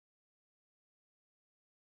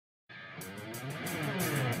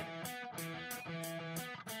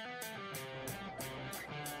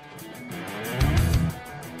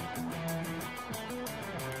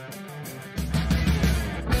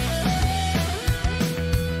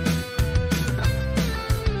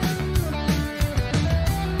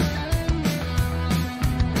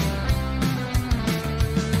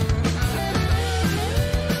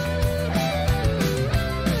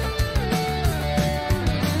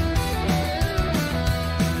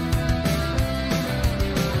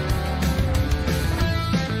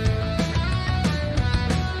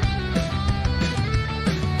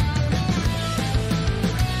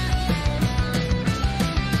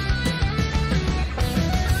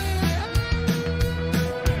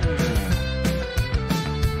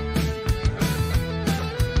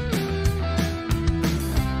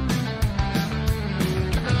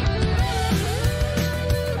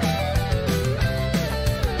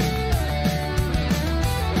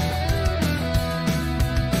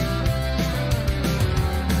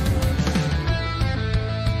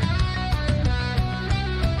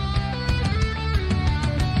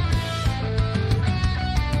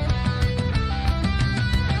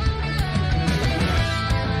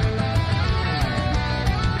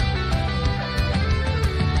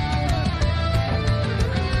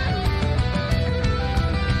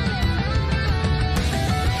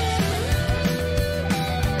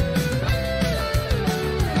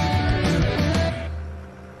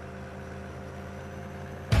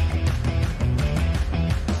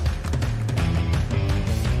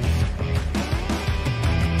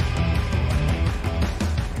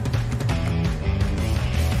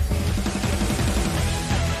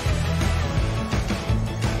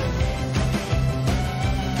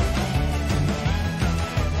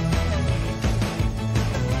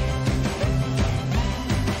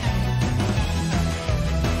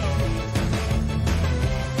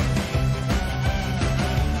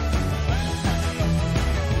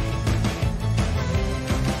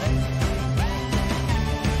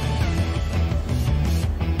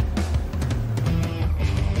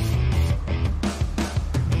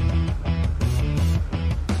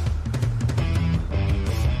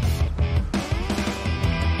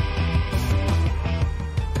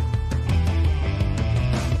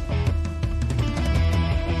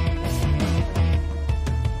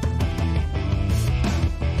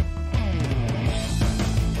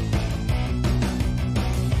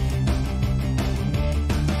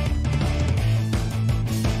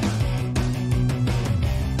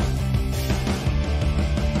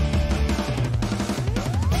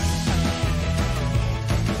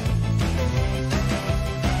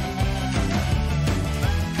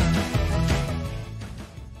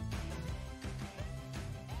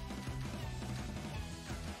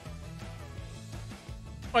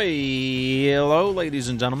Hey, hello ladies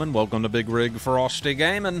and gentlemen, welcome to Bigrigfrosty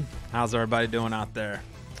Gaming. How's everybody doing out there?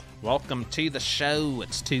 Welcome to the show.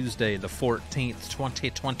 It's Tuesday the 14th,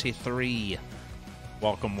 2023.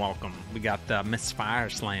 Welcome, welcome. We got Miss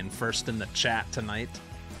Fireslaying first in the chat tonight.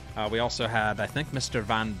 We also had, I think, Mr.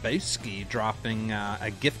 Van Boski dropping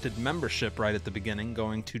a gifted membership right at the beginning,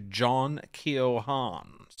 going to John Keohan.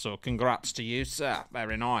 So congrats to you, sir.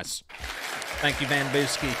 Very nice. Thank you, Van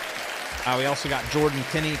Boski. We also got Jordan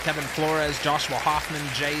Kinney, Kevin Flores, Joshua Hoffman,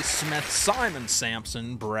 Jay Smith, Simon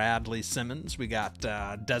Sampson, Bradley Simmons. We got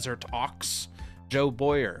Desert Ox, Joe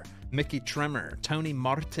Boyer, Mickey Trimmer, Tony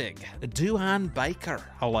Martig, Duhan Baker,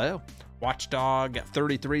 hello. Watchdog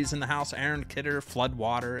 33's in the house, Aaron Kidder,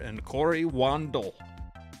 Floodwater, and Corey Wandel.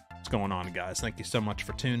 What's going on, guys? Thank you so much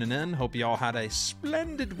for tuning in. Hope you all had a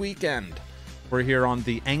splendid weekend. We're here on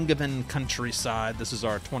the Angevin countryside. This is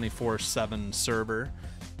our 24/7 server.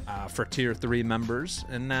 For tier 3 members,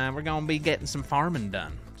 and we're gonna be getting some farming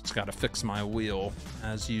done. Just gotta fix my wheel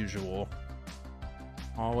as usual.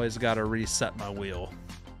 Always gotta reset my wheel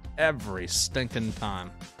every stinking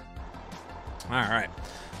time. All right,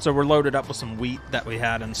 so we're loaded up with some wheat that we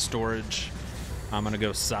had in storage. I'm gonna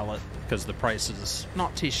go sell it because the price is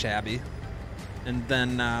not too shabby, and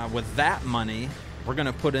then with that money we're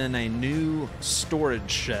gonna put in a new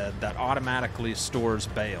storage shed that automatically stores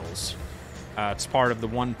bales. It's part of the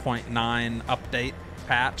 1.9 update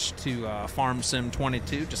patch to Farm Sim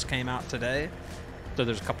 22, just came out today. So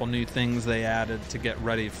there's a couple new things they added to get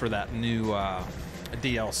ready for that new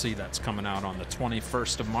DLC that's coming out on the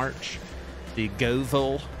 21st of March. The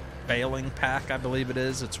Govil baling pack, I believe it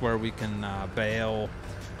is. It's where we can bale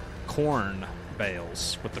corn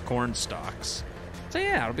bales with the corn stalks. So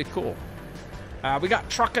yeah, it'll be cool. We got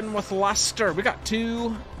Trucking with Lester. We got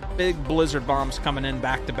two big Blizzard bombs coming in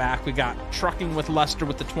back to back. We got Trucking with Lester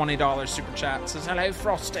with the $20 super chat. Says, hello,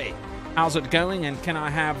 Frosty. How's it going, and can I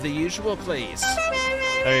have the usual, please?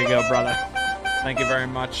 There you go, brother. Thank you very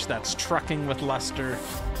much. That's Trucking with Lester.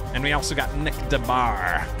 And we also got Nick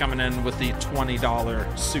DeBar coming in with the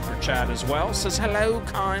 $20 super chat as well. Says, hello,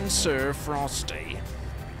 kind Sir Frosty.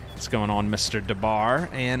 What's going on, Mr.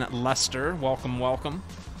 DeBar? And Lester, welcome, welcome.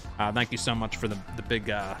 Thank you so much for the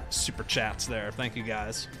big super chats there. Thank you,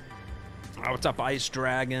 guys. What's up, Ice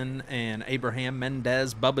Dragon and Abraham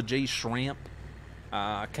Mendez, Bubba G Shrimp.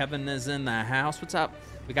 Kevin is in the house. What's up?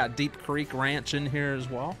 We got Deep Creek Ranch in here as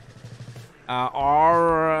well.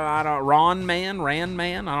 Ran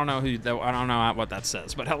Man, I don't know what that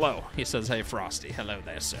says, but hello. He says, hey, Frosty. Hello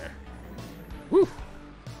there, sir. Woo.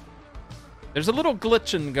 There's a little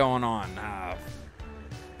glitching going on,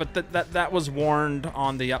 but that was warned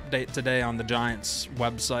on the update today on the Giants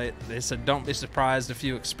website. They said, don't be surprised if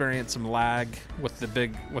you experience some lag with the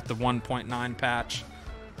 1.9 patch.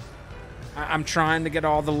 I'm trying to get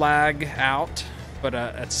all the lag out, but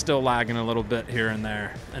it's still lagging a little bit here and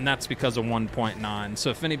there, and that's because of 1.9.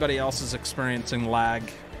 So if anybody else is experiencing lag,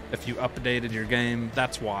 if you updated your game,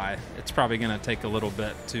 that's why. It's probably going to take a little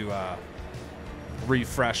bit to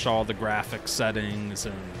refresh all the graphic settings,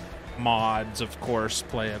 and mods, of course,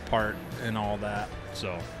 play a part in all that.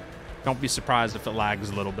 So don't be surprised if it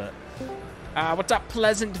lags a little bit. What's up,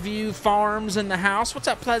 Pleasant View Farms in the house? What's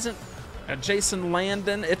up, Pleasant? Jason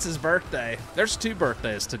Landon, it's his birthday. There's 2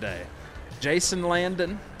 birthdays today. Jason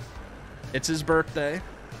Landon, it's his birthday,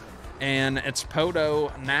 and it's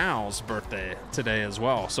Podo Now's birthday today as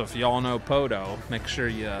well. So if y'all know Podo, make sure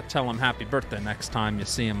you tell him happy birthday next time you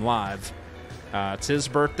see him live. It's his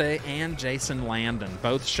birthday and Jason Landon,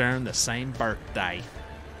 both sharing the same birthday.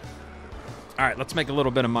 All right, let's make a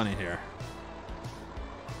little bit of money here.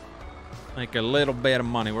 Make a little bit of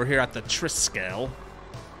money. We're here at the Triskel,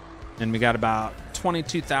 and we got about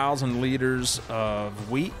 22,000 liters of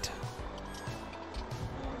wheat.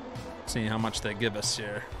 See how much they give us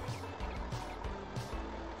here.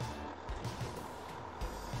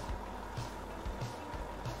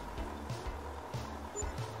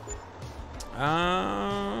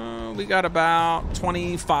 We got about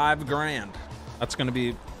 25 grand. That's going to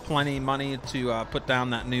be plenty of money to put down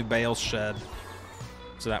that new Bale shed.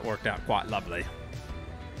 So that worked out quite lovely.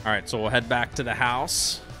 All right, so we'll head back to the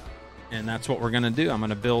house, and that's what we're going to do. I'm going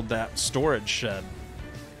to build that storage shed.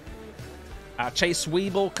 Chase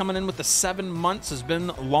Weeble coming in with the 7 months. Has been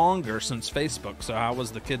longer since Facebook. So how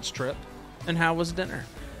was the kids' trip, and how was dinner?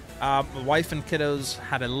 My wife and kiddos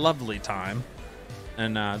had a lovely time,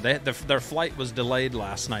 and their flight was delayed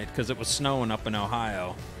last night because it was snowing up in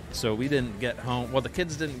Ohio. So we didn't get home. Well, the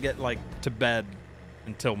kids didn't get to bed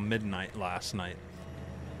until midnight last night.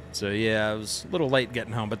 So yeah, it was a little late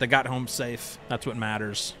getting home, but they got home safe. That's what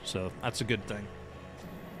matters. So that's a good thing.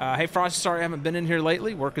 Hey, Frost, sorry I haven't been in here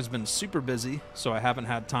lately. Work has been super busy, so I haven't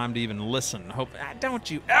had time to even listen. Don't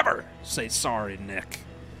you ever say sorry, Nick.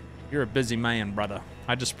 You're a busy man, brother.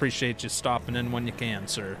 I just appreciate you stopping in when you can,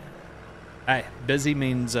 sir. Hey, busy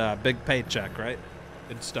means big paycheck, right?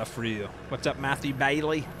 Good stuff for you. What's up, Matthew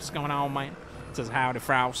Bailey? What's going on, man? It says, howdy,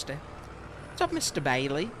 Frosty. What's up, Mr.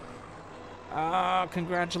 Bailey?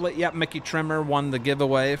 Congratulate. Yep, Mickey Trimmer won the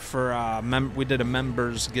giveaway for, we did a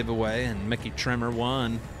members giveaway, and Mickey Trimmer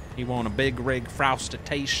won. He won a Bigrigfrosty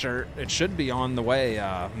t-shirt. It should be on the way,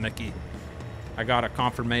 Mickey. I got a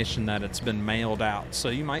confirmation that it's been mailed out, so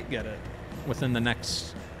you might get it within the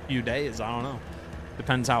next few days. I don't know.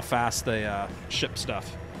 Depends how fast they ship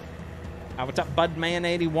stuff. What's up,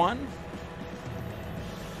 Budman81?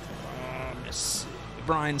 Miss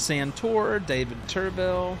Brian Santor, David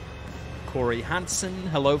Turbill, Corey Hansen.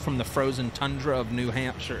 Hello from the frozen tundra of New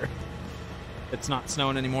Hampshire. It's not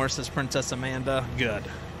snowing anymore, says Princess Amanda. Good,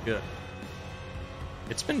 good.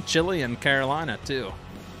 It's been chilly in Carolina, too.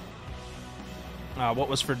 What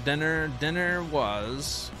was for dinner? Dinner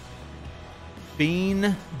was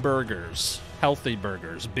bean burgers. Healthy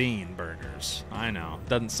burgers, bean burgers. I know,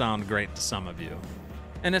 doesn't sound great to some of you.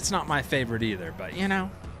 And it's not my favorite either, but you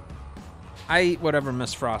know, I eat whatever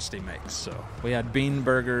Miss Frosty makes. So we had bean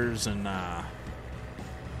burgers and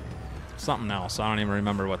something else. I don't even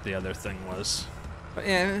remember what the other thing was. But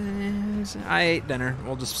yeah, I ate dinner.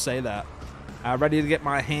 We'll just say that. Ready to get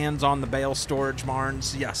my hands on the Bale storage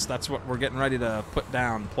barns. Yes, that's what we're getting ready to put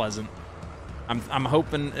down, Pleasant. I'm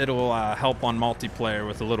hoping it'll help on multiplayer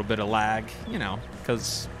with a little bit of lag, you know,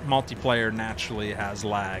 because multiplayer naturally has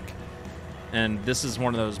lag. And this is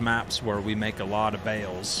one of those maps where we make a lot of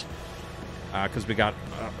bales because we got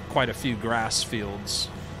quite a few grass fields.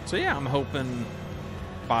 So yeah, I'm hoping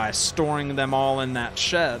by storing them all in that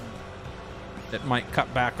shed, it might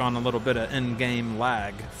cut back on a little bit of in-game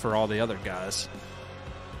lag for all the other guys.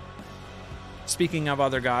 speaking of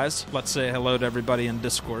other guys, let's say hello to everybody in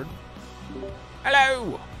Discord.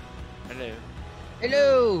 Hello! Hello.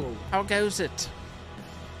 Hello! How goes it?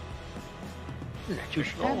 Not too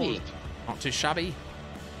shabby. Not too shabby?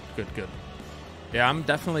 Good, good. Yeah, I'm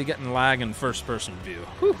definitely getting lag in first-person view.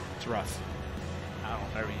 Whew, it's rough. I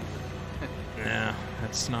don't ever use it. Yeah,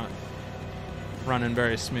 it's not running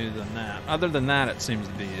very smooth on that. Other than that, it seems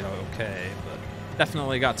to be okay, but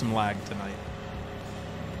definitely got some lag tonight.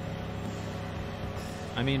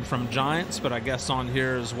 I mean, from Giants, but I guess on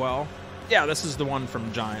here as well. Yeah, this is the one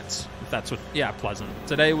from Giants. If that's what... Yeah, Pleasant.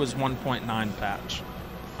 Today was 1.9 patch.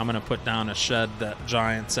 I'm going to put down a shed that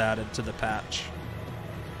Giants added to the patch.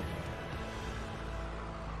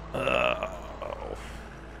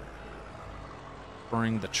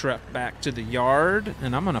 Bring the truck back to the yard,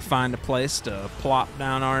 and I'm going to find a place to plop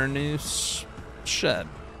down our new shed.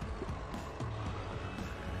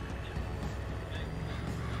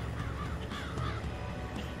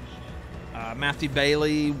 Matthew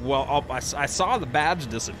Bailey, well, I saw the badge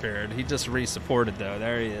disappeared. He just resupported, though.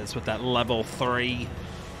 There he is with that level 3.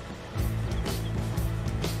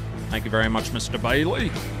 Thank you very much, Mr.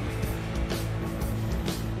 Bailey.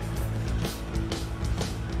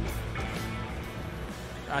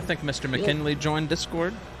 I think Mr. McKinley joined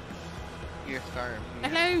Discord. Yes, I am.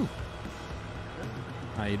 Hello.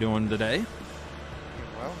 How you doing today? Doing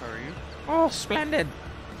well, how are you? Oh, splendid.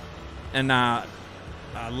 And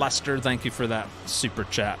Lester, thank you for that super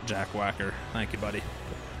chat, Jack Whacker. Thank you, buddy.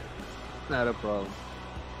 Not a problem.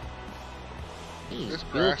 This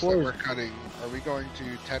grass that we're cutting, are we going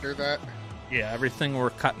to tedder that? Yeah, everything we're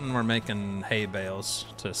cutting, we're making hay bales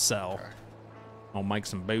to sell. Okay. I'll make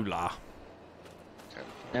some boolah.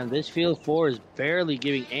 And this field 4 is barely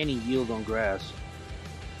giving any yield on grass.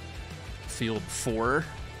 Field 4?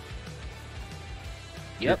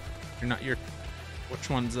 Yep. You're not your... Which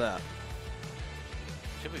one's that?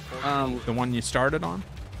 Should be 14. The one you started on?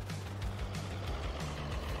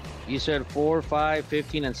 You said 4, 5,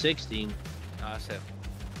 15, and 16. No, I said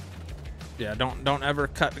Yeah, don't ever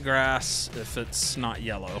cut the grass if it's not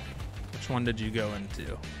yellow. Which one did you go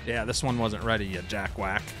into? Yeah, this one wasn't ready yet, Jack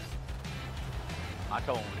Whack. I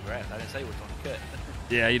told him the grass. I didn't say which one to cut.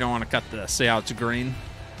 Yeah, you don't want to cut the... See how it's green?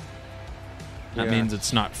 That Yeah. means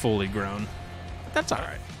it's not fully grown. That's all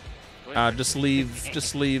right. Just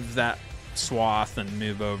leave that swath and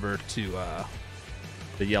move over to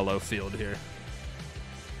the yellow field here.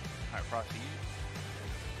 All right, Frosty,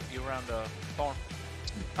 you around the farm?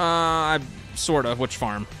 I sort of. Which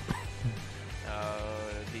farm?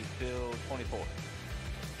 The field 24.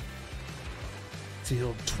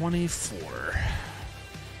 Field 24. Can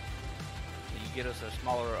you get us a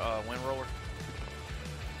smaller windrower?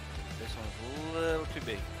 This one's a little too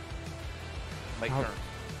big. Make How- turns.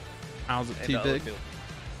 How's it And too the other big? field.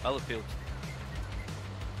 Other fields.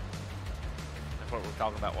 That's what we're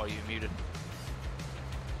talking about while you muted.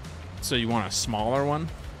 So you want a smaller one?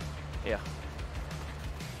 Yeah.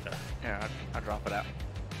 Yeah, I'll drop it out.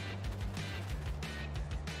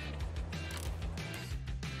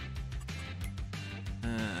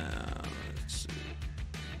 Let's see.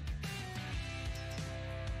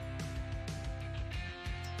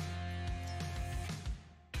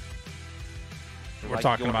 We're Like,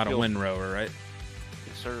 talking you wanna about a build- windrower, right?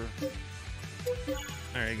 Yes, sir.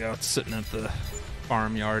 There you go. It's sitting at the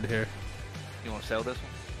farmyard here. You want to sell this one?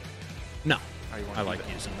 No, Or you want I to like keep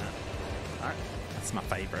it? using that. All right. That's my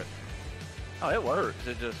favorite. Oh, it works.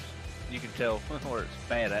 It just, you can tell where it's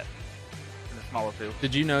bad at in the smaller field.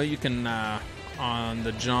 Did you know you can, on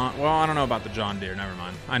the John... Well, I don't know about the John Deere. Never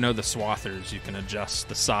mind. I know the swathers, you can adjust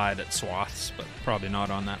the side at swaths, but probably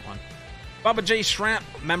not on that one. Bubba J. Shrimp,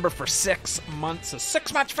 member for 6 months.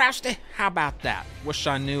 6 months, Frosty? How about that? Wish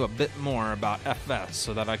I knew a bit more about FS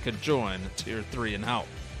so that I could join Tier 3 and help,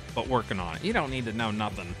 but working on it. You don't need to know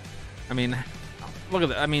nothing. I mean, look at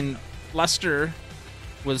that. I mean, Lester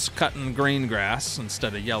was cutting green grass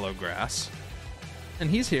instead of yellow grass. And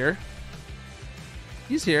he's here.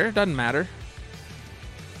 He's here. Doesn't matter.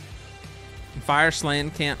 And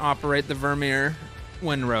Fireslane can't operate the Vermeer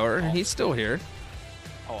windrower, and he's still here.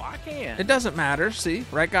 Oh, I can. It doesn't matter, see?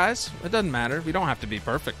 Right, guys? It doesn't matter. We don't have to be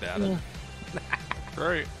perfect at it.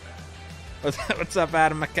 Great. What's up,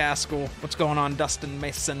 Adam McCaskill? What's going on, Dustin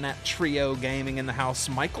Mason at Trio Gaming in the house?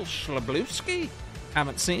 Michael Schlabluski?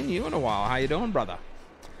 Haven't seen you in a while. How you doing, brother?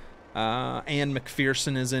 Ann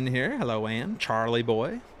McPherson is in here. Hello, Ann. Charlie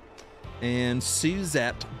Boy. And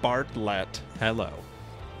Suzette Bartlett. Hello.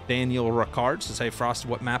 Daniel Ricard says, hey, Frost,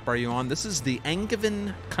 what map are you on? This is the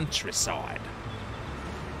Angevin countryside.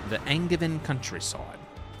 The Angevin countryside.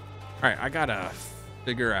 All right, I gotta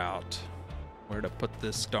figure out where to put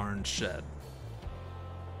this darn shed.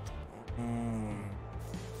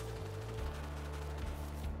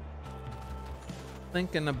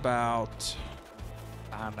 Thinking about,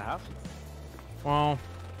 Behind the house. well,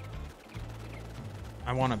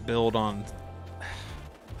 I want to build on,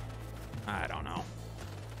 I don't know,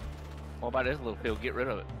 What about this little field? Get rid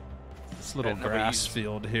of it. this little nobody grass uses.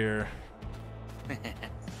 field here.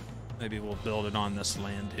 Maybe we'll build it on this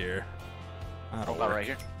land here. That'll About work. right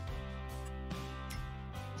here.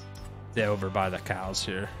 Yeah, over by the cows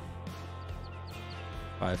here.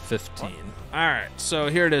 By 15. All right, so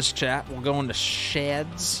here it is, chat. We'll go into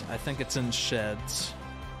sheds. I think it's in sheds.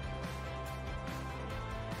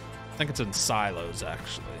 I think it's in silos,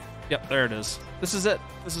 actually. Yep, there it is. This is it.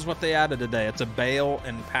 This is what they added today. It's a bale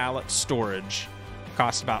and pallet storage.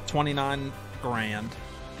 Costs about 29 grand.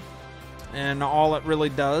 And all it really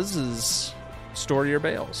does is store your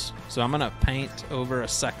bales. So I'm gonna paint over a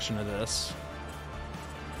section of this.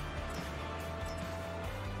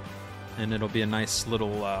 And it'll be a nice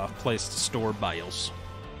little place to store bales.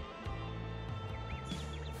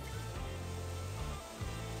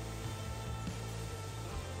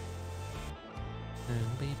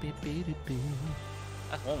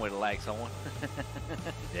 That's one way to lag someone.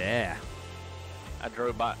 Yeah. I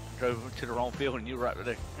drove to the wrong field and you were right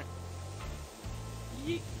there.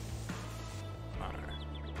 Yeet. All right.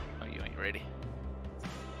 Oh, you ain't ready.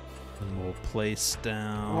 And we'll place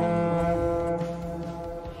down.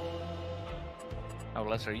 Oh,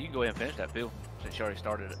 Lester, you can go ahead and finish that field since you already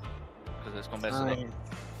started it. Because it's going to mess it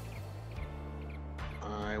up.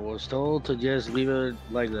 I was told to just leave it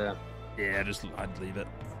like that. Yeah, I'd leave it.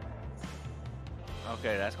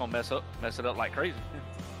 Okay, that's going to mess it up like crazy.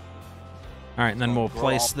 All right, and then we'll Grow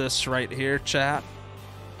place up. this right here, chat.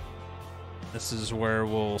 This is where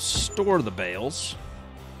we'll store the bales.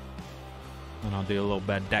 And I'll do a little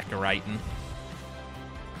bit of decorating.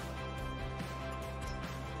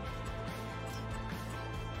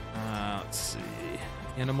 Let's see.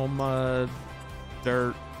 Animal mud,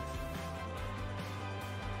 dirt.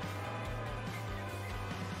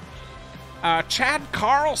 Chad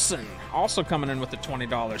Carlson also coming in with the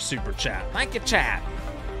 $20 super chat. Thank you, Chad.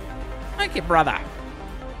 Thank you, brother.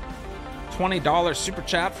 $20 super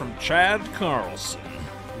chat from Chad Carlson.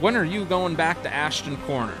 When are you going back to Ashton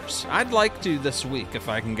Corners? I'd like to this week if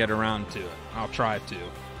I can get around to it. I'll try to.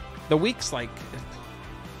 The week's like...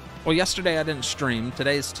 Well, yesterday I didn't stream.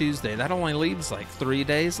 Today's Tuesday. That only leaves like 3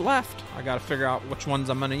 days left. I got to figure out which ones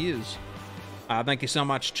I'm going to use. Thank you so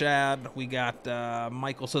much, Chad. We got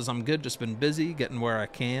Michael says, I'm good. Just been busy getting where I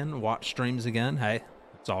can. Watch streams again. Hey,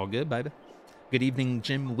 it's all good, baby. Good evening,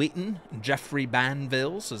 Jim Wheaton. Jeffrey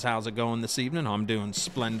Banville says, how's it going this evening? I'm doing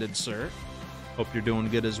splendid, sir. Hope you're doing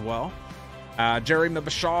good as well. Jerry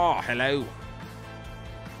Mabashaw, hello.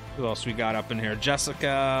 Who else we got up in here?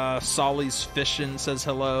 Jessica Solly's Fishing says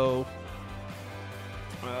hello.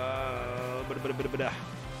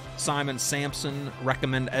 Simon Sampson,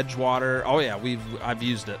 recommend Edgewater. Oh yeah, I've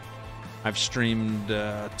used it. I've streamed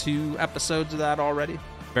 2 episodes of that already.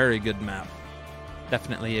 Very good map.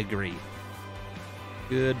 Definitely agree.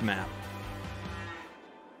 Good map.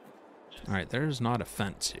 All right, there's not a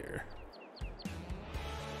fence here.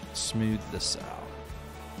 Smooth this out.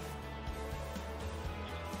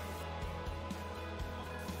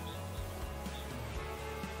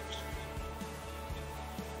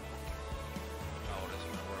 Oh, this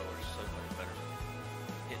Motherboard is so much better.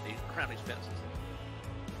 Hit around these fences.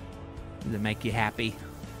 Does it make you happy?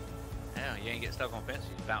 Yeah, you ain't get stuck on fences,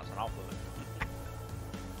 you're bouncing off of it.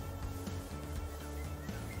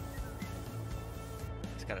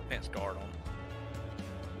 It's got a fence guard on it.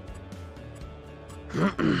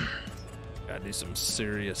 Gotta do some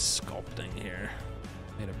serious sculpting here.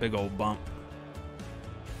 Made a big old bump.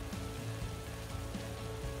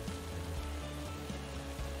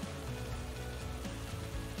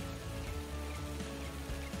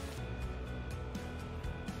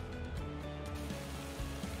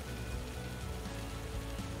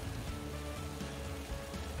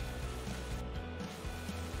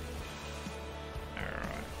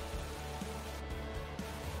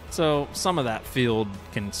 So some of that field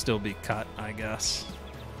can still be cut, I guess.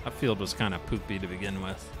 That field was kind of poopy to begin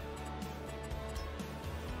with.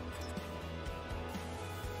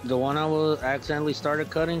 The one I was accidentally started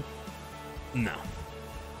cutting? No.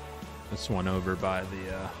 This one over by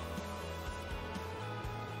the,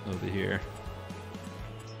 over here.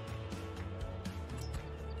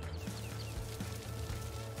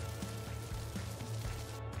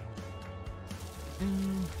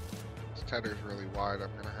 This tether's really wide. I'm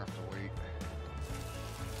gonna have to wait.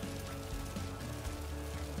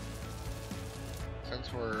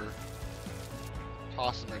 Since we're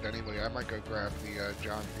tossing it anyway. I might go grab the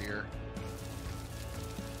John Deere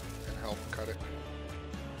and help cut it.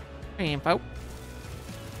 Info.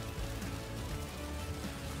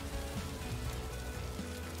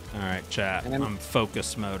 Alright, chat. And I'm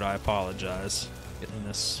focus mode. I apologize. Getting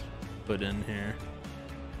this put in here.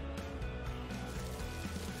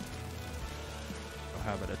 I'll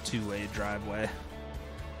have it a two-way driveway.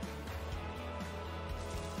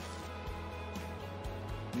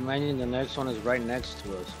 Imagine the next one is right next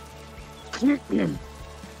to us.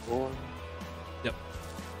 4. Yep.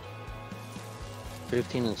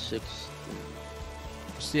 15 and 6.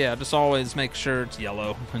 Just always make sure it's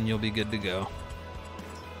yellow and you'll be good to go.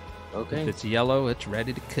 Okay. If it's yellow, it's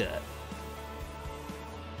ready to cut.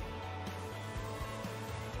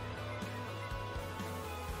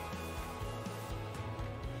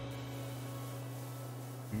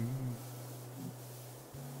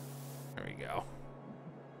 There we go.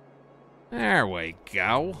 There we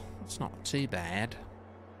go. It's not too bad.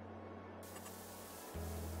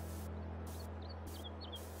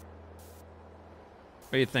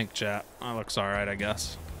 What do you think, chat? That looks alright, I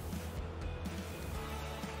guess.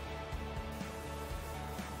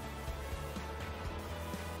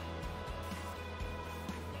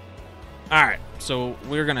 Alright, so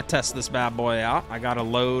we're going to test this bad boy out. I got a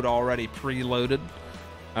load already preloaded.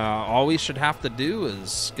 All we should have to do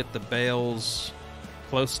is get the bales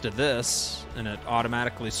close to this, and it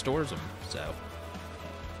automatically stores them. So,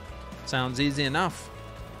 sounds easy enough.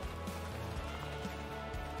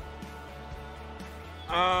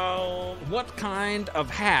 What kind of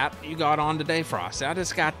hat you got on today, Frosty? I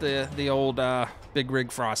just got the old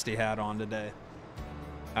Bigrigfrosty hat on today.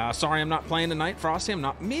 Sorry I'm not playing tonight, Frosty.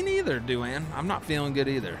 Me neither, Duane. I'm not feeling good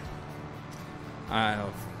either.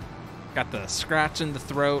 I've got the scratch in the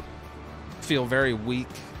throat. Feel very weak.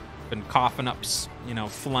 Been coughing up,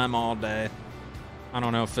 phlegm all day. I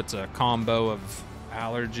don't know if it's a combo of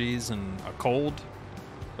allergies and a cold,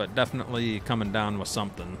 but definitely coming down with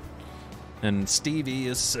something. And Stevie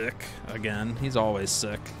is sick again. He's always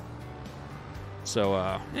sick. So,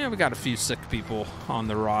 yeah, we got a few sick people on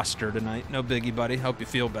the roster tonight. No biggie, buddy. Hope you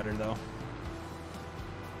feel better, though.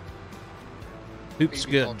 Hoop's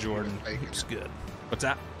Stevie good, told me he Jordan. was faking Hoop's it. good. What's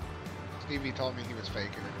that? Stevie told me he was faking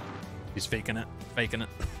it. He's faking it. Faking it.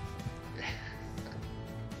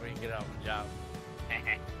 We can get out of the job.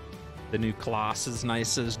 The new class is nice,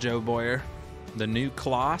 says Joe Boyer. The new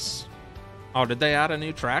class? Oh, did they add a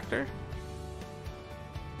new tractor?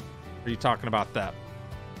 Are you talking about that?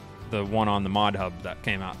 The one on the Mod Hub that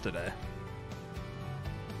came out today.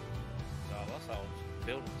 So that's all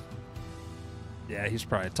buildings. Yeah, he's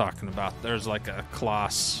probably talking about there's like a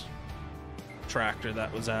class tractor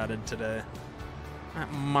that was added today.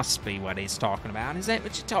 That must be what he's talking about. Is that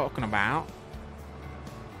what you're talking about?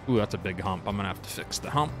 Ooh, that's a big hump. I'm gonna have to fix the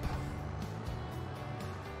hump.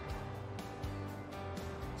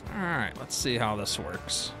 Alright, let's see how this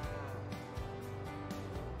works.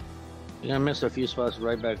 You're gonna miss a few spots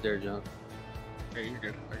right back there, John. Okay, you're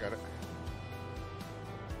good. I got it.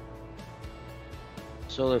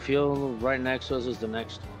 So the field right next to us is the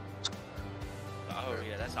next one. Oh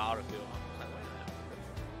yeah, that's auto fuel.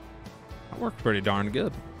 That worked pretty darn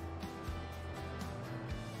good.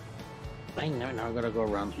 Dang, now I gotta go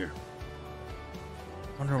around here.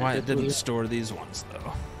 Wonder why it Did didn't we- store these ones,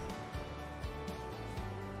 though.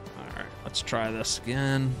 Alright, let's try this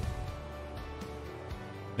again.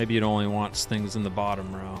 Maybe it only wants things in the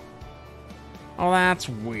bottom row. Oh, that's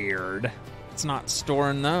weird. It's not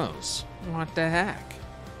storing those. What the heck?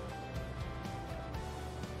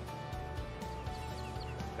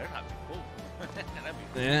 They're not cool. That'd be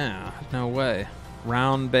cool. Yeah, no way.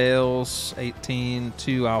 Round bales, 18,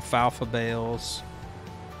 2 alfalfa bales.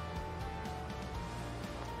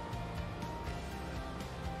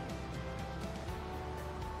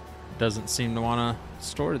 Doesn't seem to want to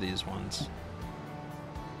store these ones.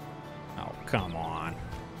 Oh, come on.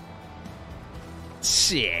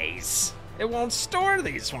 Jeez. It won't store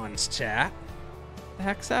these ones, chat. What the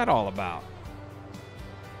heck's that all about?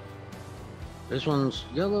 This one's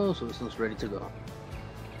yellow, so this one's ready to go.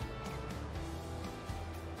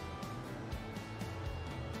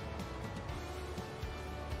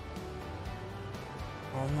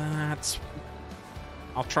 Well, that's...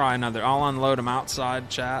 I'll try another. I'll unload them outside,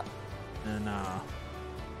 chat, and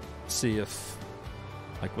see if,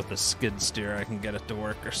 like with the skid steer, I can get it to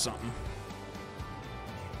work or something.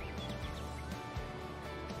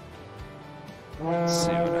 Let's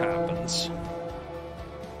see what happens.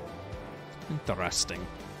 Interesting.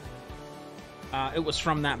 It was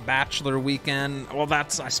from that bachelor weekend. Well,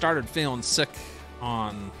 I started feeling sick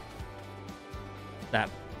on that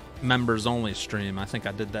members only stream. I think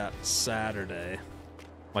I did that Saturday.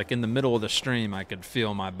 Like in the middle of the stream, I could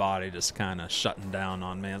feel my body just kind of shutting down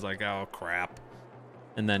on me. I was like, oh crap.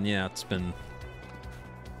 And then yeah, it's been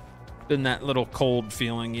that little cold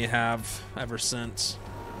feeling you have ever since.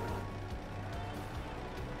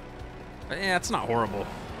 But yeah, it's not horrible.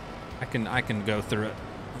 I can go through it.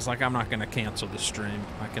 It's like I'm not gonna cancel the stream.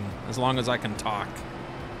 I can, as long as I can talk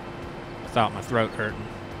without my throat hurting.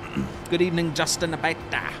 Good evening, Justin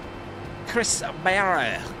Abeta. Chris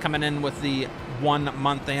Barra coming in with the 1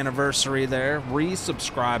 month anniversary there.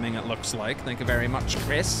 Resubscribing, it looks like. Thank you very much,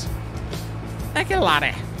 Chris. Thank you,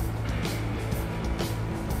 Lottie.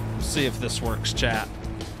 See if this works, chat.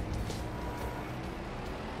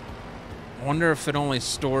 I wonder if it only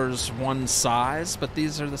stores one size, but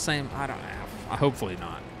these are the same. I don't know. Hopefully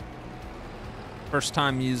not. First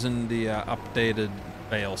time using the updated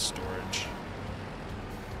Bale storage.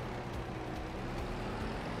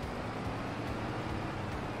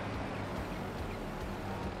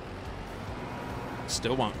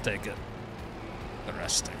 Still won't take it. The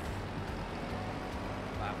resting.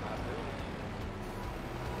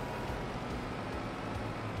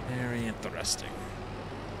 Very interesting.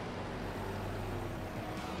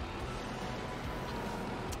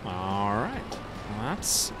 All right. Well,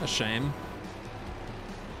 that's a shame.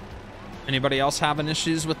 Anybody else having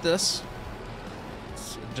issues with this?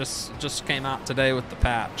 It just came out today with the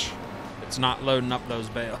patch. It's not loading up those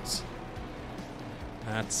bales.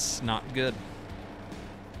 That's not good.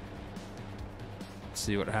 Let's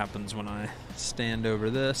see what happens when I stand over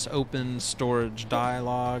this. Open storage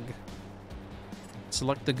dialog.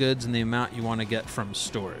 Select the goods and the amount you want to get from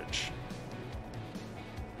storage.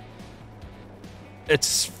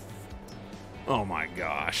 It's... oh my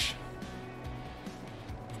gosh.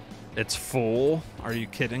 It's full? Are you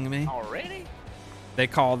kidding me? Already? They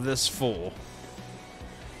call this full.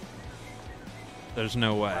 There's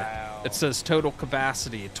no way. Wow. It says total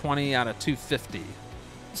capacity 20 out of 250.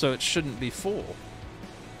 So it shouldn't be full.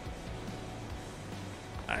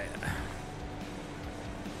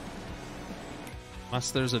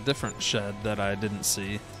 Unless there's a different shed that I didn't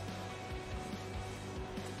see.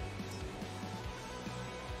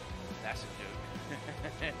 That's a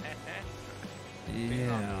joke.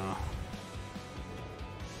 Yeah.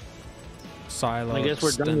 Silo I guess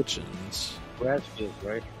we're done with extensions. grass fields,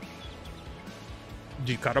 right? Did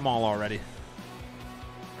you cut them all already?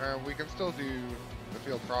 We can still do the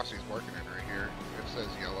field Frosty's working in right here. It says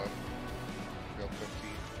yellow. Field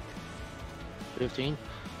 15. 15?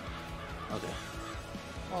 Okay.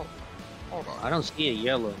 Oh, hold on. I don't see a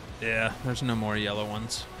yellow. Yeah, there's no more yellow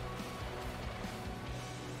ones.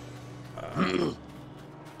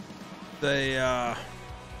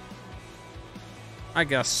 I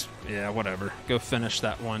guess, yeah, whatever. Go finish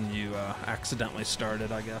that one you accidentally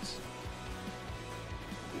started, I guess.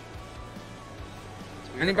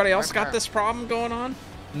 Anybody else got this problem going on?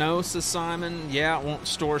 No, says Simon. Yeah, it won't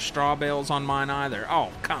store straw bales on mine either.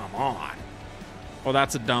 Oh, come on. Well,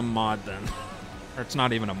 that's a dumb mod then. Or it's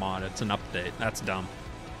not even a mod, it's an update. That's dumb.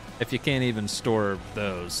 If you can't even store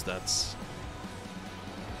those, that's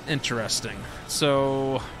interesting.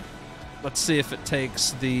 So, let's see if it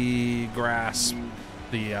takes the grass,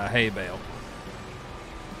 the hay bale.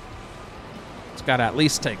 It's got to at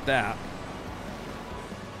least take that.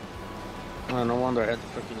 Oh, no wonder I had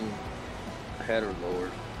the freaking header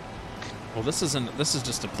lowered. Well, this is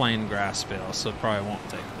just a plain grass bale, so it probably won't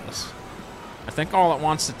take this. I think all it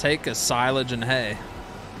wants to take is silage and hay.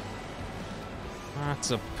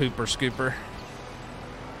 That's a pooper scooper.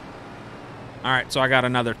 All right, so I got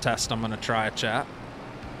another test I'm gonna try, chat.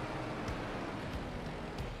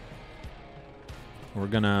 We're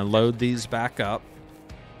gonna load these back up.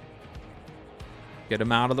 Get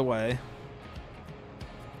them out of the way.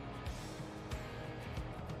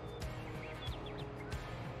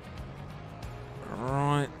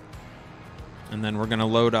 Alright. And then we're going to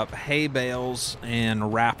load up hay bales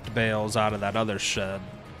and wrapped bales out of that other shed.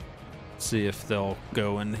 See if they'll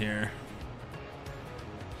go in here.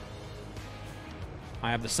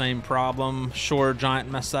 I have the same problem. Sure, Giant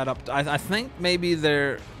messed that up. I think maybe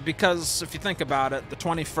they're... because if you think about it, the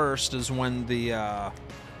 21st is when the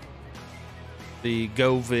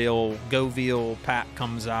Govil pack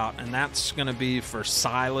comes out, and that's going to be for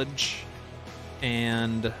silage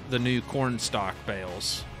and the new corn stalk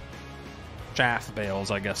bales. Chaff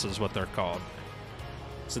bales, I guess is what they're called.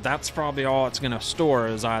 So that's probably all it's going to store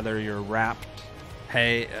is either your wrapped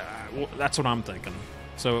hay. That's what I'm thinking.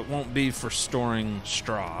 So it won't be for storing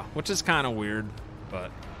straw, which is kind of weird,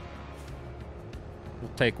 but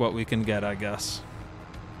we'll take what we can get, I guess.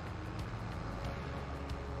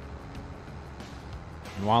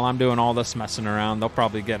 And while I'm doing all this messing around, they'll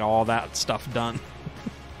probably get all that stuff done.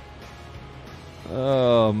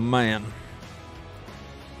 Oh, man.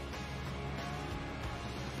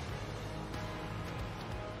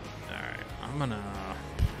 Alright, I'm gonna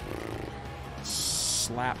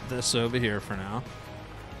slap this over here for now.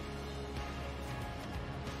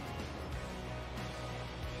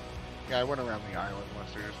 Yeah, I went around the island,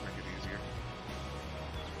 Lester, just make it easier.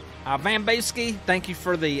 Van Basky, thank you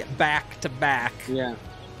for the back-to-back Yeah.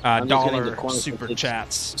 I'm just getting the dollar corner super fixed.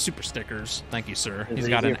 chats, super stickers. Thank you, sir. It's He's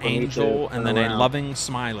got an easier for me angel to and turn then a around. loving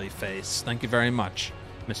smiley face. Thank you very much,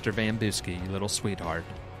 Mr. Van Busky, you little sweetheart.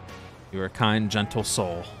 You're a kind, gentle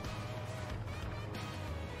soul.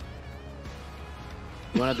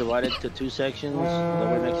 You want to divide it to 2 sections?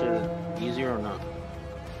 That way makes it easier or not?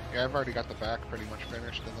 Yeah, I've already got the back pretty much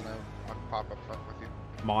finished, and then I'll pop up front with you.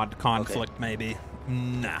 Mod conflict, maybe?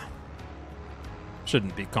 Nah.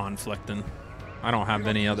 Shouldn't be conflicting. I don't have We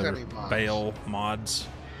don't any use other any mods. Bale mods.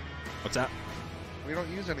 What's that? We don't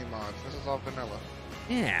use any mods. This is all vanilla.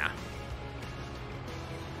 Yeah.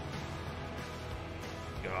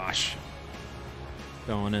 Gosh.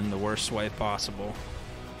 Going in the worst way possible.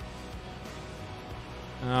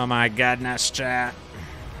 Oh my goodness, chat.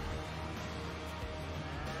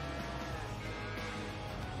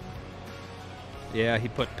 Yeah, he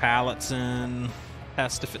put pallets in.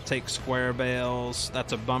 Test if it takes square bales.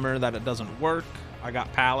 That's a bummer that it doesn't work. I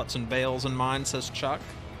got pallets and bales in mine, says Chuck.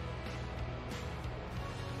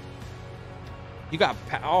 You got,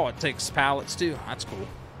 oh, it takes pallets too. That's cool.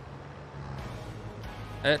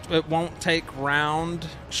 It won't take round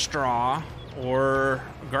straw or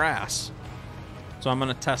grass. So I'm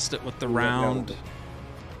going to test it with the round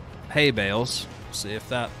hay bales. See if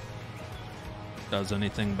that does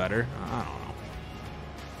anything better. I don't know.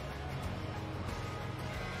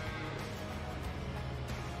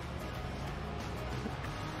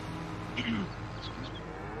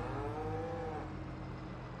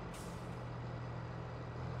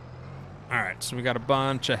 Alright, so we got a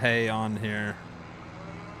bunch of hay on here.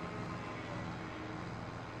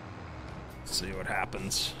 Let's see what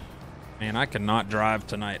happens. Man, I cannot drive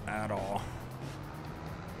tonight at all.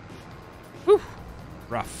 Whew.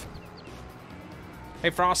 Rough.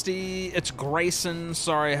 Hey Frosty, it's Grayson.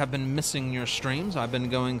 Sorry I have been missing your streams. I've been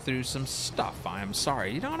going through some stuff. I am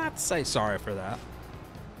sorry. You don't have to say sorry for that.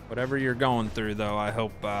 Whatever you're going through, though, I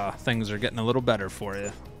hope things are getting a little better for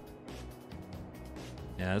you.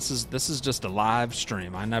 Yeah, this is just a live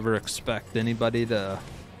stream. I never expect anybody to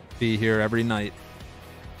be here every night.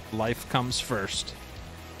 Life comes first.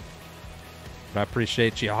 But I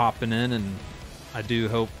appreciate you hopping in, and I do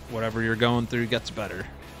hope whatever you're going through gets better.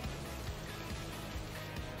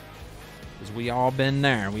 Because we all been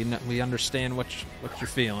there. We understand what you're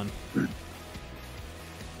feeling.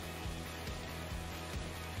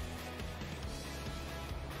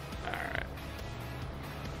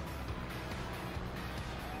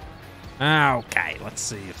 Okay, let's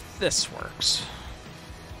see if this works.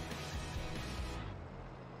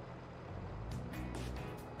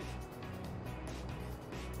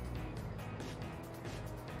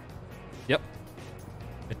 Yep.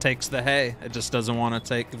 It takes the hay. It just doesn't want to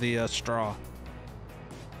take the straw.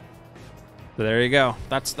 So there you go.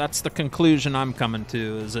 That's the conclusion I'm coming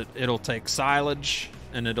to, is it'll take silage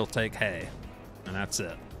and it'll take hay. And that's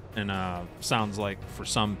it. And sounds like for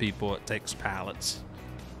some people it takes pallets.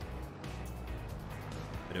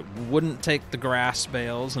 But it wouldn't take the grass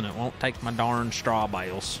bales, and it won't take my darn straw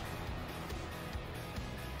bales.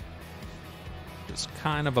 It's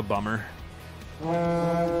kind of a bummer.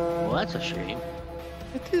 Well, that's a shame.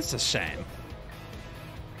 It is a shame.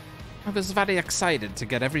 I was very excited to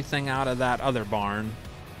get everything out of that other barn,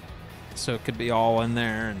 so it could be all in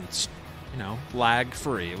there and, you know,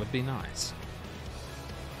 lag-free. It would be nice.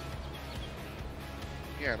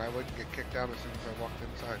 Yeah, and I wouldn't get kicked out as soon as I walked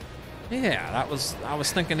inside. Yeah, I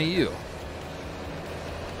was thinking of you.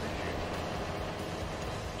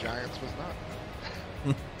 Giants was not.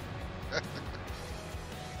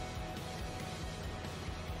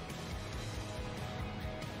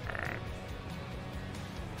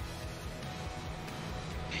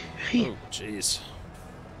 Oh, jeez.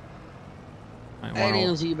 I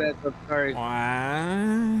didn't see you back up. Sorry. You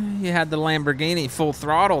had the Lamborghini full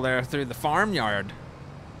throttle there through the farmyard.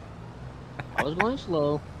 I was going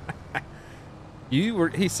slow.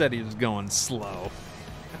 He said he was going slow.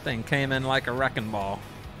 That thing came in like a wrecking ball.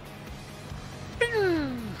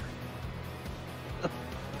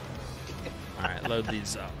 Alright, load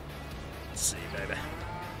these up. Let's see, baby.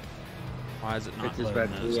 Why is it not Take this loading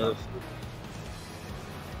back to those the up? other.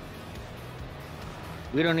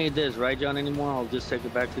 We don't need this, right, John, anymore? I'll just take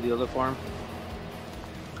it back to the other farm.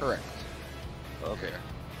 Correct. Okay. Yeah.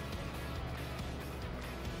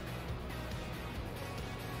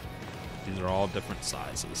 These are all different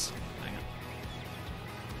sizes. Hang on.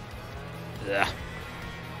 Yeah.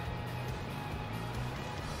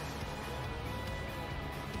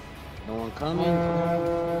 No one coming.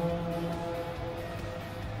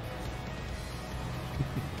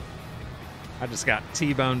 I just got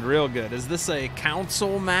T-boned real good. Is this a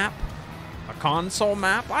console map? A console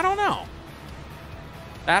map? I don't know.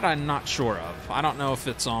 That I'm not sure of. I don't know if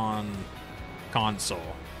it's on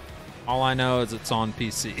console. All I know is it's on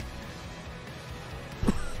PC.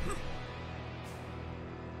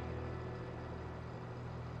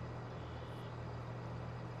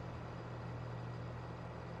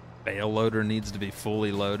 Bale loader needs to be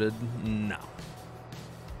fully loaded? No.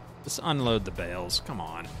 Just unload the bales. Come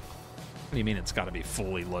on. What do you mean it's got to be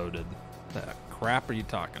fully loaded? What the crap are you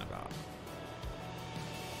talking about?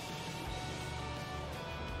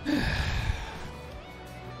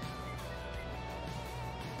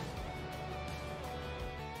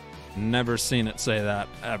 Never seen it say that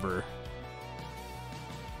ever.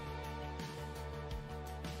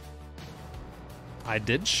 I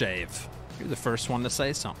did shave. You're the first one to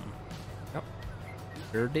say something. Yep.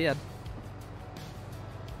 Sure did.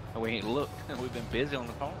 We ain't looked. We've been busy on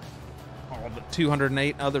the phone. All the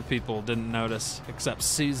 208 other people didn't notice, except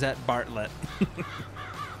Suzette Bartlett.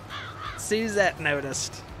 Suzette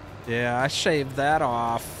noticed. Yeah, I shaved that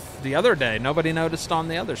off the other day. Nobody noticed on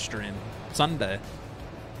the other stream. Sunday.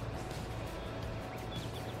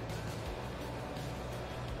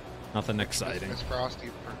 Nothing exciting. Miss Frosty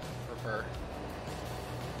prefer?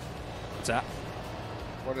 What's that?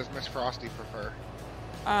 What does Miss Frosty prefer?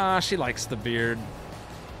 She likes the beard.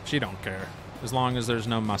 She don't care. As long as there's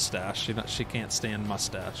no mustache. She can't stand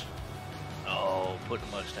mustache. Oh, put the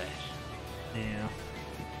mustache. Yeah.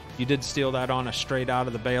 You did steal that on a straight out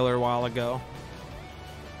of the baler a while ago.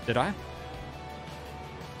 Did I?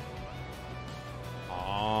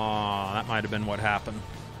 Oh, that might have been what happened.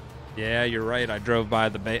 Yeah, you're right. I drove by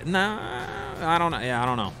the baler. Nah, I don't know. Yeah, I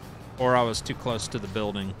don't know. Or I was too close to the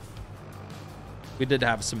building. We did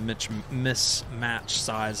have some mismatched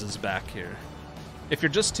sizes back here. If you're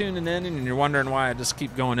just tuning in and you're wondering why I just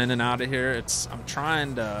keep going in and out of here, I'm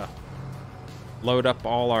trying to load up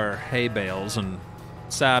all our hay bales, and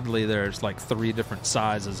sadly there's like 3 different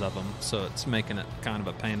sizes of them, so it's making it kind of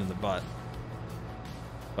a pain in the butt.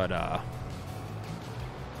 But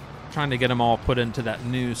trying to get them all put into that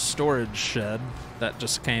new storage shed that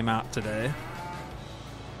just came out today.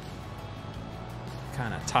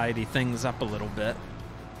 Kind of tidy things up a little bit.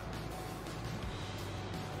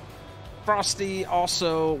 Frosty,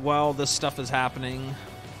 also, while this stuff is happening,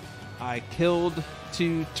 I killed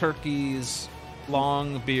 2 turkeys,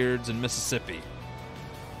 long beards in Mississippi.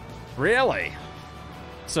 Really?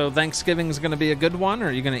 So Thanksgiving's going to be a good one, or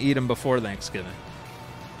are you going to eat them before Thanksgiving?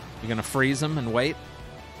 You going to freeze them and wait,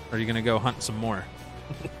 or are you going to go hunt some more?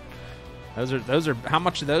 Those are. How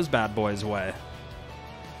much do those bad boys weigh?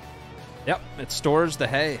 Yep, it stores the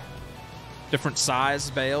hay. Different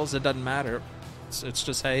size bales, it doesn't matter. It's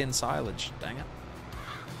just hay and silage. Dang it.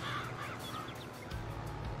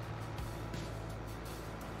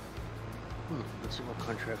 Let's see what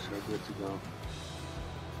contracts are good to go.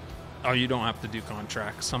 Oh, you don't have to do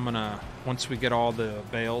contracts. Once we get all the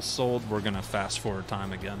bales sold, we're gonna fast forward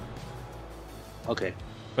time again. Okay.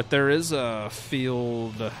 But there is a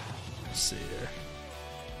field, let's see here.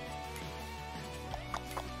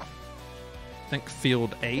 I think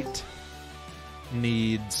field 8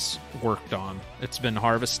 needs worked on. It's been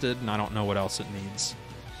harvested, and I don't know what else it needs.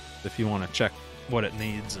 If you want to check what it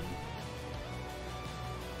needs, and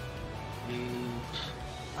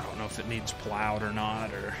I don't know if it needs plowed or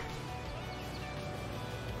not, or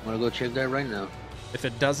I'm gonna go check that right now. if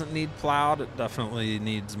it doesn't need plowed, it definitely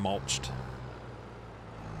needs mulched.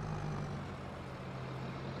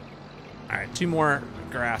 All right, 2 more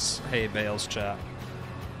grass hay bales, chat.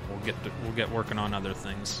 We'll get working on other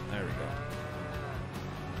things. There we go.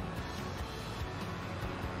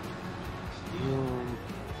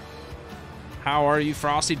 How are you,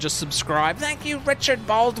 Frosty? Just subscribe. Thank you, Richard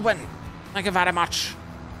Baldwin. Thank you very much.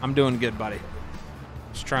 I'm doing good, buddy.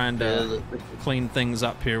 Just trying to clean things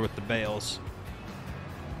up here with the bales.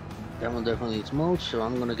 That one definitely needs mulch, so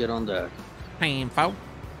I'm gonna get on that. Painful.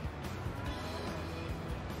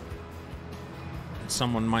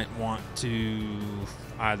 Someone might want to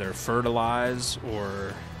either fertilize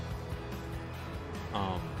or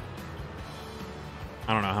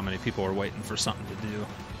I don't know how many people are waiting for something to do.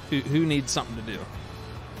 Who needs something to do?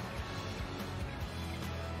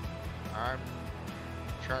 I'm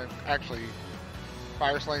trying. Actually,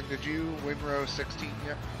 Fire Slane, did you windrow 16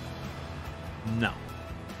 yet? No.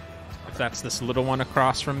 If that's this little one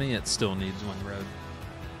across from me, it still needs windrowed.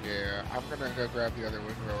 Yeah, I'm gonna go grab the other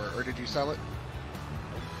windrower. Or did you sell it?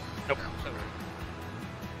 Nope. No. So,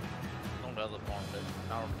 on the other farm, but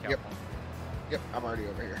not on the cow Yep. farm. Yep, I'm already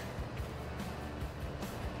over here.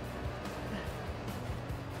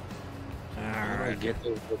 Alright. Get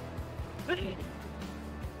those.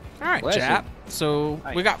 Alright, Bless chap. you. So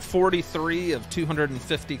Hi. we got 43 of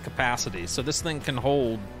 250 capacity. So this thing can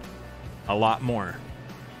hold a lot more.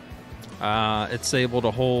 It's able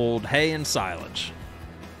to hold hay and silage.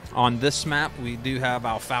 On this map, we do have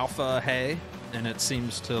alfalfa hay, and it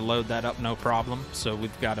seems to load that up no problem. So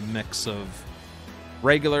we've got a mix of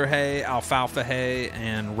regular hay, alfalfa hay,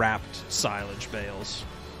 and wrapped silage bales.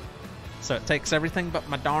 So it takes everything but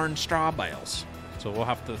my darn straw bales. So we'll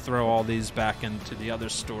have to throw all these back into the other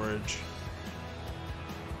storage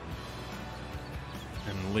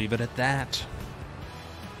and leave it at that.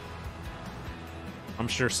 I'm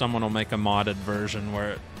sure someone will make a modded version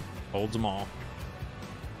where it holds them all.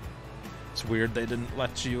 It's weird they didn't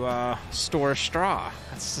let you store straw.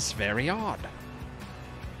 That's just very odd.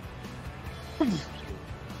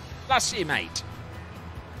 Bless you, mate.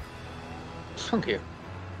 Sunk here.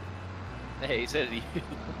 Hey, he said it.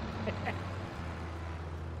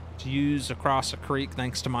 To use across a creek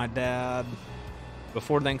thanks to my dad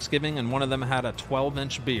before Thanksgiving, and one of them had a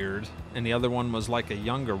 12-inch beard, and the other one was like a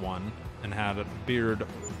younger one and had a beard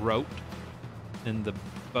roped, and the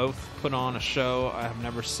both put on a show I have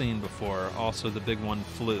never seen before. Also, the big one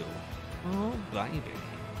flew. Oh, baby.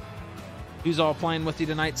 Who's all playing with you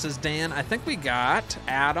tonight, says Dan. I think we got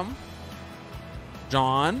Adam,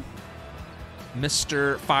 John,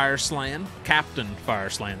 Mr. Fireslan, Captain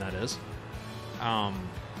Fireslan, that is.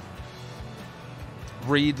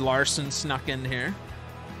 Reed Larson snuck in here.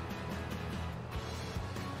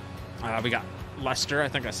 We got Lester. I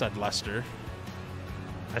think I said Lester.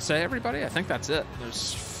 I say everybody? I think that's it.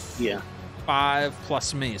 There's Yeah. 5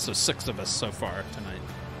 plus me, so 6 of us so far tonight.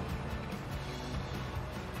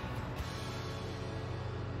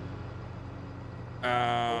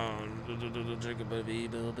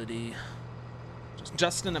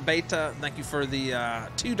 Justin Abeta, thank you for the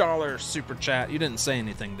 $2 super chat. You didn't say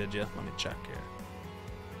anything, did you? Let me check here.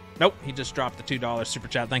 Nope, he just dropped the $2 super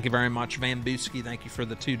chat. Thank you very much. Van Busky, thank you for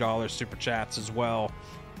the $2 super chats as well.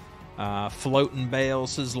 Floating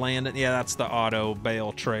Bales has landed. Yeah, that's the auto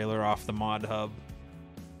Bale trailer off the mod hub.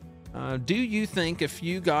 Do you think if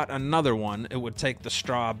you got another one, it would take the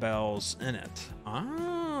straw bales in it?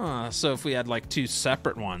 Ah, so if we had like 2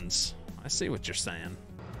 separate ones. I see what you're saying.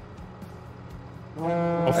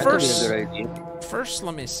 Well, That could be a good idea. first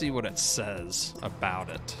let me see what it says about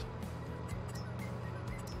it.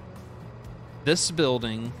 This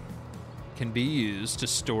building can be used to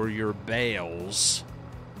store your bales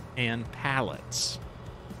and pallets.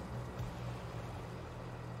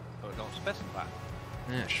 So it don't specify.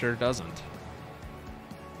 Yeah, it sure doesn't.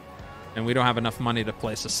 And we don't have enough money to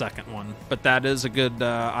place a second one. But that is a good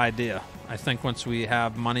idea. I think once we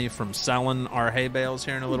have money from selling our hay bales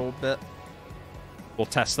here in a little bit, we'll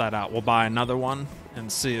test that out. We'll buy another one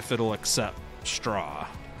and see if it'll accept straw.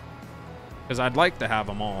 Because I'd like to have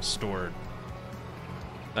them all stored.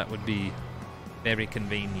 That would be very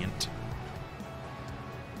convenient.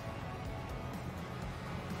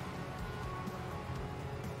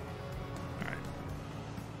 Alright.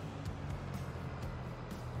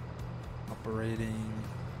 Operating.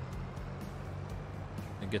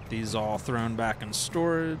 And get these all thrown back in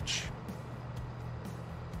storage.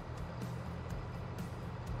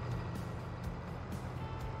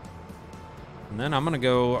 And then I'm going to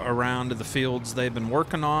go around to the fields they've been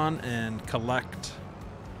working on and collect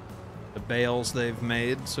the bales they've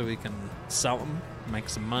made so we can sell them, make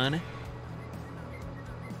some money.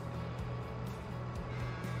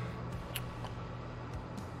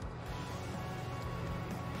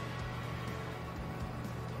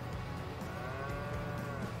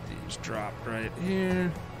 These dropped right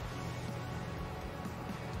here.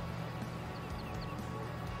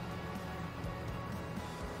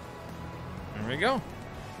 There we go.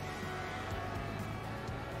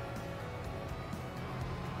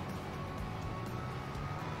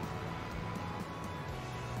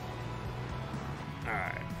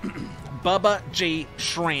 Bubba G.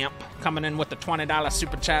 Shrimp coming in with the $20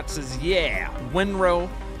 super chat says, yeah, windrow,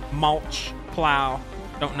 mulch, plow,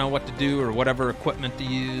 don't know what to do or whatever equipment to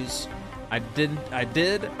use. I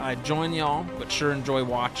join y'all, but sure enjoy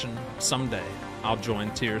watching. Someday I'll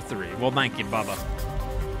join tier 3. Well, thank you, Bubba.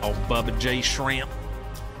 Oh, Bubba J. Shrimp.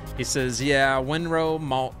 He says, yeah, windrow,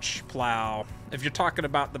 mulch, plow, if you're talking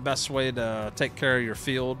about the best way to take care of your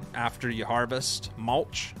field after you harvest,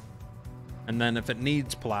 mulch. And then if it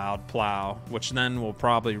needs plowed, plow, which then will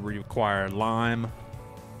probably require lime.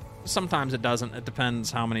 Sometimes it doesn't. It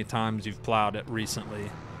depends how many times you've plowed it recently.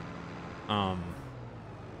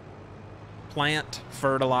 Plant,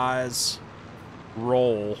 fertilize,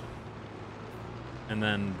 roll, and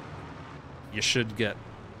then you should get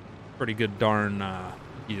pretty good darn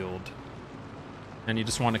yield. And you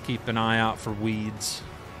just want to keep an eye out for weeds.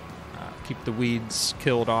 Keep the weeds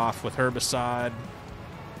killed off with herbicide.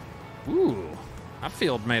 Ooh, that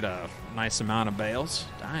field made a nice amount of bales.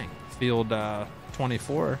 Dang, field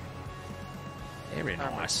 24. Very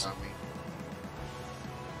nice.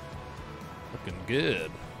 Looking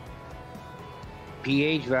good.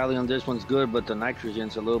 pH value on this one's good, but the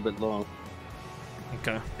nitrogen's a little bit low.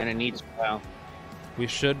 Okay. And it needs plow. We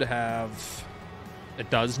should have... It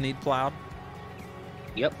does need plowed?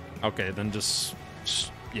 Yep. Okay, then just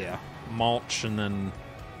yeah, mulch and then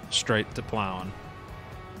straight to plowing.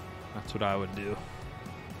 That's what I would do.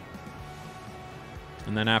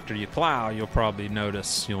 And then after you plow, you'll probably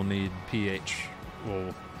notice you'll need pH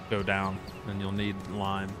will go down and you'll need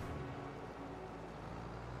lime.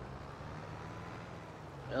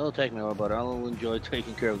 It'll take me a while, but I'll enjoy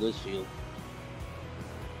taking care of this field.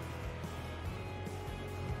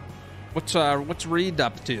 What's Reed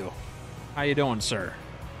up to? How you doing, sir?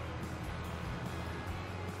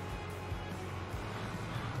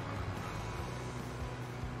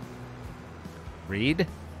 Reed?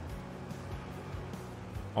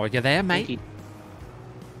 Oh, you there, mate?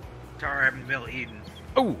 Sorry, I haven't been eating.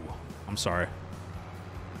 Oh, I'm sorry.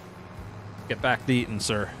 Get back to eating,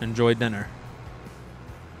 sir. Enjoy dinner.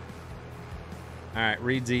 All right,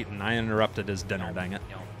 Reed's eating. I interrupted his dinner, dang it.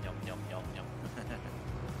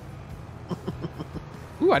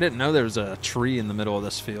 Ooh, I didn't know there was a tree in the middle of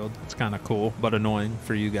this field. It's kind of cool, but annoying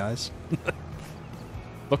for you guys.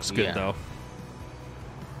 Looks good, though.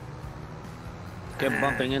 Kept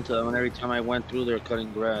bumping into them, and every time I went through, they were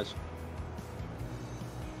cutting grass.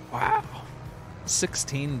 Wow.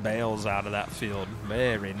 16 bales out of that field.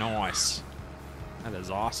 Very nice. That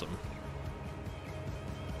is awesome.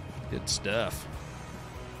 Good stuff.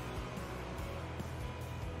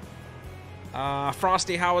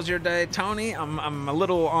 Frosty, how was your day? Tony, I'm a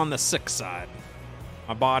little on the sick side.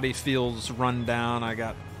 My body feels run down. I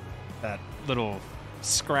got that little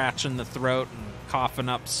scratch in the throat and coughing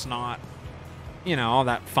up snot. You know, all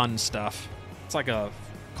that fun stuff. It's like a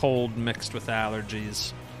cold mixed with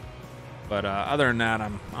allergies. But other than that,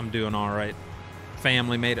 I'm doing all right.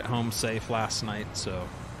 Family made it home safe last night, so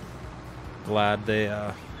glad they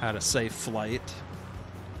had a safe flight.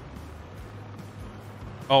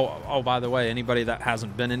 Oh, by the way, anybody that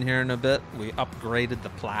hasn't been in here in a bit, we upgraded the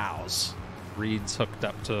plows. Reed's hooked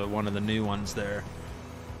up to one of the new ones there.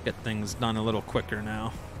 Get things done a little quicker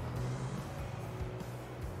now.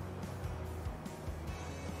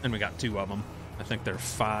 And we got two of them. I think they're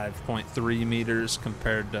 5.3 meters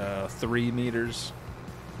compared to 3 meters.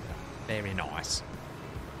 Very nice.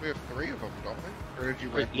 We have 3 of them, don't we? Or did you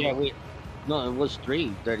rent Yeah, one? no, it was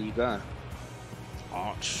 3 that you got.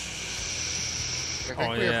 Oh, I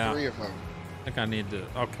think we have 3 of them. I think I need to...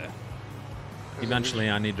 Okay. Eventually,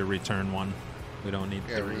 I need to return one. We don't need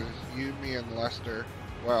 3. It was you, me, and Lester.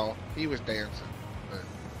 Well, he was dancing, but...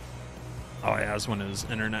 Oh, yeah, it was when his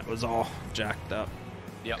internet was all jacked up.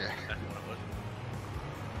 Yep, Yeah. that's what it was.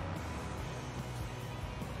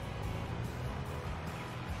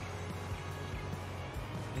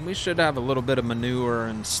 And we should have a little bit of manure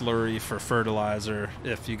and slurry for fertilizer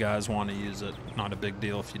if you guys want to use it. Not a big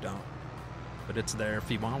deal if you don't. But it's there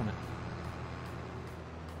if you want it.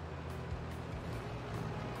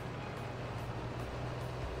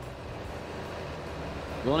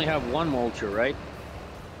 You only have one mulcher, right?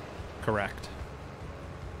 Correct.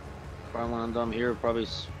 Probably when I'm done here, probably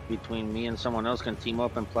between me and someone else can team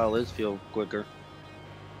up and plow this field quicker.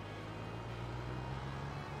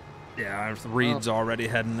 Yeah, Reed's already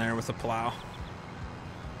heading there with a plow.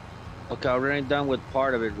 Okay, I'm already done with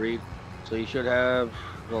part of it, Reed. So you should have...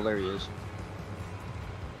 Well, there he is.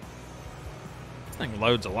 This thing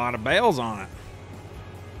loads a lot of bales on it.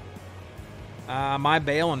 My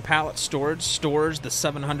bale and pallet storage stores the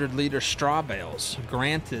 700-liter straw bales.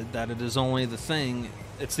 Granted that it is only the thing...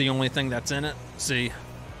 It's the only thing that's in it. See?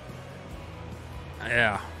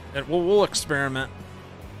 Yeah. We'll experiment.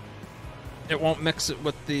 It won't mix it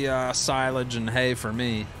with the silage and hay for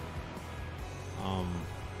me.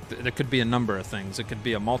 There could be a number of things. It could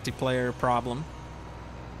be a multiplayer problem.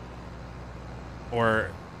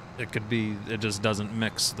 Or it could be it just doesn't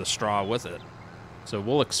mix the straw with it. So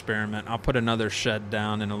we'll experiment. I'll put another shed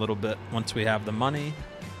down in a little bit once we have the money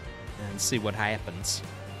and see what happens.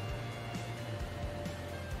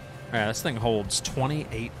 All right, this thing holds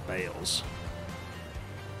 28 bales.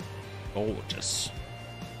 Gorgeous.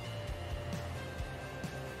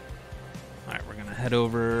 All right, we're gonna head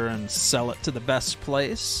over and sell it to the best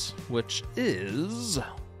place, which is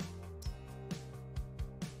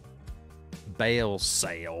Bale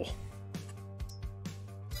sale.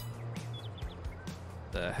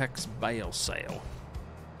 The heck's Bale sale?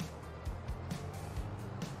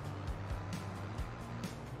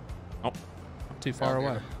 Oh, not too far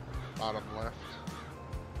away. Bottom left.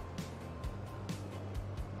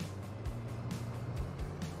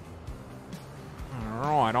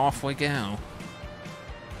 All right, off we go.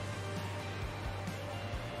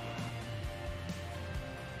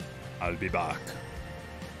 I'll be back.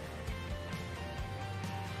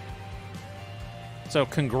 So,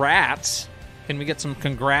 congrats. Can we get some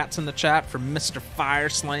congrats in the chat for Mr.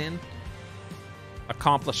 Fireslaying?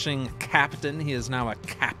 Accomplishing captain. He is now a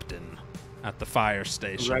captain at the fire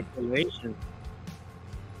station. Congratulations.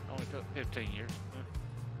 Only took 15 years.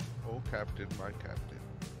 Oh, Captain, my Captain.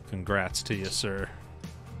 Congrats to you, sir.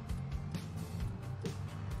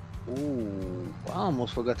 Ooh, I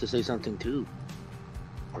almost forgot to say something too.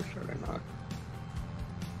 Or should I not?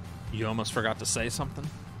 You almost forgot to say something?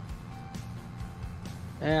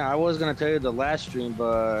 Yeah, I was gonna tell you the last stream,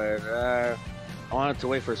 but I wanted to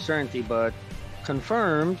wait for certainty. But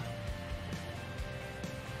confirmed,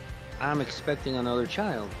 I'm expecting another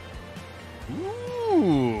child.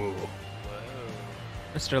 Ooh. Whoa.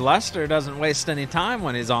 Mr. Lester doesn't waste any time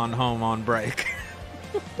when he's on home on break.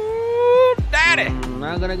 Daddy!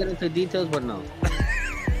 Not gonna get into details, but no.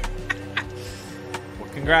 Well,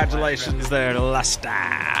 congratulations there, Lester.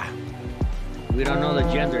 We don't know the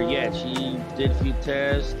gender yet. She did a few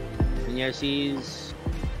tests, and yeah, she's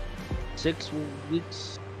 6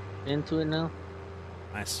 weeks into it now.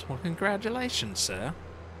 Nice. Well, congratulations, sir.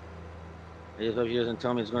 I just hope she doesn't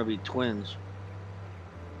tell me it's gonna be twins.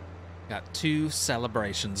 Got 2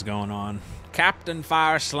 celebrations going on. Captain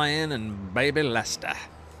Fireslaying and baby Lester.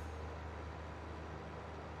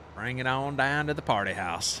 Bring it on down to the party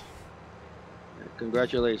house.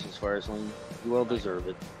 Congratulations, Firesling. You well deserve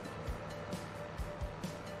it.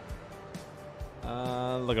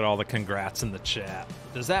 Look at all the congrats in the chat.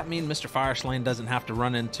 Does that mean Mr. Fireslaying doesn't have to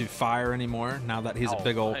run into fire anymore now that he's a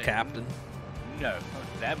big old man. captain? No,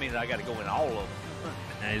 that means I got to go in all of them.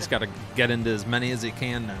 Yeah, he's got to get into as many as he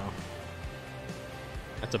can now.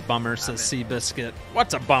 That's a bummer, says Seabiscuit.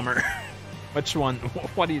 What's a bummer? Which one?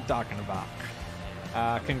 What are you talking about?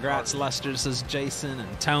 Congrats, Lester, says Jason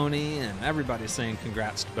and Tony, and everybody's saying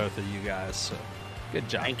congrats to both of you guys. So good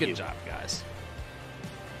job. Good job, guys.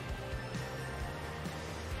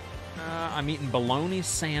 I'm eating bologna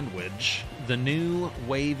sandwich, the new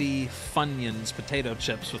wavy Funyuns potato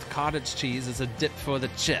chips with cottage cheese as a dip for the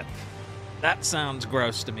chip. That sounds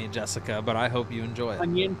gross to me, Jessica, but I hope you enjoy it.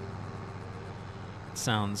 Onion. It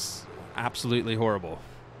sounds absolutely horrible.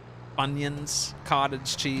 Onions,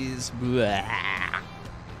 cottage cheese. Blah.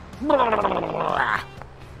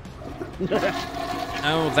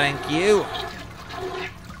 No, thank you.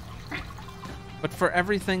 But for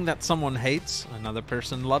everything that someone hates, another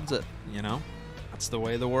person loves it, you know? That's the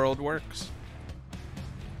way the world works.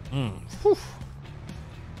 Some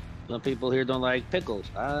people here don't like pickles.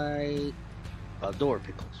 I adore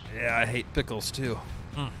pickles. Yeah, I hate pickles too.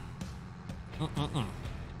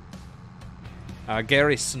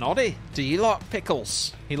 Gary Snoddy, do you like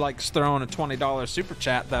pickles? He likes throwing a $20 super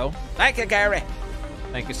chat though. Thank you, Gary.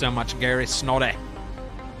 Thank you so much, Gary Snoddy.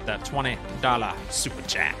 That $20 super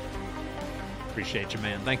chat. Appreciate you,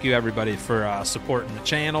 man. Thank you, everybody, for supporting the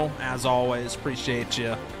channel. As always, appreciate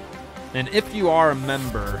you. And if you are a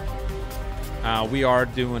member, we are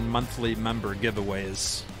doing monthly member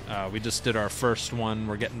giveaways. We just did our first one.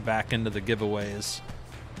 We're getting back into the giveaways.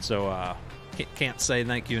 So can't say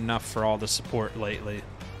thank you enough for all the support lately.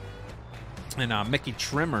 And Mickey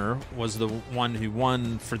Trimmer was the one who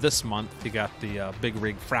won for this month. He got the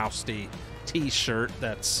Bigrigfrosty t-shirt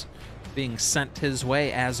that's being sent his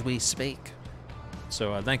way as we speak.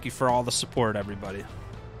 So thank you for all the support, everybody. And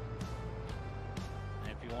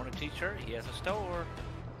if you want a t-shirt, he has a store.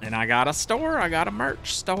 And I got a store. I got a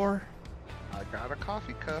merch store. I got a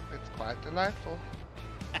coffee cup. It's quite delightful.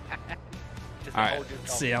 Just All hold right, your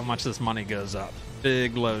let's coffee. see how much this money goes up.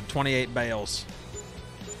 Big load, 28 bales.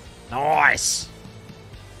 Nice.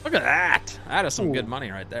 Look at that. That is some good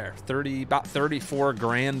money right there. About 34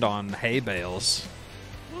 grand on hay bales.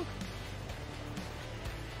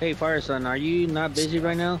 Hey, Fireson, are you not busy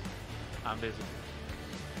right now? I'm busy.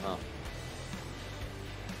 Oh.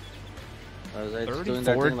 It's doing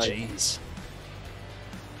that 34 thing like, Gs.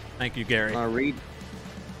 Thank you, Gary. Reed,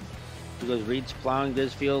 because Reed's plowing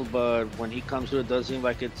this field, but when he comes to it, it does seem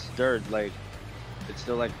like it's dirt. Like it's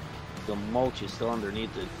still like the mulch is still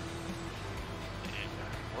underneath it.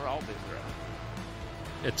 We're all busy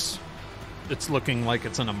around. It's looking like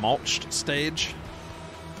it's in a mulched stage.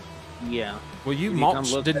 Yeah. Well, you When you come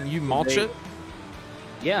mulched. look Didn't at you it mulch today- it?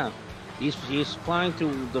 Yeah. He's plowing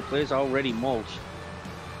to the place already mulched.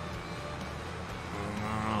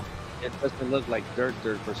 It doesn't look like dirt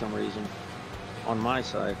for some reason on my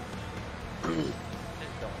side.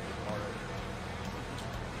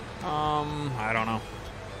 I don't know.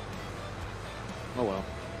 Oh well.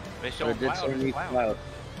 They But show it did cloud. say need Cloud. cloud.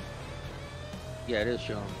 Yeah, it is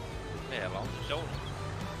showing. Yeah, as long as it's showing.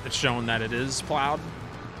 It's showing that it is plowed.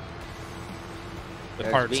 The Yeah,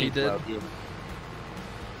 it's parts he being did. plowed,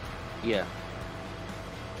 yeah.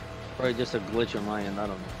 Probably just a glitch on my end. I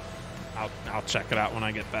don't know. I'll check it out when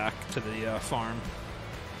I get back to the farm.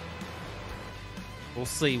 We'll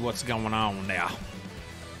see what's going on now.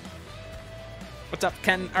 What's up,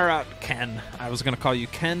 Ken? Or Ken? I was gonna call you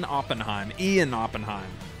Ken Oppenheim. Ian Oppenheim.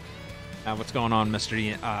 What's going on,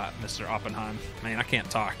 Mr. Oppenheim? Man, I can't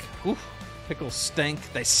talk. Whew. Pickles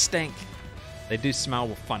stink. They stink. They do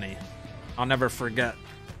smell funny. I'll never forget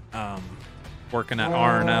working at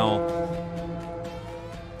R&L.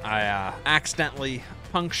 I accidentally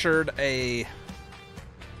punctured a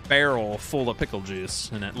barrel full of pickle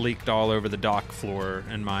juice, and it leaked all over the dock floor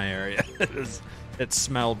in my area. It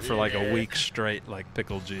smelled for like a week straight like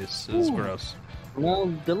pickle juice. It was gross.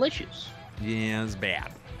 Well, delicious. Yeah, it was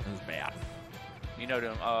bad. It was bad. You know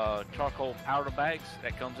them charcoal powder bags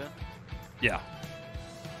that comes in? Yeah.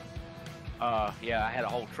 Yeah, I had a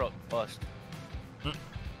whole truck bust.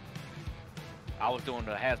 I was doing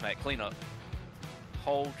the hazmat cleanup.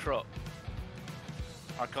 Whole truck.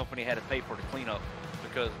 Our company had to pay for the cleanup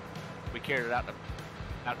because we carried it out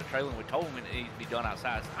the trailer and we told them it needs to be done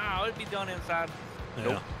outside. Oh, it'd be done inside. Yeah.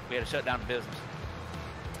 Nope. We had to shut down the business.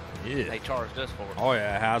 Yeah. They charged us for it. Oh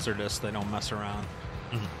yeah, hazardous. They don't mess around.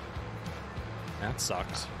 That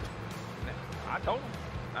sucks. I told them.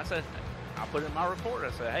 I said, I put it in my report.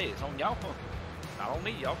 I said, hey, it's on y'all. Not on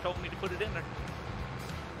me. Y'all told me to put it in there.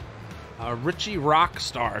 Richie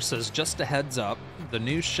Rockstar says, just a heads up, the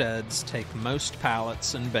new sheds take most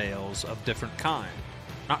pallets and bales of different kind.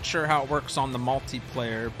 Not sure how it works on the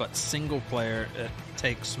multiplayer, but single player, it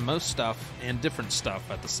takes most stuff and different stuff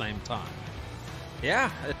at the same time.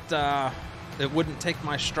 Yeah, it wouldn't take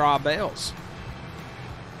my straw bales.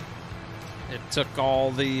 It took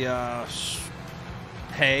all the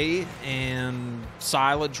hay and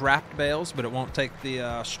silage wrapped bales, but it won't take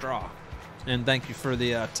the straw. And thank you for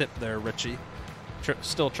the tip there, Richie.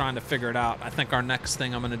 Still trying to figure it out. I think our next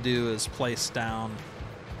thing I'm going to do is place down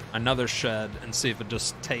another shed and see if it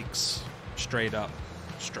just takes straight up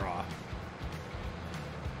straw.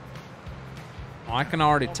 Well, I can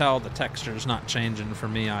already tell the texture's not changing for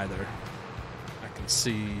me either. I can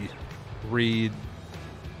see, read.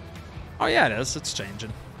 Oh yeah, it is. It's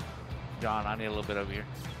changing. John, I need a little bit over here.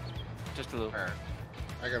 Just a little. Alright.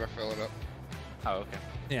 I gotta fill it up. Oh, okay.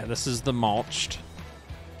 Yeah, this is the mulched.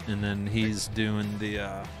 And then he's doing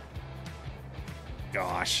the,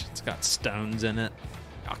 gosh, it's got stones in it.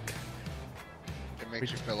 Yuck. It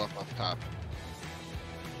makes you fill up off top.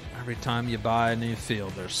 Every time you buy a new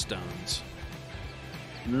field, there's stones.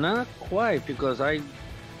 Not quite, because I've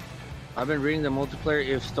been reading the multiplayer.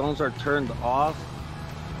 If stones are turned off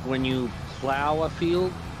when you plow a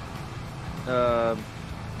field,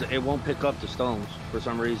 it won't pick up the stones for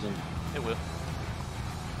some reason. It will.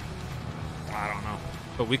 I don't know.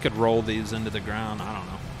 But we could roll these into the ground. I don't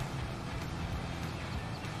know.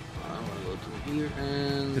 I'm gonna go through here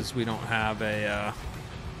and Because we don't have a,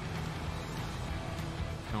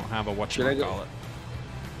 Should I go- whatchamacallit.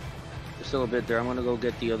 there's still a bit there. I'm gonna go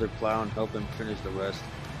get the other plow and help him finish the rest.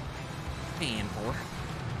 Pan for.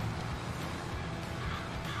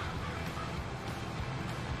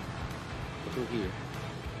 Go through here.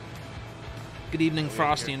 Good evening,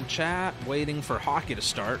 Frosty and chat. Waiting for hockey to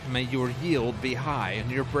start. May your yield be high and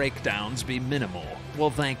your breakdowns be minimal. Well,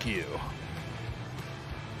 thank you.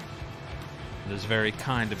 It is very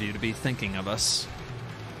kind of you to be thinking of us.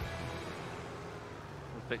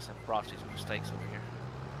 We're fixing Frosty's mistakes over here.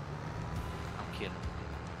 I'm kidding.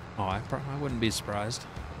 Oh, I wouldn't be surprised.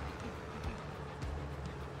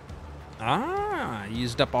 Ah,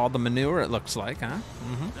 used up all the manure, it looks like, huh?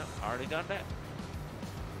 Mm-hmm. Nope, already done that.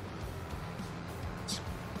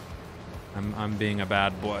 I'm being a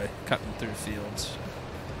bad boy, cutting through fields.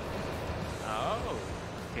 Oh,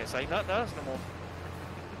 can't say nothing to us no more.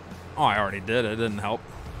 Oh, I already did. It didn't help.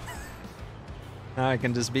 Now I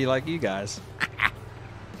can just be like you guys.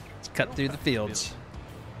 Let's cut through the fields.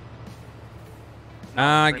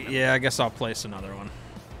 Yeah, I guess I'll place another one.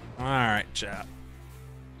 All right, chat.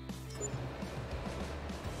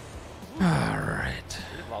 All right.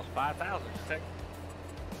 We just lost 5,000.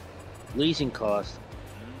 Leasing cost.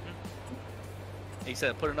 He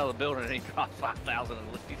said put another building and he dropped 5,000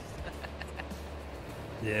 at least.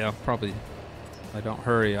 Yeah, probably. If I don't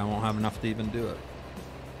hurry, I won't have enough to even do it.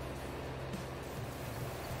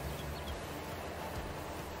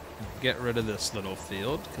 Get rid of this little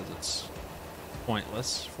field because it's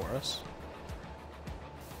pointless for us.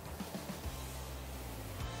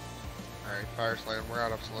 Alright, Fire Slam, we're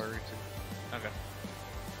out of slurry too. Okay.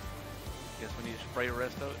 Guess we need to spray the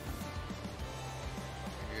rest of it.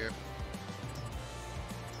 Yeah.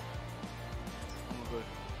 I'm gonna go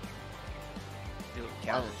deal with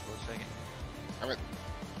calories for a second. I'm at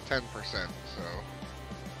 10%, so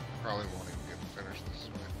probably won't even get finished this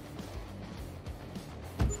way.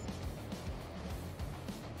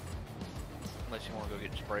 Unless you want to go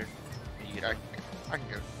get sprayed. You get Yeah, done. I can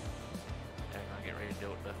get it. Okay, I'll get ready to deal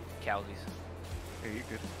with the calories. Here, you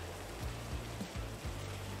good.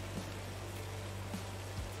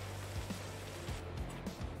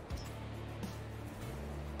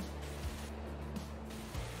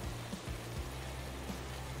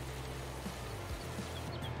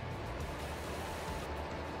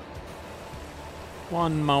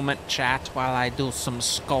 One moment, chat, while I do some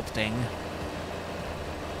sculpting.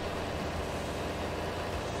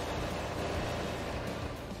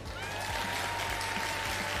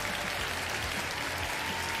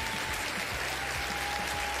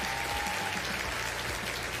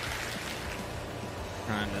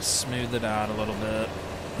 Trying to smooth it out a little bit.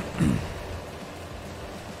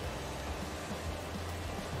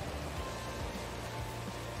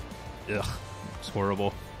 Ugh, it's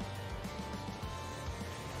horrible.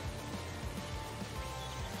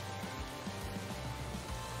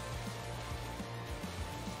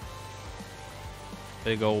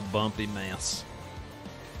 Big old bumpy mess.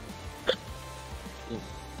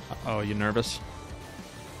 Oh, you nervous?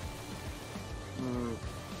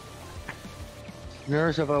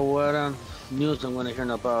 Nervous about what news I'm gonna hear in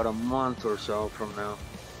about a month or so from now.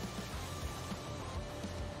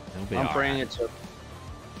 It'll be I'm all praying right. it's a.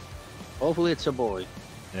 Hopefully it's a boy.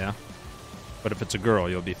 Yeah. But if it's a girl,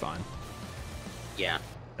 you'll be fine. Yeah.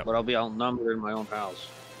 Yep. But I'll be outnumbered in my own house.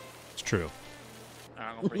 It's true.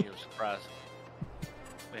 I'm gonna bring you a surprise.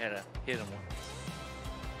 We had a hit him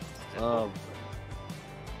one. Oh,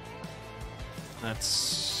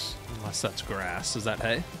 That's... Unless that's grass. Is that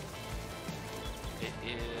hay? It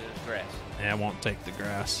is grass. Yeah, I won't take the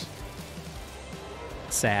grass.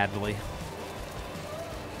 Sadly.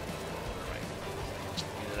 Right.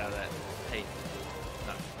 Get it out of that hay.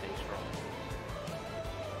 Not hay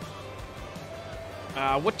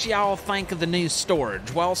straw. What y'all think of the new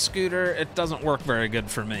storage? Well, Scooter, it doesn't work very good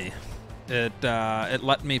for me. It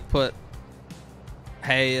let me put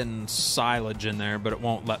hay and silage in there, but it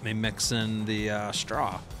won't let me mix in the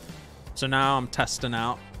straw. So now I'm testing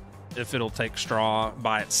out if it'll take straw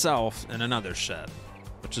by itself in another shed,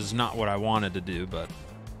 which is not what I wanted to do, but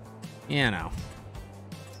you know,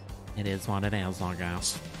 it is what it is, I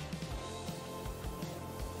guess.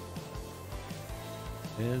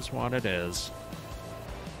 It is what it is.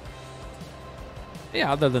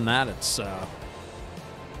 Yeah, other than that, it's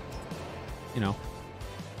you know,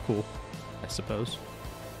 cool, I suppose.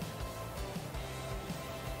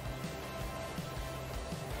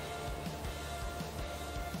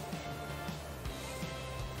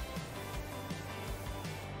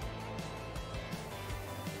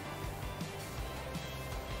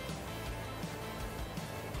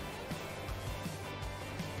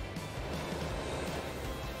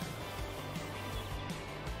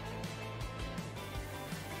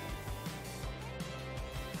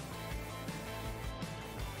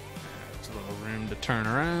 A little room to turn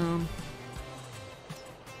around.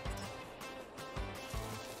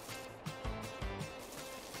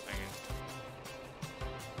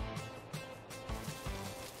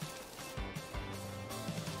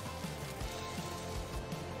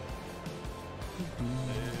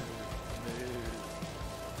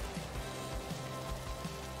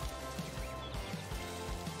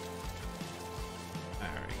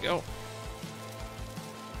 There we go.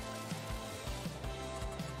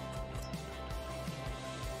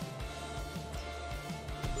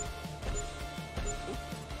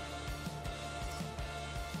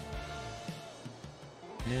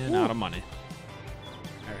 And out of money.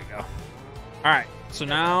 There we go. All right, so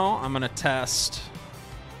now I'm gonna test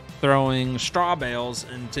throwing straw bales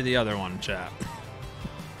into the other one, chat.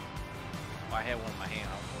 Why I had one in my hand.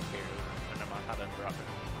 I was going to carry it. But never mind, I done dropped it.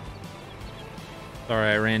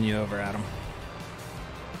 Sorry, I ran you over, Adam.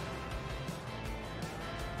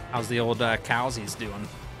 How's the old cowsies doing?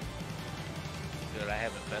 Good, I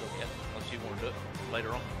haven't pedaled yet. Unless you want to do it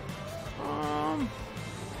later on.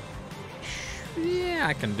 Yeah,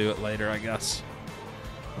 I can do it later, I guess.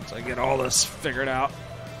 Once I get all this figured out.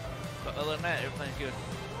 But other than that, everything's good.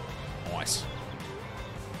 Nice.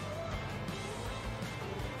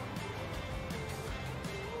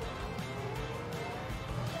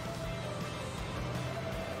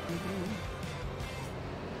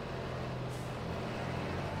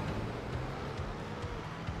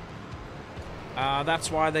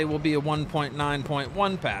 That's why they will be a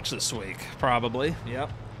 1.9.1 patch this week, probably.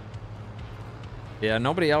 Yep. Yeah,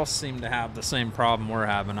 nobody else seemed to have the same problem we're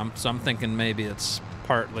having. So I'm thinking maybe it's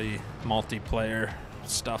partly multiplayer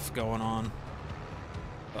stuff going on.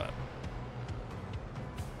 But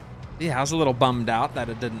yeah, I was a little bummed out that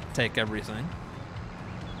it didn't take everything.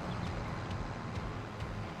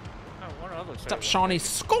 What's up, Shawnee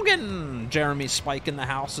Scogan? Jeremy Spike in the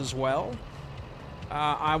house as well.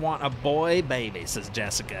 I want a boy baby, says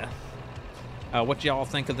Jessica. What y'all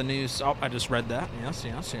think of the news? Oh, I just read that. Yes,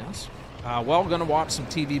 yes, yes. Well, gonna watch some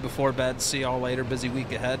TV before bed. See y'all later. Busy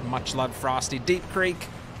week ahead. Much love, Frosty. Deep Creek,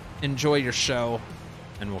 enjoy your show,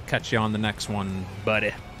 and we'll catch you on the next one,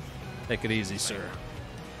 buddy. Take it easy, sir.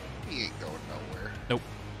 He ain't going nowhere. Nope.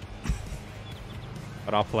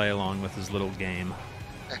 But I'll play along with his little game.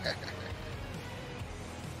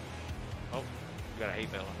 Oh, you got a hay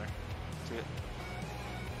bale in there. See it?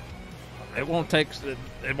 It won't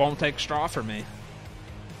take straw for me.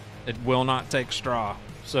 It will not take straw.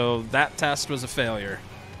 So that test was a failure.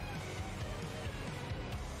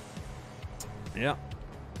 Yep.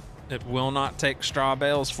 It will not take straw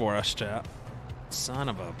bales for us, chat. Son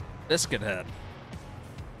of a biscuit head.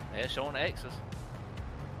 Yeah, showing the X's.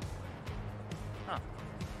 Huh.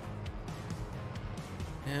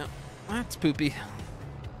 Yeah, that's poopy.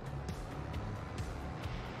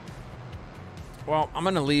 Well, I'm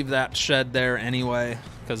going to leave that shed there anyway,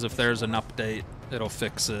 because if there's an update, it'll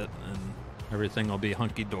fix it, and everything will be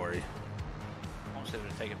hunky-dory. I'm just going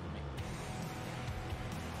to take it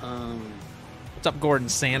from me. What's up, Gordon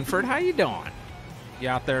Sanford? How you doing? You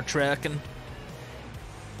out there trekking?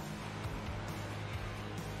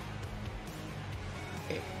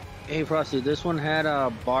 Hey, Frosty, this one had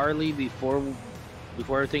barley before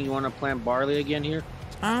everything. You want to plant barley again here?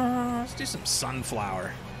 Let's do some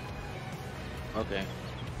sunflower. Okay.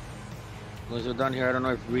 Once we're done here, I don't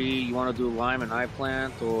know if you want to do lime and eye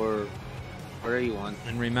plant or whatever you want.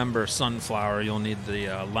 And remember, sunflower, you'll need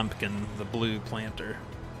the Lumpkin, the blue planter.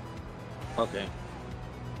 Okay.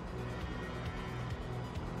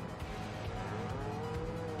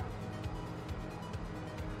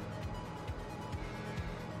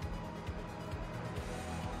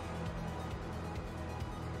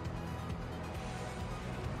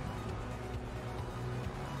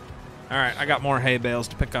 Alright, I got more hay bales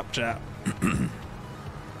to pick up, chat.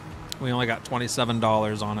 We only got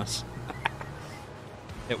 $27 on us.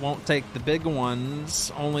 It won't take the big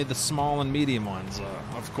ones, only the small and medium ones,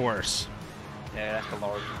 of course. Yeah, that's the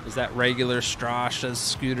large. Is that regular straw, says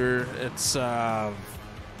Scooter? It's the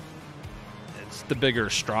bigger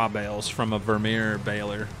straw bales from a Vermeer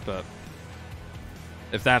baler, but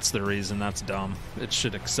if that's the reason, that's dumb. It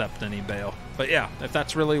should accept any bale. But yeah, if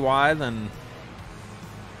that's really why, then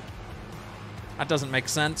that doesn't make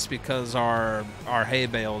sense, because our hay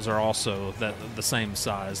bales are also the same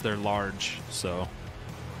size. They're large, so,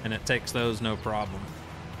 and it takes those no problem.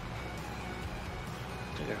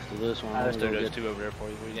 After this one, I just threw those two over there for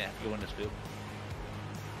you. We didn't have to go in this field.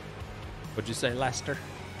 What'd you say, Lester?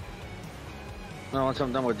 No, once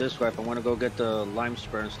I'm done with this wipe, I want to go get the lime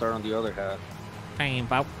spray and start on the other hat. Hey,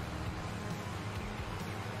 Bob.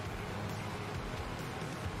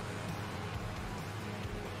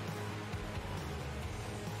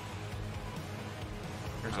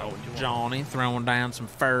 There's old Johnny throwing down some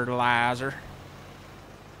fertilizer.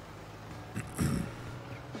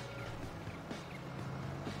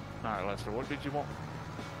 Alright, Lester, what did you want?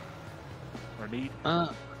 Or need? I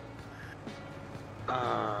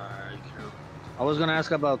was gonna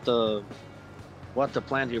ask about what to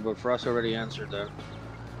plant here, but Frost already answered that.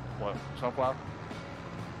 What? Sunflower?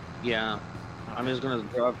 Yeah, I'm just gonna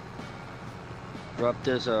drop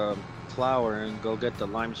this flower and go get the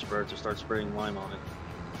lime spray to start spraying lime on it.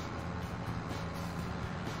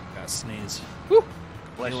 Got to sneeze. Woo!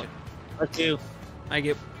 Bless you. Thank you. Thank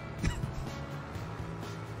you.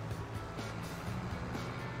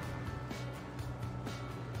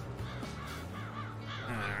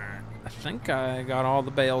 I think I got all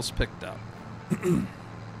the bales picked up.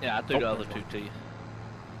 Yeah, I threw the other two to you.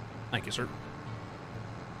 Thank you, sir.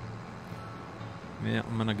 Yeah,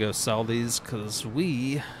 I'm gonna go sell these because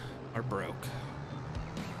we are broke.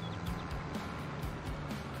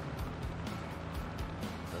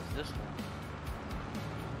 Does this one?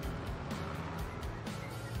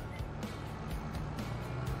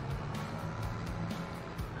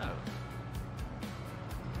 Oh.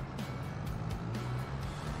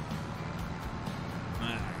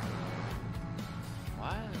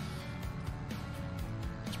 Why?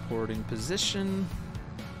 Sporting position.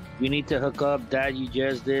 You need to hook up that you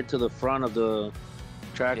just did to the front of the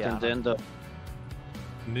track, Yeah, and then the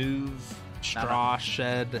Move straw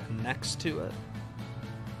shed next to it.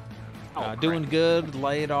 Oh, Doing crap. good.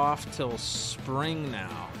 Laid off till spring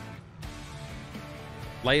now.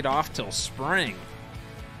 Laid off till spring.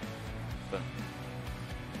 But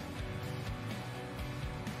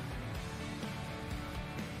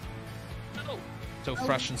So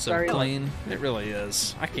fresh and so sorry. clean. It really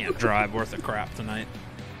is. I can't drive worth a crap tonight.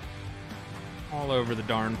 All over the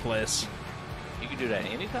darn place. you can do that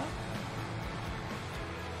anytime.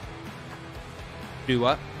 Do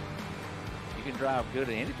what? You can drive good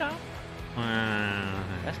at any time. Uh,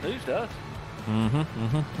 That's news to us.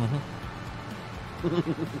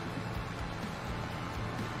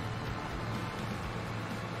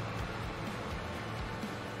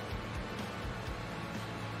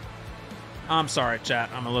 I'm sorry, chat.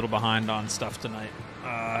 I'm a little behind on stuff tonight.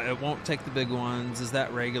 It won't take the big ones. Is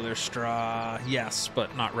that regular straw? Yes,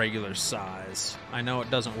 but not regular size. I know it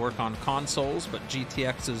doesn't work on consoles, but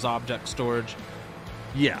GTX's object storage,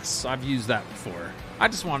 yes, I've used that before. I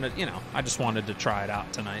just wanted to try it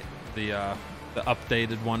out tonight. The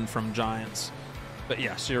updated one from Giants. But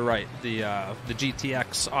yes, you're right. The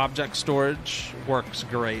GTX object storage works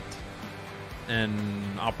great, and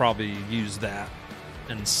I'll probably use that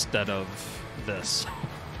instead of this.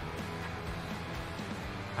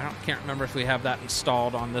 Can't remember if we have that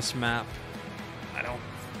installed on this map. I don't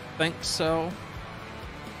think so.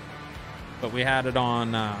 But we had it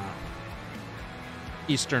on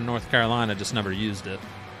Eastern North Carolina, just never used it.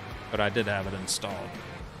 But I did have it installed.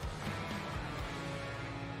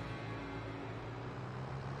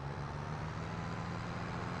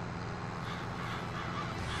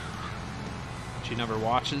 She never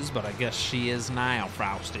watches, but I guess she is now,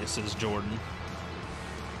 Frosty, says Jordan.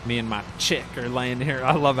 Me and my chick are laying here.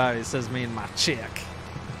 I love how he says me and my chick.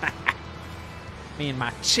 Me and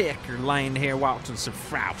my chick are laying here watching some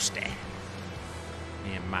Frosty.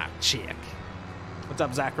 Me and my chick. What's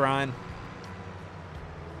up, Zach Ryan?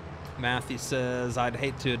 Matthew says, I'd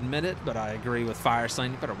hate to admit it, but I agree with Fire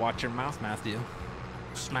Saying you better watch your mouth, Matthew.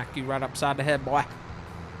 Smack you right upside the head, boy.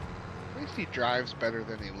 At least he drives better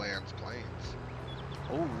than he lands planes.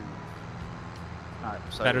 Oh. All right.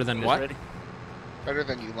 So Better than is what? ready? Better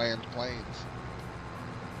than you land planes.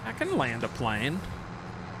 I can land a plane.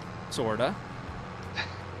 Sorta.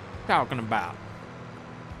 Talking about.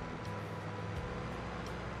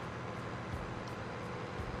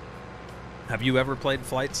 Have you ever played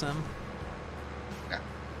Flight Sim? No.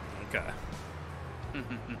 Okay.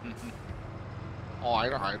 Oh, I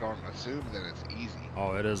don't assume that it's easy.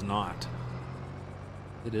 Oh, it is not.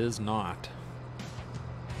 It is not.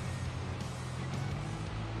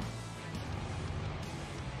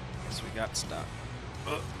 Guess we got stuck.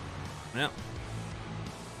 Yep.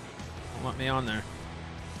 Don't let me on there.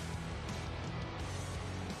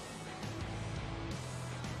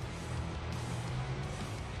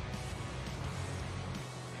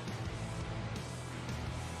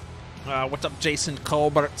 What's up, Jason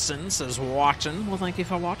Culbertson says watching. Well, thank you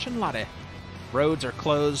for watching, laddie. Roads are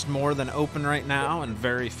closed more than open right now, and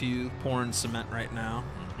very few pouring cement right now.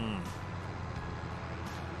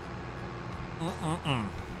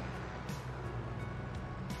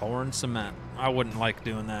 Pouring cement. I wouldn't like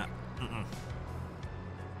doing that.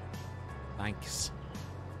 Thanks.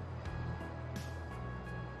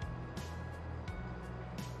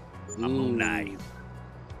 Nice.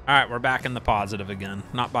 All right, we're back in the positive again.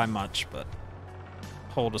 Not by much, but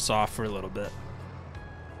hold us off for a little bit.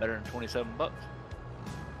 Better than $27.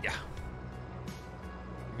 Yeah.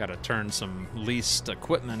 Got to turn some leased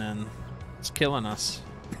equipment in. It's killing us.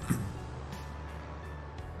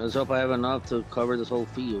 Let's hope I have enough to cover this whole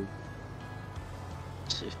field.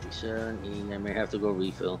 57. I may have to go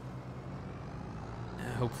refill.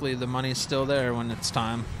 Yeah, hopefully the money's still there when it's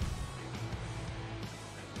time.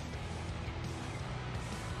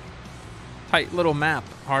 Tight little map.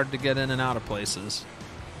 Hard to get in and out of places.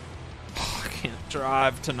 Oh, I can't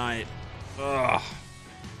drive tonight. Ugh.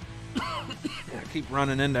 I keep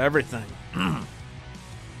running into everything.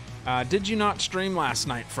 Did you not stream last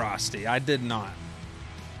night, Frosty? I did not.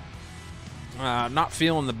 Not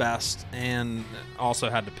feeling the best, and also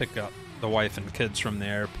had to pick up the wife and kids from the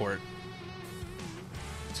airport.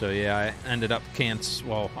 So yeah, I ended up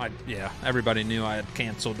everybody knew I had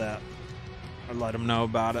canceled that. I let them know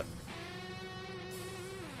about it.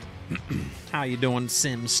 How you doing,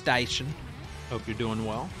 Sim Station? Hope you're doing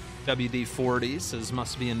well. WD40 says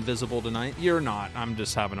must be invisible tonight. You're not. I'm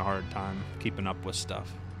just having a hard time keeping up with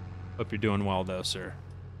stuff. Hope you're doing well though, sir.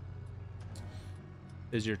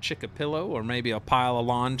 Is your chick a pillow or maybe a pile of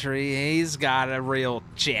laundry? He's got a real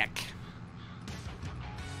chick.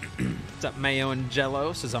 What's up, Mayo and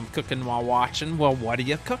Jello? Says I'm cooking while watching. Well, what are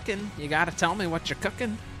you cooking? You gotta tell me what you're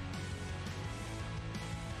cooking.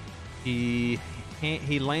 He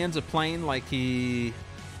lands a plane like he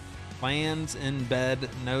lands in bed,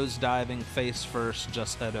 nose diving, face first,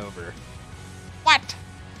 just head over. What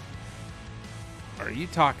are you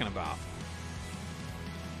talking about?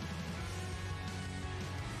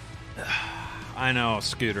 I know,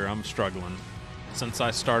 Scooter, I'm struggling. Since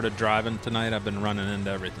I started driving tonight, I've been running into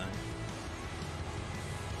everything.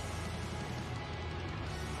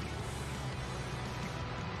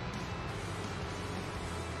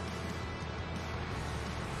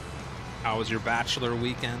 How was your bachelor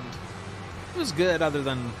weekend? It was good, other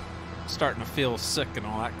than starting to feel sick and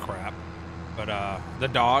all that crap. But the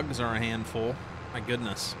dogs are a handful. My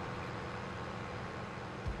goodness.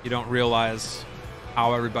 You don't realize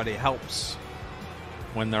how everybody helps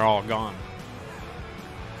when they're all gone.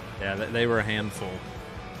 Yeah, they were a handful.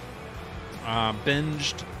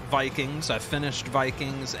 Binged Vikings. I finished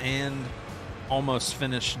Vikings and almost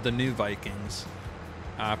finished the new Vikings.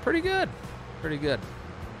 Pretty good. Pretty good.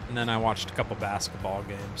 And then I watched a couple basketball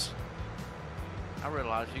games. I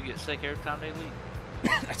realize you get sick every time they leave.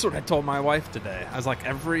 That's what I told my wife today. I was like,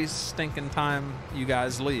 every stinking time you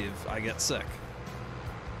guys leave, I get sick.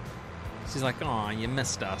 She's like, "Aw, you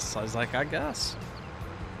missed us." I was like, "I guess."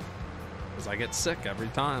 Because I get sick every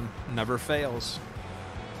time. Never fails.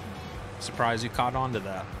 Surprised you caught on to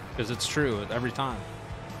that. Because it's true every time.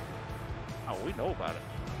 Oh, we know about it.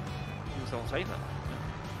 You just don't say nothing.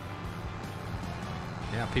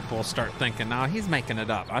 Yeah, people will start thinking, "Now he's making it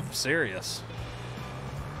up." I'm serious.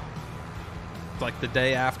 It's like the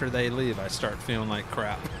day after they leave, I start feeling like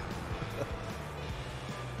crap.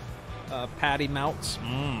 Patty melts.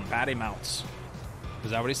 Patty melts.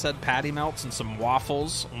 Is that what he said? Patty melts and some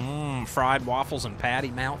waffles. Fried waffles and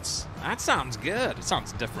patty melts. That sounds good. It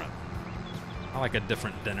sounds different. I like a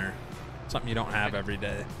different dinner. Something you don't have every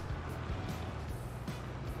day.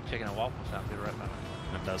 Chicken and waffles sound good right now.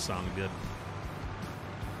 That does sound good.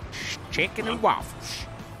 Chicken and waffles.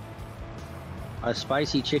 A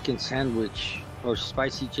spicy chicken sandwich or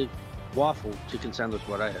spicy waffle chicken sandwich.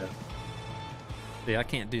 What I have. See, I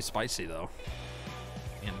can't do spicy though.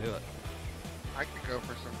 Can't do it. I could go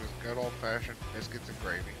for some just good old-fashioned biscuits and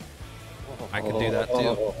gravy. I can do that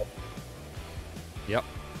too. Yep.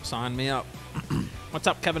 Sign me up. What's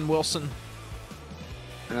up, Kevin Wilson?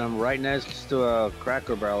 And I'm right next to a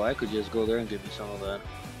Cracker Barrel. I could just go there and get me some of that.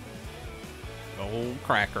 Old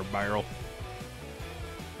Cracker Barrel.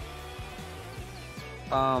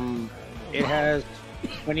 It has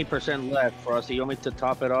 20% left for us. Do you want me to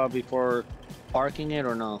top it off before parking it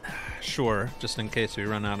or no? Sure, just in case we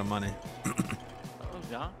run out of money. Oh,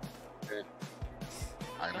 John.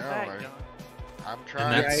 I know. Come back, John. I'm And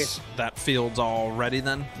trying. that field's all ready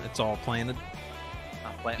then? It's all planted?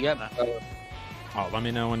 I'm planting Yep. that. Oh, let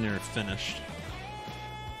me know when you're finished.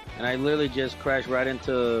 And I literally just crashed right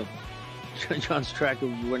into John's track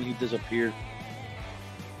when he disappeared.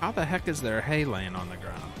 How the heck is there hay laying on the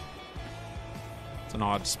ground? It's an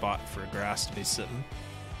odd spot for grass to be sitting.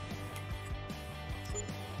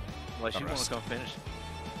 Unless you want to come finish.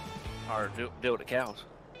 Or deal with the cows.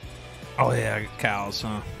 Oh yeah, cows,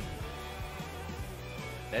 huh?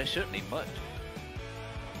 That shouldn't need much.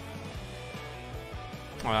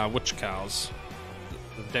 Which cows?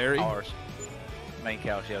 The dairy? Ours. Main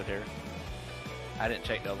cows, yeah, there. I didn't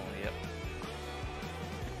check the other one yet.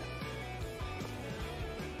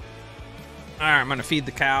 Alright, I'm gonna feed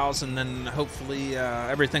the cows and then hopefully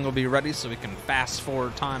everything will be ready so we can fast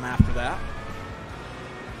forward time after that.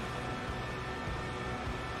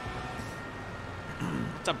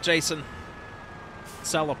 What's up, Jason?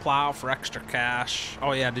 Sell a plow for extra cash.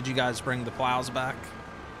 Oh yeah, did you guys bring the plows back?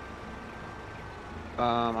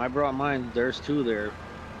 I brought mine. There's two there.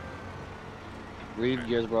 Reed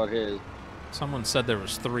just brought his. Someone said there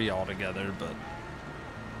was 3 altogether, but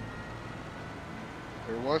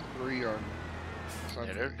There was 3 on Sunday.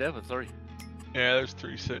 Yeah, there's definitely 3. Yeah, there's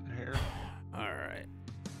 3 sitting here. alright.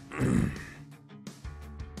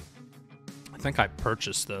 think I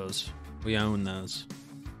purchased those. We own those.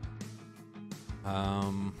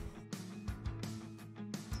 I'm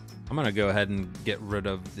gonna go ahead and get rid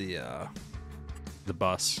of the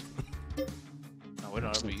bus. No, we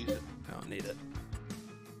don't ever use it. I don't need it.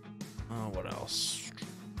 Oh, what else?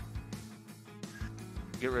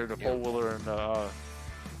 Get rid of the four-wheeler and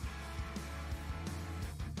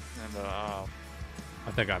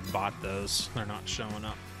I think I bought those. They're not showing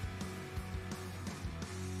up.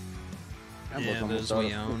 Yeah, those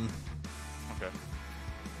we own. Okay.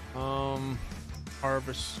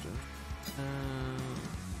 Harvester.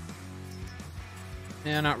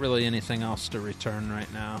 Yeah, not really anything else to return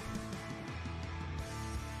right now.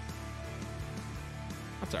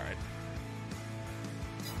 That's alright.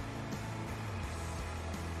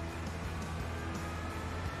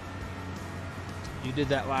 You did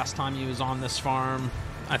that last time you was on this farm?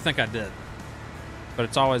 I think I did. But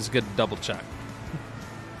it's always good to double check.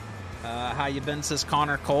 How you been, says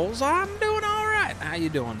Connor Coles? I'm doing alright. How you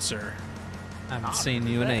doing, sir? I haven't seen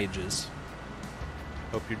you in ages.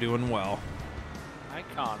 Hope you're doing well. Hi,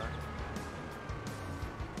 Connor.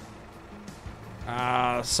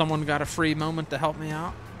 Someone got a free moment to help me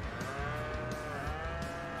out?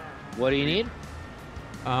 What do you need?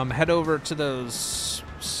 Head over to those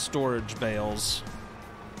storage bales.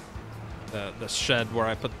 The shed where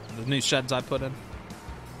I put the new sheds I put in.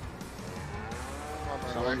 On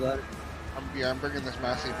my Someone way. got it? I'm bringing this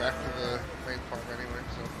Massey back to the main farm anyway,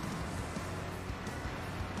 so.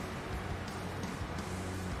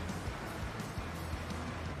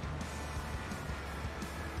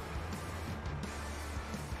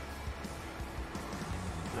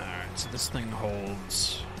 Alright, so this thing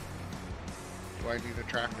holds... Do I need a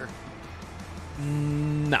tractor?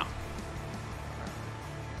 No.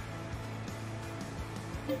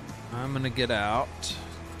 I'm gonna get out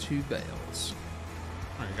 2 bales.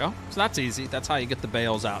 There you go. So that's easy. That's how you get the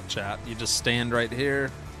bales out, chat. You just stand right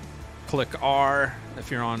here, click R.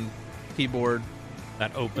 If you're on keyboard,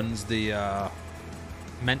 that opens the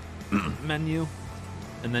menu,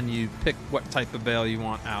 and then you pick what type of bale you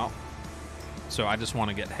want out. So I just want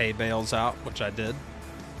to get hay bales out, which I did.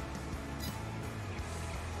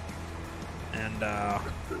 And now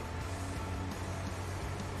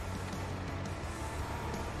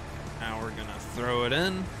we're gonna throw it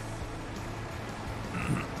in.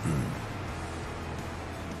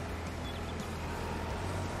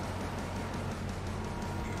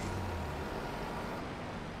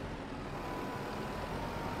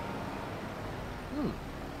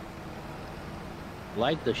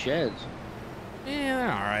 Like the sheds. Yeah,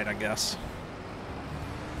 they're alright, I guess.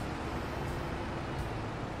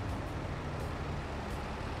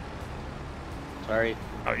 Sorry.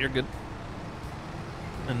 Oh, you're good.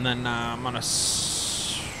 And then I'm gonna...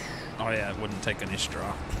 Oh yeah, it wouldn't take any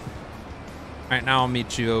straw. Alright, now I'll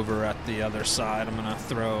meet you over at the other side. I'm gonna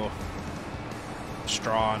throw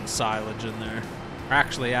straw and silage in there. Or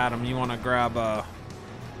actually, Adam, you wanna grab a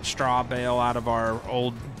straw bale out of our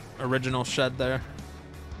old original shed there?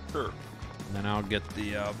 Sure. And then I'll get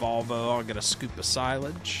the Volvo. I'll get a scoop of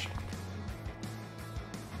silage.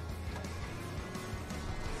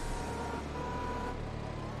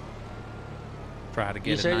 Try to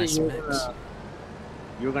get a nice mix.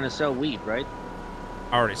 You were gonna sell wheat, right?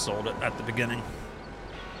 I already sold it at the beginning.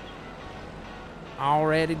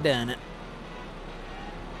 Already done it.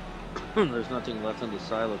 There's nothing left in the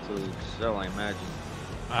silo to sell, I imagine.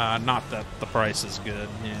 Not that the price is good,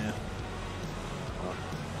 yeah.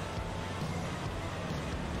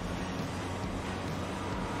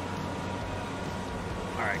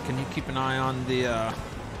 Alright, can you keep an eye on the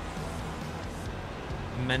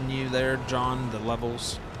menu there, John, the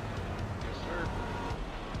levels? Yes, sir.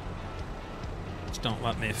 Just don't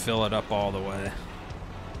let me fill it up all the way.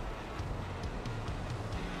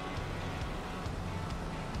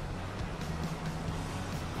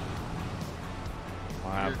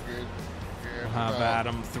 You're good. Yeah, We'll have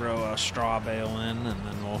Adam throw a straw bale in, and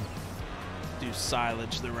then we'll do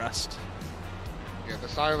silage the rest. Yeah, the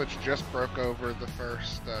silage just broke over the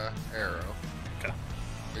first arrow. Okay.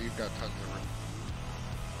 So you've got tons of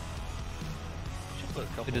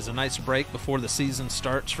room. It is a nice break before the season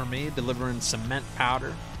starts for me, delivering cement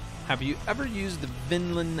powder. Have you ever used the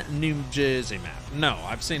Vinland, New Jersey map? No,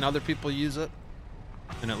 I've seen other people use it,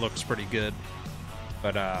 and it looks pretty good,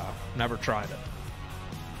 but never tried it.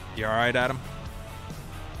 You alright, Adam?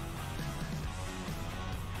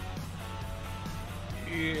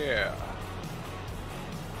 Yeah.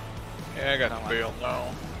 Yeah, I got the bale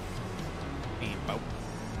now.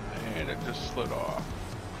 And it just slid off.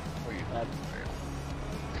 Oh, you had the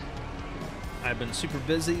I've been super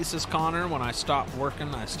busy, says Connor. When I stopped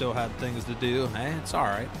working, I still had things to do. Hey, it's all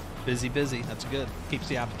right. Busy, busy. That's good.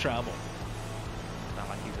 Keeps you out of trouble. Sound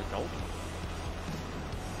like he's adult.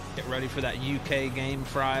 Get ready for that UK game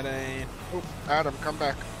Friday. Oh, Adam, come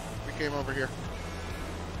back. We came over here.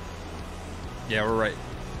 Yeah, we're right.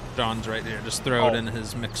 John's right here. Just throw it in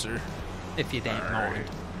his mixer, if you don't mind.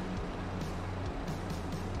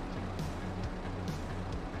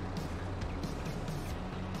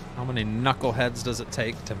 How many knuckleheads does it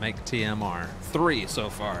take to make TMR? 3 so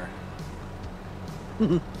far.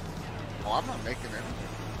 Oh, I'm not making anything.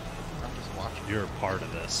 I'm just watching. You're a part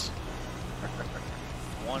of this.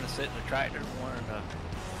 One to sit in the tractor, one in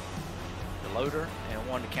the loader, and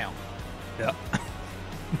one to count. Yep.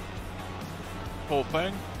 Whole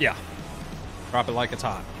thing? Yeah. Drop it like it's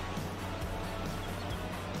hot.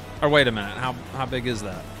 Or wait a minute, how big is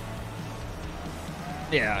that?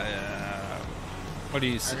 Yeah, what do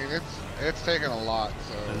you see? I mean, it's taking a lot,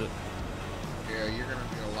 so Is it? yeah, you're gonna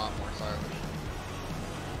need a lot more silage.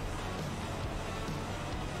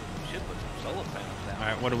 Should put some solar panels down. All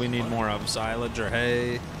right, what do we need more of? Silage or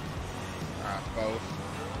hay? Both.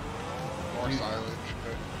 More silage.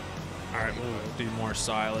 But All right, we'll do more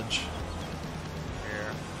silage.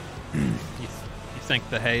 yeah. You think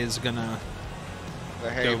the hay is gonna The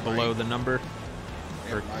hay go below might, the number?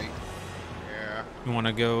 it or- might. Yeah. You want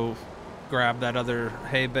to go grab that other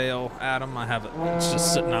hay bale, Adam? I have it. It's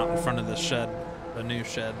just sitting out in front of the shed, the new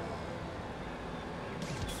shed.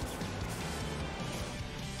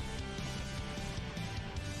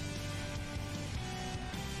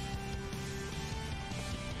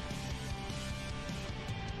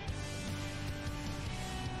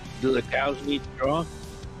 Do the cows need straw?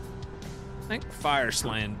 I think Fire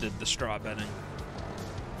Slaying did the straw bedding,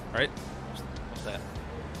 right? What's that?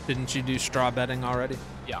 Didn't you do straw bedding already?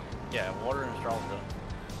 Yeah. Yeah, water and straw's done.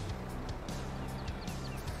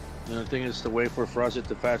 The only thing is to wait for Frosty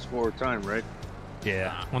to fast forward time, right?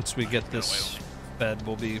 Yeah. Once we get this bed,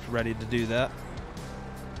 we'll be ready to do that.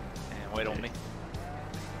 And wait on me.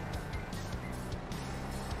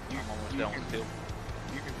 I'm almost done with the field.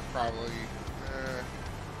 You can probably.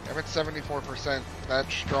 I'm at 74%.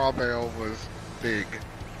 That straw bale was big.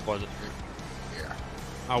 Was it? Yeah.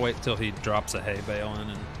 I'll wait till he drops a hay bale in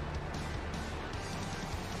and.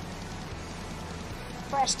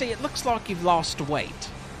 Frosty, it looks like you've lost weight.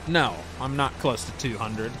 No, I'm not close to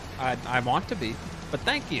 200. I want to be, but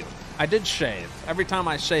thank you. I did shave. Every time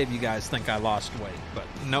I shave, you guys think I lost weight, but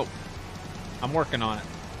nope. I'm working on it.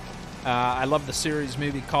 I love the series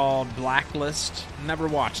movie called Blacklist. Never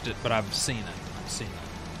watched it, but I've seen it.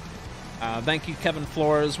 Thank you, Kevin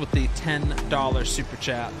Flores, with the $10 super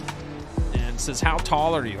chat. And says, how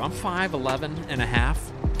tall are you? I'm 5'11 and a half.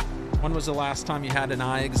 When was the last time you had an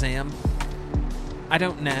eye exam? I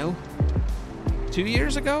don't know. 2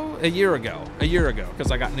 years ago? A year ago. A year ago,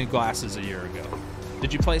 because I got new glasses a year ago.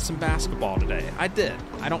 Did you play some basketball today? I did.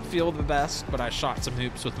 I don't feel the best, but I shot some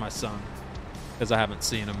hoops with my son, because I haven't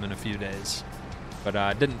seen him in a few days. But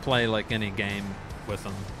I didn't play like any game with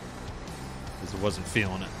him, because I wasn't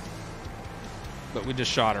feeling it. But we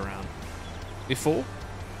just shot around. We full?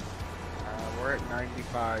 We're at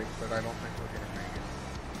 95, but I don't think we're gonna make it.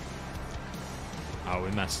 Oh,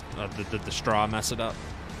 we messed. Did the straw mess it up?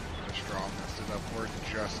 The straw messed it up. We're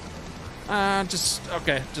just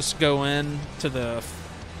Okay. Just go in to the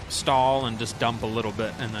stall and just dump a little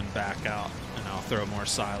bit, and then back out, and I'll throw more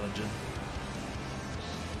silage in.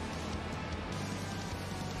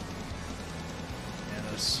 Yeah,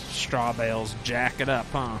 those straw bales jack it up,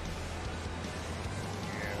 huh?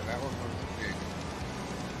 Yeah, that one was big.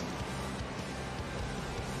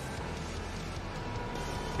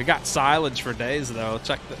 We got silage for days though.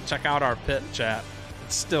 Check out our pit, chat.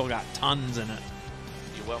 It's still got tons in it.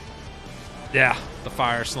 You're welcome. Yeah, the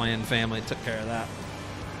Fire Slaying family took care of that.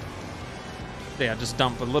 Yeah, just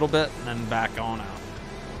dump a little bit and then back on out.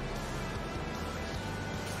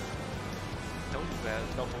 Told you that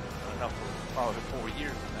enough for probably 4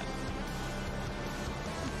 years in that.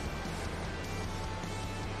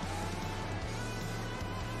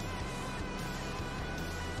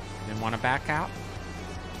 Didn't want to back out?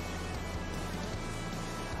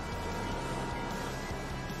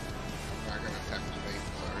 I'm not gonna attempt to bait,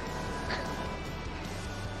 sorry.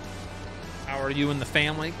 How are you and the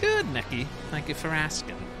family? Good, Nikki. Thank you for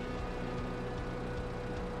asking.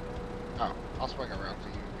 Oh, I'll swing around to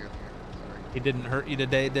you again here. Sorry. He didn't hurt you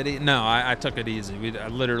today, did he? No, I took it easy. I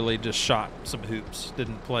literally just shot some hoops.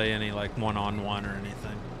 Didn't play any like one-on-one or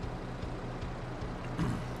anything.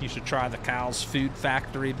 You should try the Cow's Food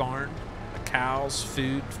Factory barn. The Cow's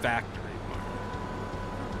Food Factory barn.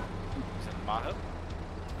 Is it Maho?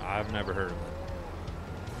 I've never heard of it.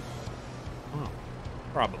 Oh,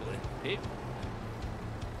 probably. Big.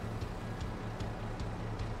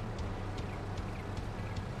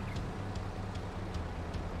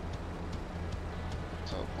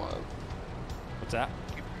 So close. What's that?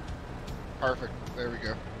 Perfect. There we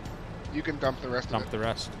go. You can dump the rest Dump of the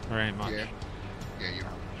rest. There ain't much. it. Yeah, you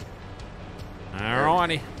don't.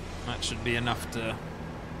 Alrighty. That should be enough to...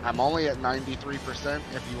 I'm only at 93%.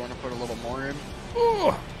 If you want to put a little more in,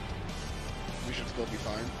 Ooh. we should still be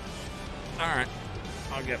fine. Alright.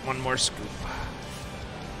 I'll get one more scoop.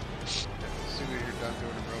 As soon as you're done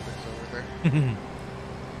doing aerobics over there.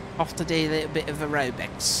 Off to do a little bit of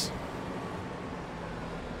aerobics.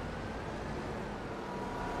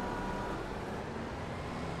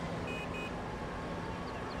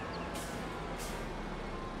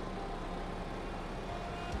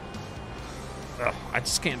 Ugh, I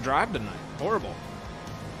just can't drive tonight. Horrible.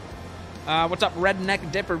 What's up,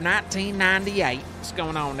 Redneck Dipper 1998? What's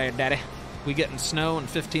going on there, Daddy? We getting snow and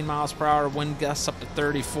 15 miles per hour, wind gusts up to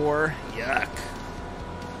 34. Yuck.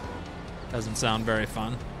 Doesn't sound very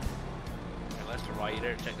fun. Hey, Lester, while you're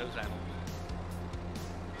there, check those animals.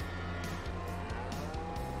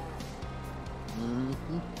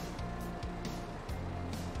 Mm-hmm.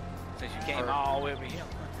 Since you came all the way over here.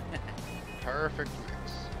 Perfect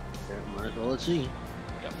mix. Yeah, might as well let's see.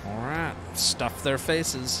 Yep. All right, stuff their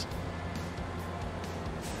faces.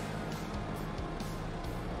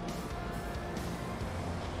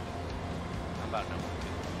 How about no?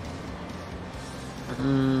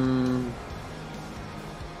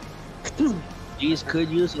 These could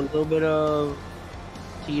use a little bit of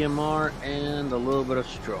TMR and a little bit of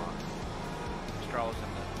straw. Straws in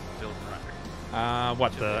the building right here.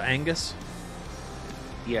 What, the Angus?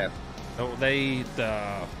 Yeah. Oh, hey,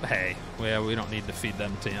 we don't need to feed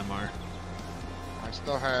them TMR. I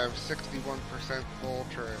still have 61% full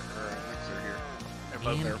mixer here. They're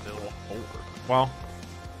both in And the building. Well,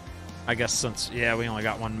 I guess since, yeah, we only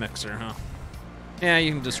got one mixer, huh? Yeah,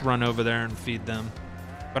 you can just run over there and feed them.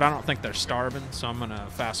 But I don't think they're starving, so I'm gonna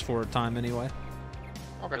fast forward time anyway.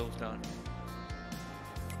 Okay. Bill's done.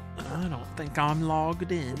 I don't think I'm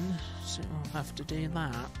logged in, so I'll have to do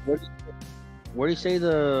that. What do you say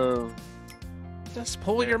the... Just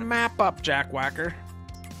pull your map up, Jack Whacker.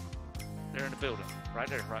 They're in the building. Right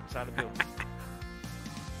there, right beside the building.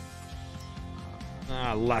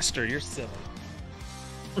 Ah, Lester, you're silly.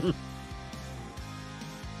 Coming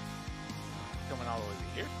all the way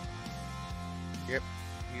to here. Yep.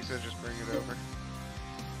 You said just bring it over.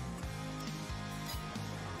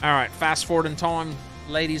 All right, fast forward in time,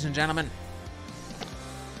 ladies and gentlemen.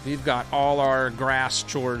 We've got all our grass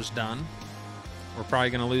chores done. We're probably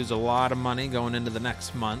going to lose a lot of money going into the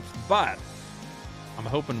next month, but I'm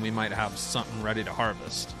hoping we might have something ready to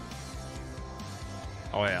harvest.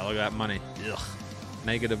 Oh yeah, look at that money. Ugh.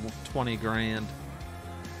 Negative 20 grand.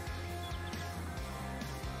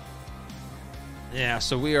 Yeah,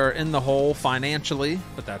 so we are in the hole financially,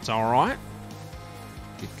 but that's all right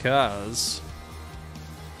because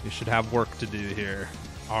we should have work to do here.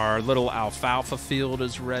 Our little alfalfa field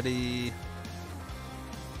is ready.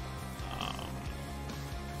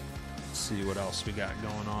 Let's see what else we got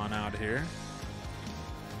going on out here.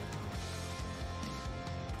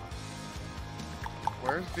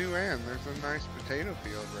 Where's Duane? There's a nice potato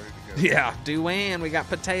field ready to go. Yeah, Duane, we got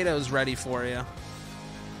potatoes ready for you.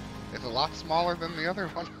 It's a lot smaller than the other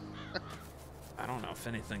one. I don't know if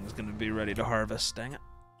anything's going to be ready to harvest, dang it.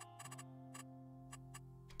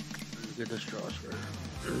 Get the straws first.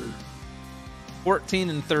 14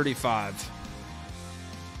 and 35.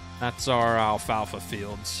 That's our alfalfa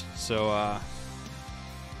fields. So,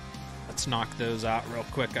 let's knock those out real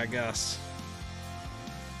quick, I guess.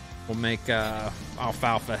 We'll make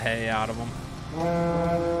alfalfa hay out of them.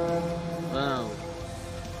 Wow.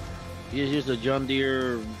 You just use the John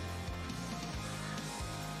Deere.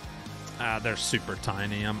 They're super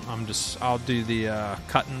tiny. I'll do the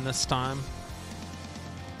cutting this time.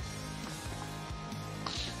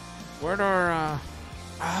 Where'd our,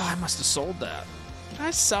 I must have sold that. Did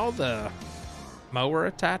I sell the mower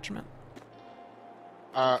attachment?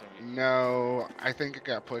 No, I think it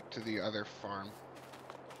got put to the other farm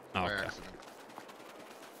by Okay. accident.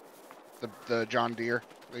 The John Deere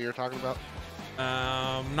that you're talking about?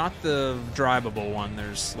 Not the drivable one.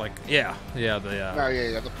 There's like, yeah, the No,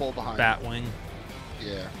 yeah, the pull behind. Batwing.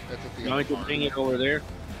 Yeah, that's at the You other want to farm. bring it over there?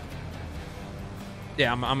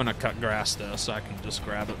 Yeah, I'm gonna cut grass though, so I can just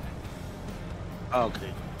grab it.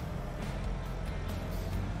 Okay.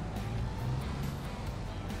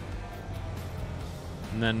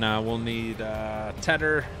 And then we'll need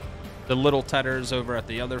tedder, the little tedders over at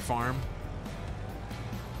the other farm.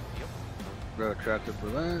 Grab a tractor for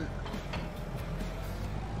that.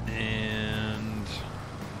 And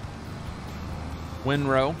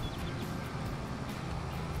Winrow.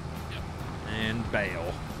 And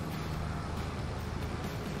Bale.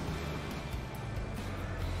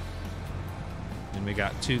 And we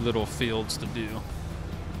got 2 little fields to do.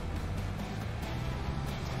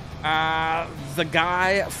 The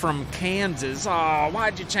guy from Kansas. Oh,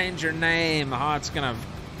 why'd you change your name? Oh, it's gonna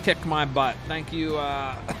kick my butt. Thank you,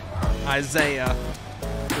 Isaiah.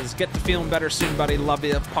 Just get to feeling better soon, buddy. Love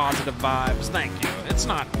you. Positive vibes. Thank you. It's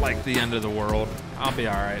not like the end of the world. I'll be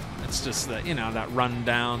all right. It's just that, you know, that run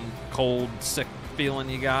down, cold, sick feeling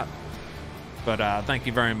you got. But thank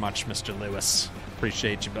you very much, Mr. Lewis.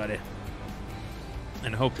 Appreciate you, buddy.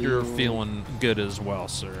 And hope you're feeling good as well,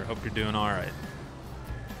 sir. Hope you're doing all right.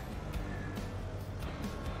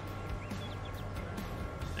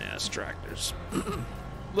 Yes, tractors.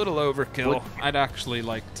 Little overkill. What? I'd actually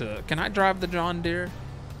like to... Can I drive the John Deere?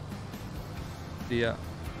 The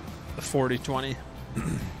 4020?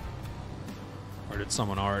 Or did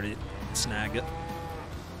someone already snag it?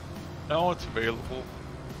 No, it's available.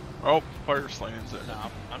 Oh, fire slams it. No,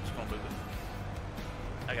 I'm just gonna move it.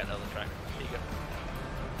 I got another tractor. Here you go.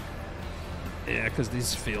 Yeah, because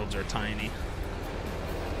these fields are tiny.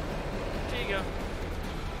 Here you go.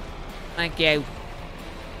 Thank you.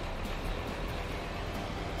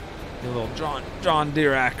 A little John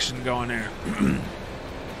Deere action going there.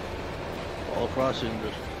 All crossing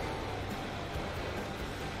this.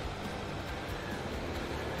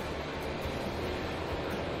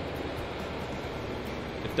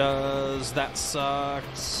 It does. That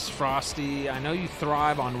sucks. Frosty, I know you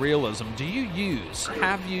thrive on realism.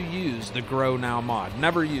 Have you used the Grow Now mod?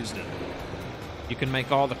 Never used it. You can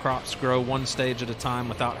make all the crops grow one stage at a time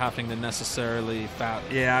without having to necessarily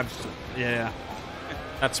yeah.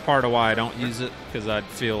 That's part of why I don't use it, because I'd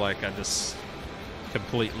feel like I just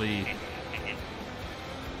completely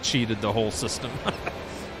cheated the whole system.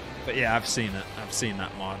 But yeah, I've seen it. I've seen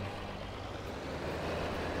that mod.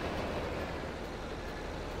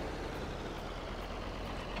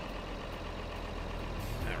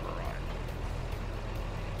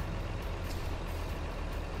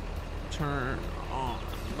 Turn on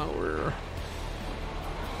mower.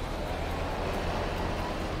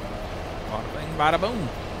 Bada bing, bada boom.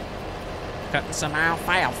 Cutting some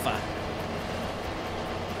alfalfa.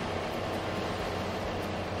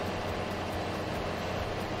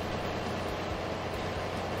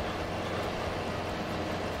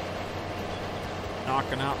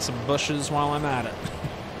 Knocking out some bushes while I'm at it.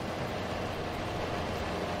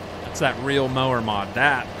 That's that real mower mod.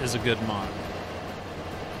 That is a good mod.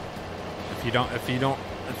 If you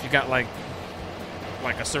got like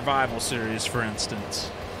a survival series, for instance,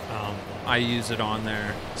 I use it on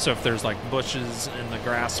there. So if there's like bushes in the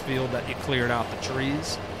grass field that you cleared out the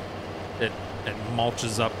trees, it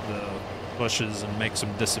mulches up the bushes and makes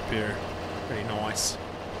them disappear. Pretty nice.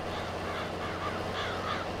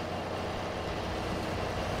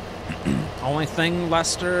 Only thing,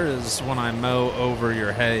 Lester, is when I mow over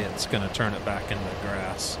your hay, it's going to turn it back into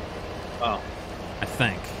grass. Oh. I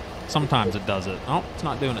think. Sometimes it does it. Oh, it's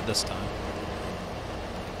not doing it this time.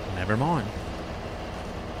 Never mind.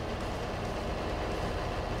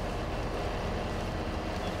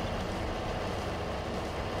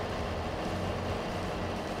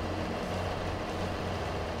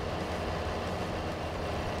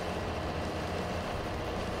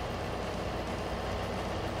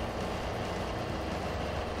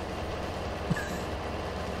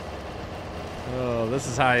 Oh, this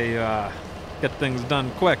is how you get things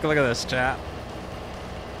done quick. Look at this, chat.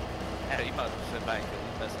 Yeah, you might as well sit back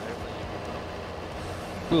and mess with everything.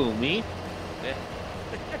 Who, me? Yeah.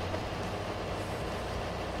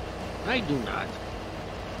 I do not.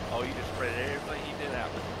 Oh, you just spread everything you did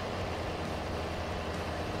out.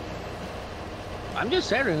 I'm just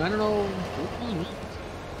saying, I don't know.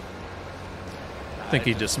 I think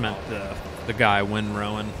he just meant the guy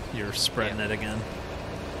windrowing. You're spreading it again.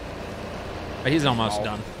 But he's almost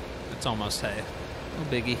done. It's almost hay. No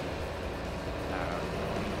biggie.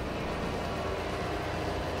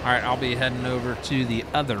 Alright, I'll be heading over to the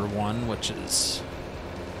other one, which is...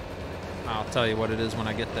 I'll tell you what it is when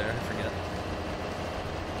I get there. I forget.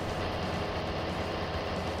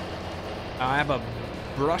 I have a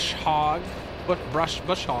bush hog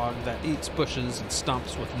that eats bushes and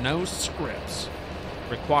stumps with no scripts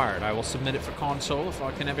required. I will submit it for console if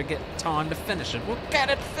I can ever get time to finish it. We'll get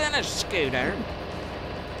it finished, Scooter.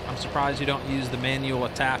 I'm surprised you don't use the manual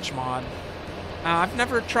attach mod. I've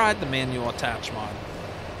never tried the manual attach mod.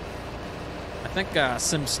 I think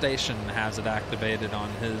SimStation has it activated on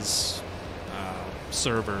his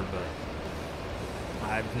server, but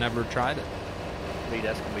I've never tried it. Lee,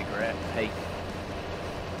 that's gonna be great. Hey,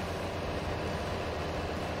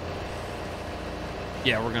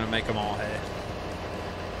 Yeah, we're gonna make them all hay.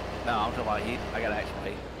 no, I'm talking about heat. I got actual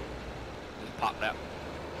hay. Just popped out.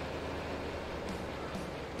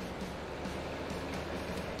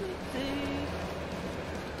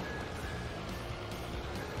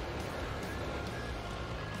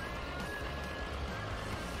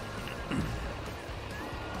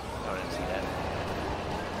 I didn't see that.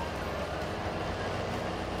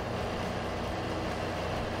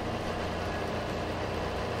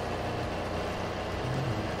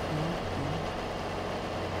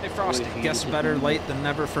 Hey Frosty, Wait, guess better late than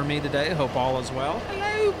never for me today. Hope all is well.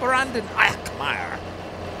 Hello, Brandon Eichmeyer.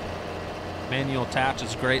 Manual attach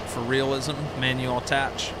is great for realism. Manual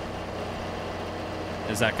attach.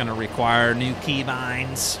 Is that going to require new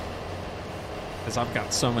keybinds? Because I've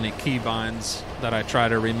got so many keybinds that I try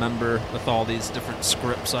to remember with all these different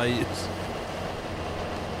scripts I use.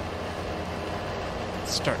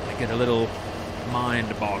 It's starting to get a little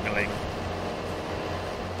mind-boggling.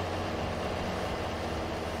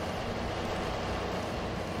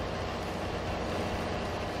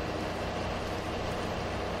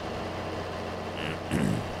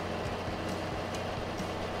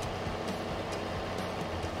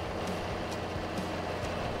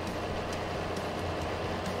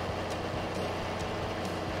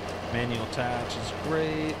 Manual attach is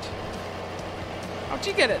great. How'd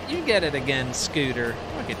you get it? You get it again, Scooter.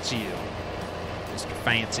 Look at you, Mr.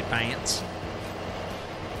 Fancy Pants.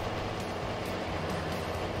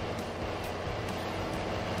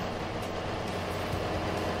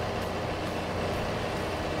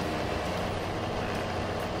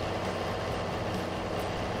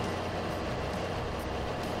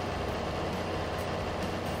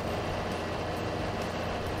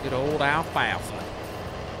 Good old alfalfa.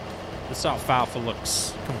 This alfalfa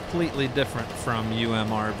looks completely different from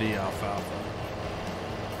UMRV alfalfa.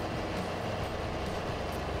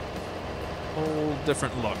 Whole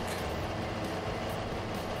different look.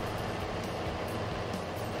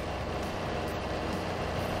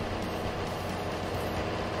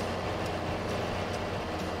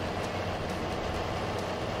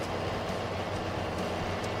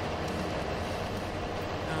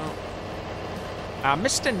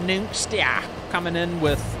 Mr. Nunkstia coming in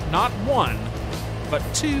with not one, but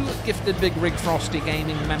two gifted Bigrigfrosty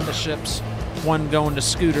Gaming memberships. One going to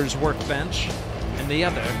Scooter's Workbench, and the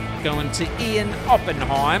other going to Ian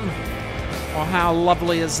Oppenheim. Well, how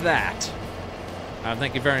lovely is that?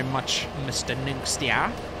 Thank you very much, Mr.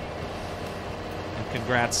 Nunkstia. And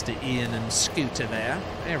congrats to Ian and Scooter there.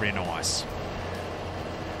 Very nice.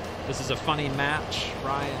 This is a funny match.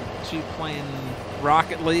 Ryan 2 playing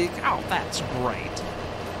Rocket League. Oh, that's great.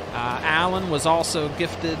 Alan was also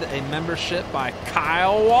gifted a membership by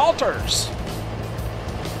Kyle Walters.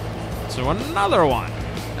 So another one.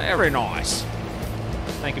 Very nice.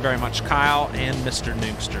 Thank you very much, Kyle and Mr.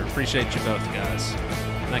 Nukester. Appreciate you both, guys.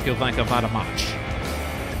 Thank you very much.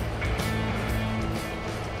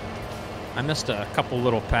 I missed a couple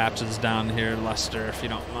little patches down here, Lester, if you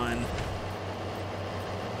don't mind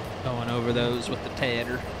going over those with the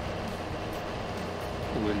tatter.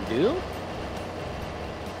 Will do.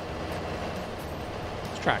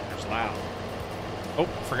 This tractor's loud. Oh,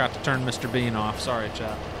 forgot to turn Mr. Bean off. Sorry,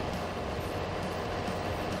 chat.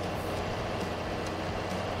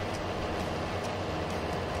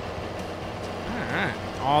 Alright,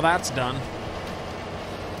 all that's done.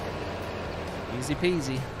 Easy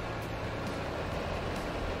peasy.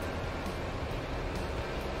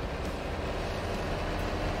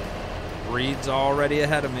 Reed's already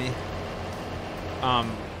ahead of me.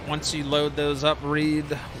 Once you load those up, Reed,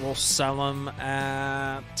 we'll sell them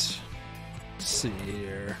at, let's see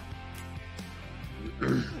here.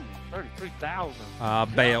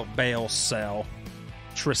 33,000. Bale sell.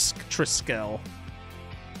 Triskel.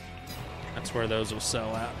 That's where those will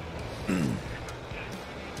sell at.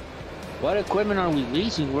 What equipment are we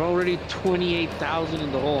leasing? We're already 28,000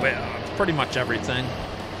 in the hole. Well, pretty much everything.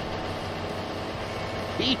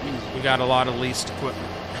 Jeez. We got a lot of leased equipment.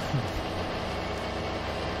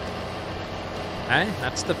 Hey,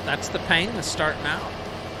 that's the pain of starting out.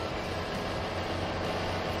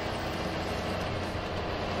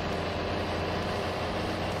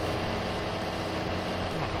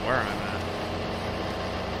 I don't know where I'm at.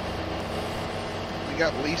 We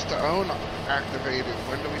got lease to own activated.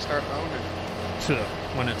 When do we start owning?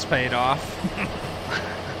 When it's paid off.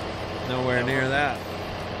 Nowhere near that.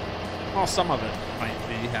 Well, some of it might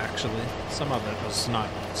be, actually. Some of it was not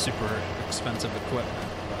super expensive equipment.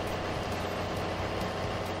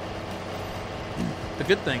 But the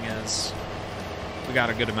good thing is, we got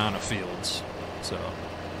a good amount of fields. So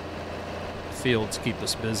fields keep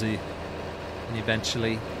us busy, and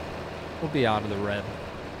eventually we'll be out of the red.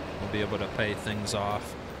 We'll be able to pay things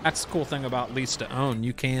off. That's the cool thing about lease to own.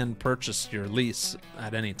 You can purchase your lease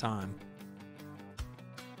at any time.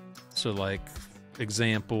 So like,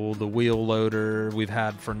 example, the wheel loader we've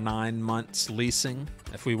had for 9 months leasing.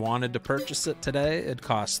 If we wanted to purchase it today, it'd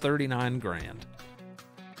cost 39 grand.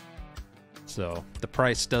 So the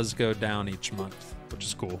price does go down each month, which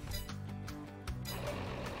is cool.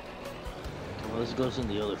 Well, this goes in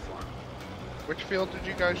the other farm. Which field did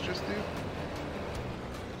you guys just do?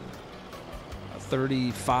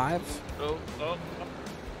 35. Oh. Oh,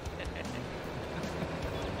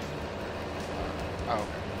 okay.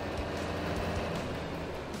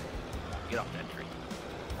 Get off that tree.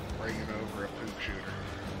 Bringing over a poop shooter.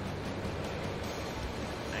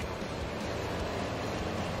 Hang on.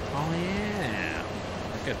 Oh yeah,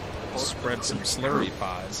 I could spread some slurry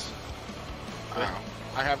pies. Wow.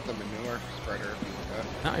 I have the manure spreader if you want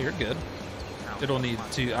that. No, you're good. It'll need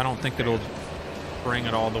to. I don't think it'll bring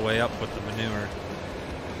it all the way up with the manure.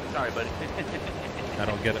 Sorry, buddy.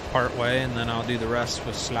 That'll get it part way, and then I'll do the rest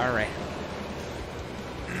with slurry.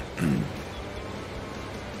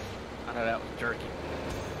 I know that was jerky.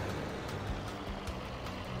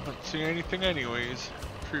 Don't see anything anyways.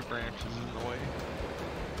 Tree branches in the way.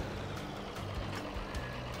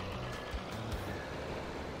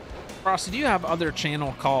 Frosty, do you have other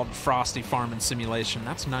channel called Frosty Farming Simulation?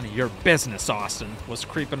 That's none of your business, Austin. Was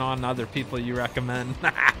creeping on other people you recommend.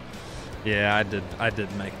 Yeah, I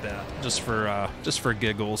did make that just for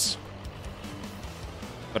giggles.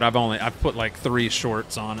 But I've put like 3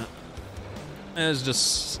 shorts on it. It was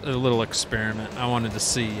just a little experiment. I wanted to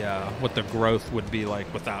see what the growth would be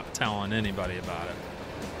like without telling anybody about it.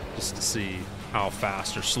 Just to see how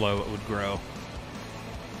fast or slow it would grow.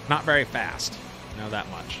 Not very fast, I know that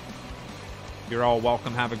much. You're all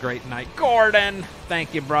welcome. Have a great night. Gordon!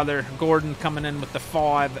 Thank you, brother. Gordon coming in with the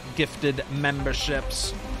 5 gifted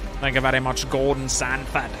memberships. Thank you very much, Gordon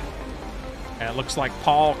Sanford. It looks like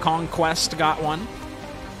Paul Conquest got one.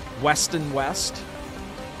 Weston West.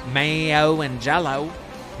 Mayo and Jello.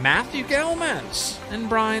 Matthew Gelmans. And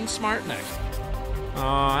Brian Smartnick. Oh,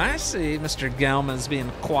 I see. Mr. Gelman's being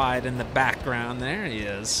quiet in the background. There he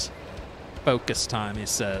is. Focus time, he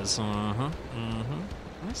says. I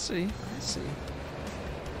see.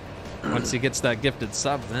 Once he gets that gifted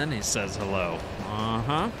sub, then he says hello.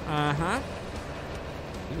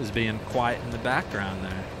 He was being quiet in the background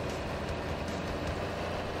there.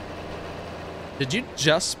 Did you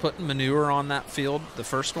just put manure on that field, the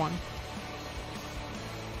first one?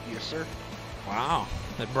 Yes, sir. Wow.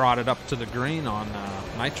 It brought it up to the green on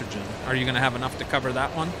nitrogen. Are you going to have enough to cover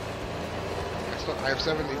that one? I have 72%,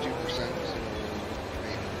 so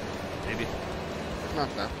maybe. Maybe. It's not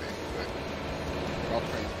that big, but it all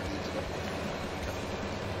depends if it needs it.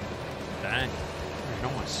 Dang.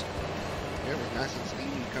 Very nice. Yeah, it was nice and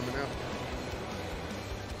steamy coming out.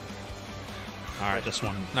 All right, this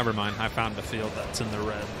one. Never mind. I found a field that's in the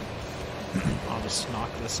red. I'll just knock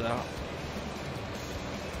this out.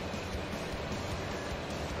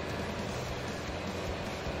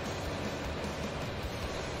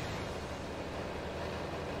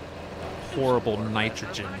 Horrible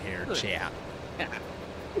nitrogen here, chat.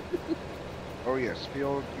 Oh yes,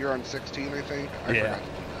 field. You're on 16, I think. I Yeah. forgot to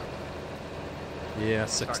do that. Yeah,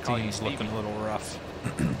 Start calling you 16's looking Stevie. a little rough.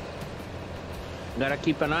 Gotta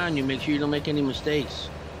keep an eye on you. Make sure you don't make any mistakes.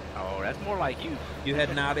 Oh, that's more like you. You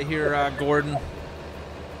heading out of here, Gordon? Is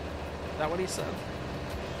that what he said? I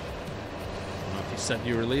don't know if he said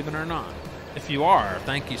you were leaving or not. If you are,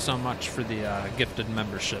 thank you so much for the gifted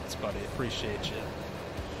memberships, buddy. Appreciate you.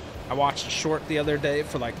 I watched a short the other day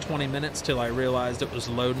for like 20 minutes till I realized it was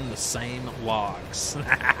loading the same logs.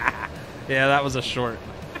 Yeah, that was a short.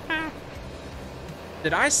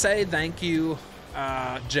 Did I say thank you,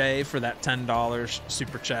 Jay, for that $10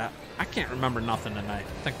 super chat? I can't remember nothing tonight.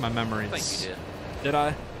 I think my memory's... I think you did. Did I?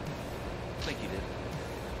 I think you did.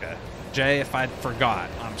 Okay. Jay, if I forgot,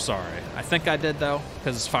 I'm sorry. I think I did, though,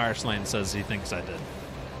 because Fireslane says he thinks I did.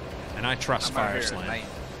 And I trust I remember hearing his Fireslane. name.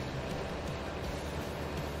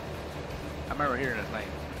 I remember hearing his name.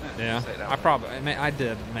 Yeah, Say that I one. probably... I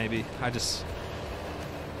did, maybe. I just...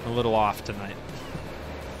 a little off tonight.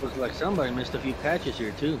 Looks like somebody missed a few patches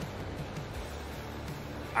here too.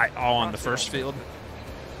 All on the first field?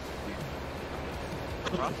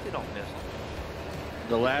 Frosty don't miss.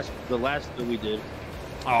 The last that we did.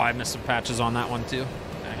 Oh, I missed some patches on that one, too.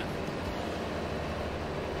 Dang it.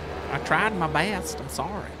 I tried my best. I'm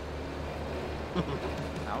sorry. I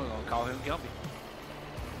was gonna call him Gumpy.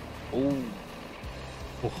 Oh,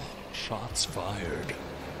 Oh, Shots fired.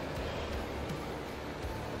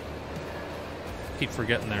 Keep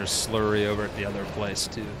forgetting there's slurry over at the other place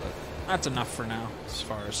too, but that's enough for now as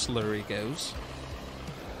far as slurry goes.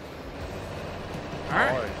 All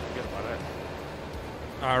right. Oh, forget about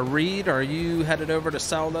that. Reed, are you headed over to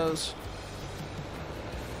sell those?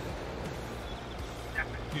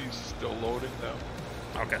 He's still loading though.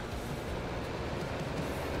 Okay.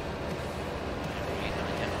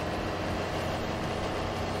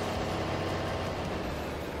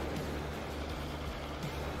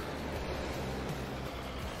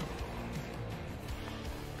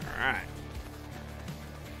 All right.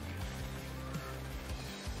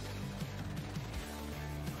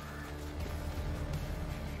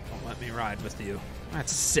 Don't let me ride with you.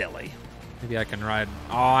 That's silly. Maybe I can ride.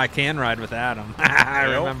 Oh, I can ride with Adam. I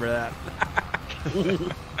remember that.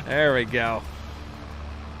 There we go.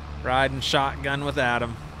 Riding shotgun with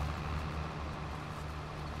Adam.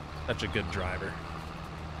 Such a good driver.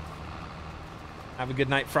 Have a good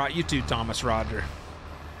night, Fraught. You too, Thomas Roger.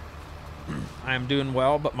 I am doing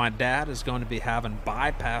well, but my dad is going to be having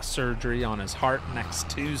bypass surgery on his heart next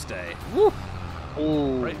Tuesday. Woo!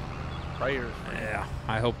 Ooh. Prayers. Yeah,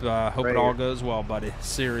 I hope it all goes well, buddy.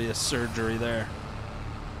 Serious surgery there.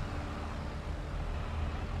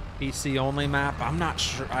 PC only map. I'm not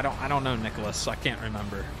sure. I don't know, Nicholas. I can't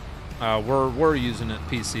remember. We're using it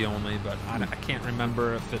PC only, but I can't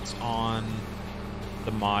remember if it's on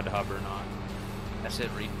the mod hub or not. That's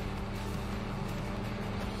it, Reed.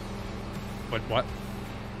 What?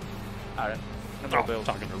 All right. Oh,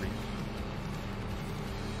 talking to Reed.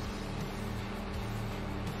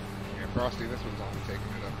 Yeah, Frosty, this one's only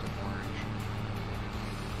taking it up to orange.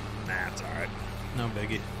 Nah, it's all right. No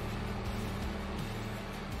biggie.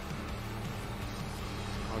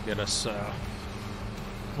 I'll get us.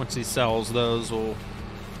 Once he sells those, we'll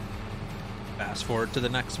fast forward to the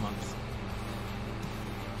next month.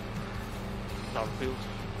 All the fields.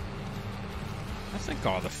 I think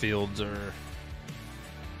all the fields are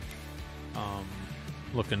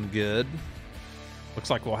looking good. Looks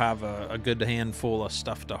like we'll have a good handful of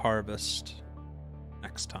stuff to harvest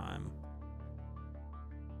next time.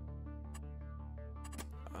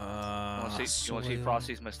 You want to see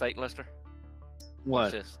Frosty's mistake, Lester? What?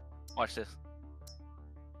 Watch this. Watch this.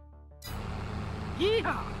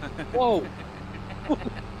 Yeah. Whoa.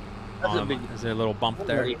 That's a big. Is there a little bump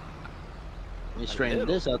there? Let me straighten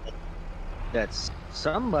this up. That's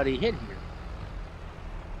somebody hit here.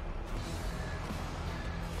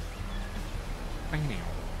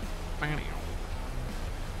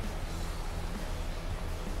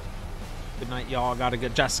 Good night, y'all. Got a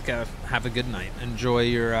good Jessica. Have a good night. Enjoy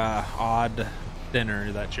your odd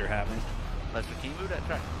dinner that you're having. Lester, can you move that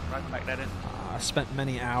track? Right back that in. I spent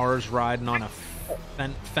many hours riding on a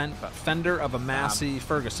fender of a Massey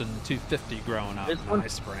Ferguson 250 growing up. This one?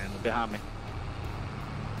 Nice brand. Behind me.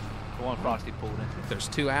 The one Frosty pulled in. There's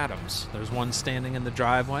two Adams. There's one standing in the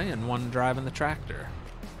driveway and one driving the tractor.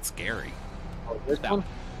 It's scary. Oh, this That one?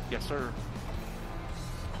 Yes, sir.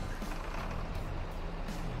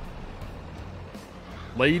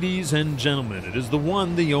 Ladies and gentlemen, it is the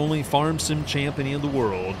one, the only farm sim champion in the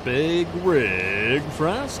world,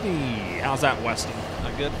 Bigrigfrosty. How's that, Weston?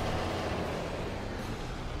 That good?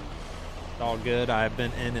 All good. I've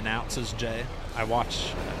been in and out, says Jay. I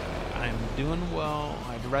watch. I'm doing well.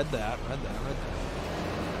 I've read that.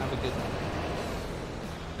 Have a good night.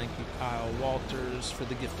 Thank you, Kyle Walters, for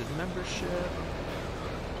the gifted membership.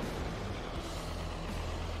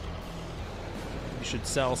 You should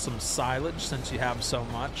sell some silage since you have so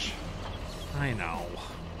much. I know.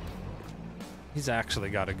 He's actually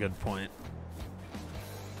got a good point.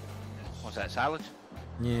 What's that, silage?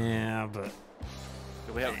 Yeah, but...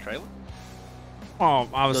 Do we have a trailer? Well,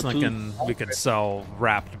 I was thinking we could sell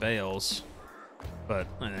wrapped bales. But,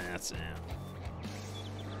 that's...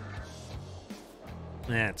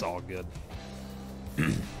 it's all good.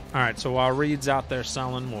 Alright, so while Reed's out there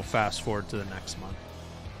selling, we'll fast forward to the next month.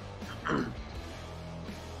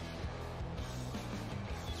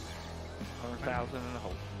 100,000 in the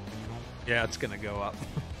hole. Yeah, it's gonna go up.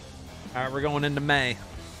 Alright, we're going into May.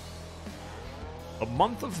 The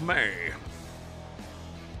month of May.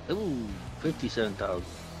 Ooh, 57,000.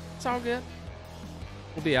 It's all good.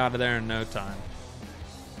 We'll be out of there in no time.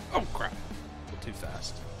 Oh, crap. A little too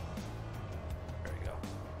fast. There we go.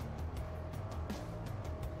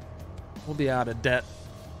 We'll be out of debt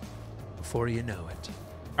before you know it.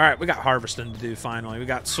 All right, we got harvesting to do finally. We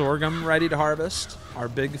got sorghum ready to harvest, our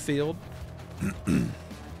big field.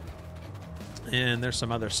 And there's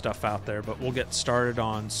some other stuff out there, but we'll get started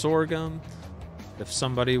on sorghum. If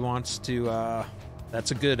somebody wants to,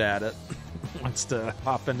 that's a good at it. wants to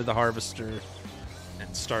hop into the harvester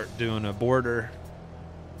and start doing a border.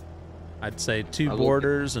 I'd say 2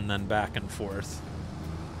 borders and then back and forth.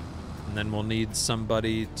 And then we'll need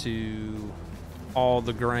somebody to haul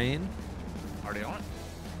the grain. Already on it.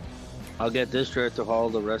 I'll get this trailer to haul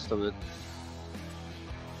the rest of it.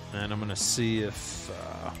 And I'm going to see if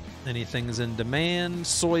anything's in demand.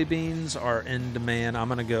 Soybeans are in demand. I'm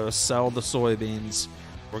going to go sell the soybeans.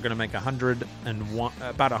 We're going to make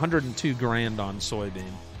about 102 grand on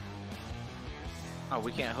soybean. Oh,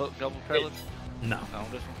 we can't hook double trailers? No. On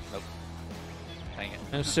this one? Nope. Dang it.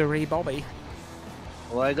 No, sorry, Bobby.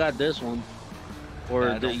 Well, I got this one. Or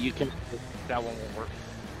Yeah, you can. That one won't work.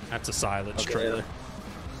 That's a silage Okay. trailer.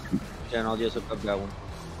 Then I'll just hook up that one.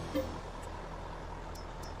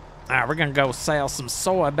 All right, we're going to go sell some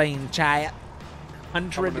soybean, chat.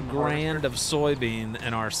 100 grand of soybean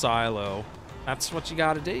in our silo. That's what you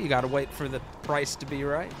got to do. You got to wait for the price to be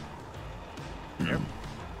right. Yep.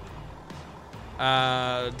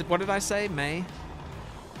 What did I say? May?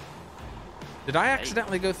 Did I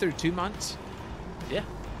accidentally go through 2 months? Yeah.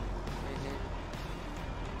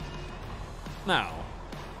 No.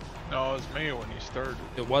 No, it was me when you started.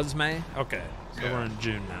 It was May? Okay. So Yeah. we're in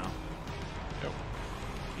June now. Yep.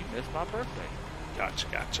 You missed my birthday. Gotcha.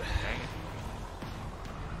 Dang it.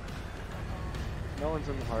 No one's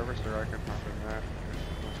in the harvester. I can hop in that.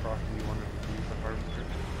 Most Frosty, you wanted to use the harvester?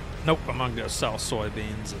 Nope, I'm going to go sell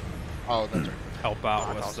soybeans and Oh, that's right. help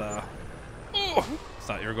out with...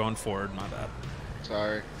 thought you were going forward. My bad.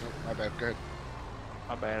 Sorry. Nope, my bad. Go ahead.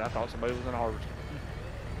 My bad. I thought somebody was in the harvester.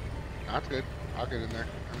 That's good. I'll get in there.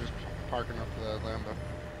 I'm just parking up the Lambo.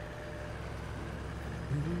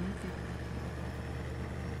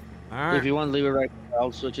 All right. If you want to leave it right,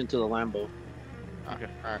 I'll switch into the Lambo. Okay.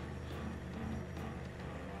 All right.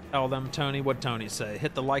 Tell them, Tony. What'd Tony say?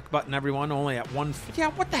 Hit the like button, everyone. Only at one... Yeah,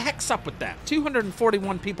 what the heck's up with that?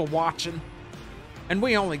 241 people watching, and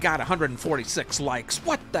we only got 146 likes.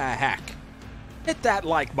 What the heck? Hit that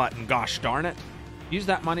like button, gosh darn it. Use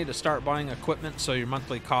that money to start buying equipment so your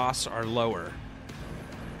monthly costs are lower.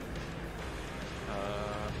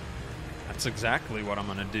 That's exactly what I'm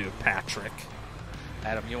going to do, Patrick.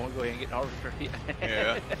 Adam, you want to go ahead and get the harvester?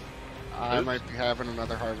 Yeah. I might be having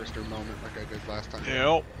another harvester moment like I did last time.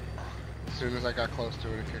 Yep. As soon as I got close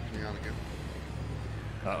to it, it kicked me out again.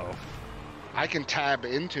 Uh-oh. I can tab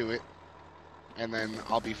into it, and then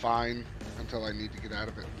I'll be fine until I need to get out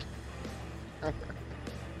of it.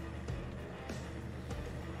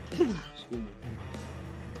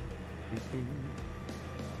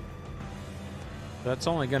 That's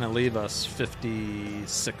only going to leave us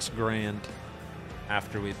 56 grand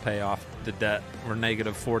after we pay off the debt. We're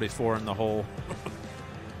negative 44 in the hole.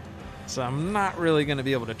 So I'm not really going to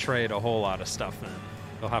be able to trade a whole lot of stuff in.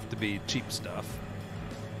 It'll have to be cheap stuff.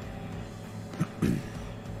 Come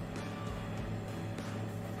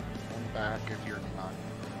back if you're not.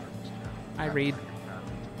 I read.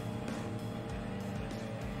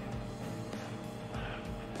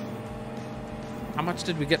 How much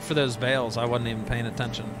did we get for those bales? I wasn't even paying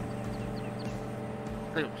attention.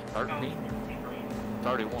 I think it was 13.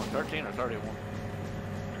 31. 13 or 31.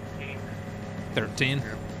 13?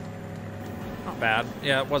 Yeah. Not bad.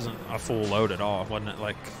 Yeah, it wasn't a full load at all. Wasn't it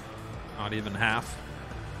like not even half?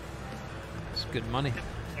 It's good money.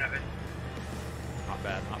 7. Not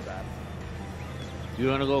bad, not bad. You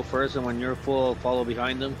want to go first, and when you're full, I'll follow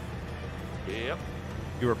behind them? Yep.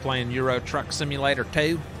 You were playing Euro Truck Simulator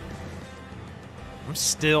 2? I'm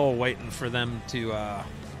still waiting for them to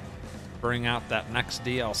bring out that next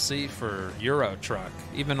DLC for Euro Truck.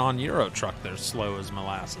 Even on Euro Truck, they're slow as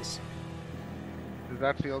molasses. Does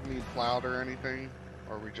that field need plowed or anything?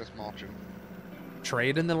 Or are we just mulching?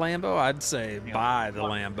 Trade in the Lambo? I'd say buy the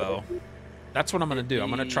Lambo. That's what I'm going to do. I'm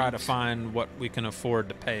going to try to find what we can afford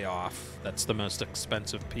to pay off. That's the most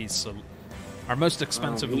expensive piece of... Our most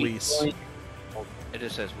expensive lease. It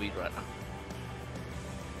just says weed right now.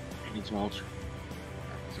 Needs mulch.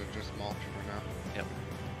 So just mulch for now. Yep.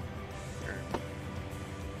 Okay.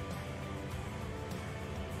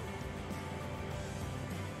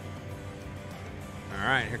 All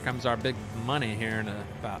right, here comes our big money here in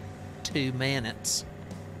about 2 minutes.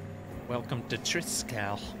 Welcome to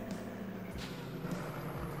Triskel.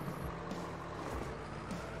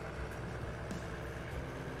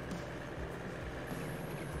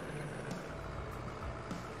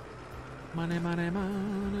 Money, money,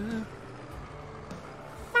 money.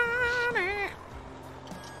 Money.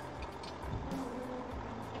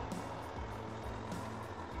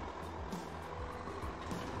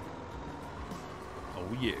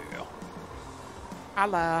 Oh, yeah.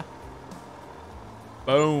 Holla.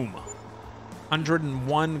 Boom.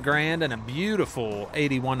 101 grand and a beautiful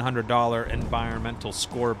 $8,100 environmental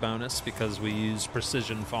score bonus because we use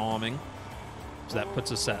precision foaming. So that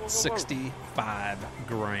puts us at 65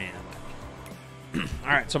 grand. All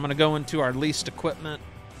right, so I'm going to go into our leased equipment.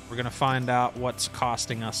 We're going to find out what's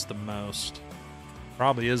costing us the most.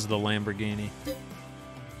 Probably is the Lamborghini.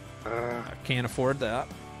 I can't afford that.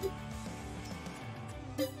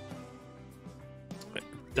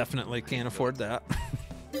 Definitely can't afford that.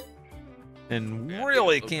 And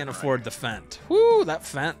really can't afford the Fent. Woo, that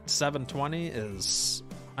Fent 720 is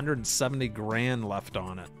 170 grand left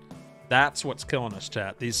on it. That's what's killing us,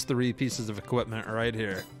 chat. These 3 pieces of equipment right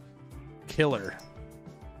here. Killer.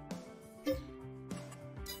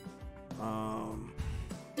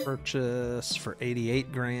 Purchase for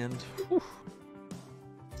 88 grand. Whew.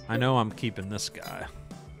 I know I'm keeping this guy.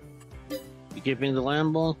 You keeping the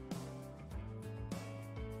Lambo?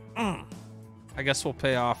 I guess we'll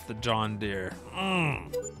pay off the John Deere.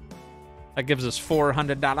 That gives us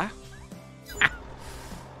 $400.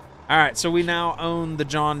 All right, so we now own the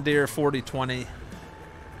John Deere 4020.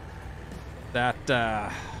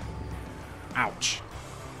 That, ouch.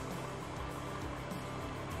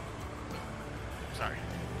 Sorry.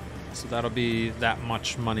 So that'll be that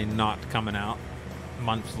much money not coming out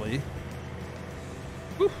monthly.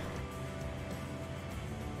 Whew.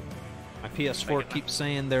 My PS4 keeps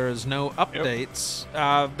saying there is no updates.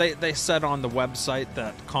 They said on the website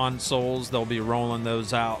that consoles, they'll be rolling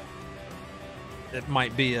those out. It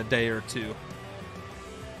might be a day or two.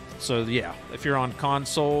 So yeah, if you're on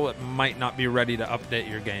console, it might not be ready to update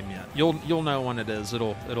your game yet. You'll know when it is.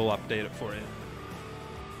 It'll update it for you.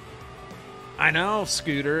 I know,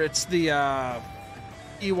 Scooter. It's the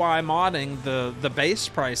EY modding. The base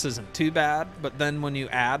price isn't too bad, but then when you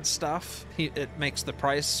add stuff, it makes the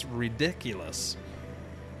price ridiculous.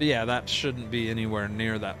 But yeah, that shouldn't be anywhere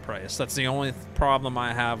near that price. That's the only problem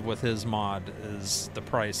I have with his mod is the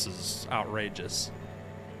price is outrageous.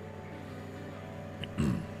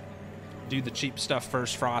 Do the cheap stuff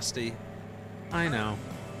first, Frosty. I know.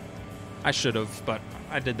 I should have, but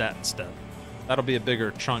I did that instead. That'll be a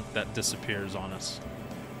bigger chunk that disappears on us.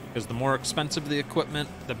 Because the more expensive the equipment,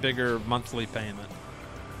 the bigger monthly payment.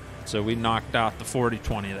 So we knocked out the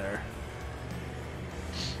 4020 there.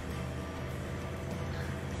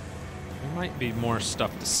 There might be more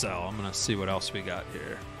stuff to sell. I'm going to see what else we got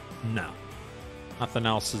here. No. Nothing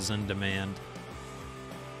else is in demand.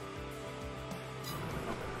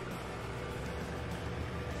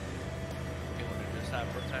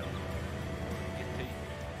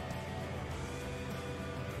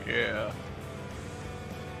 Yeah.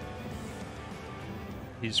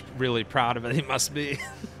 He's really proud of it. He must be.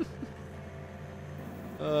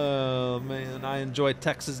 Oh, man. I enjoy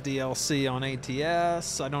Texas DLC on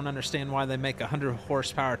ATS. I don't understand why they make a 100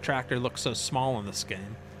 horsepower tractor look so small in this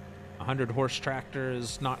game. A 100 horse tractor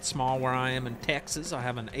is not small where I am in Texas. I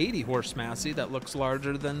have an 80 horse Massey that looks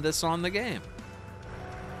larger than this on the game.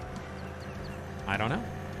 I don't know.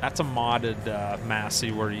 That's a modded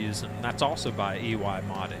Massey we're using. That's also by EY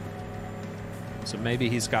Modding. So maybe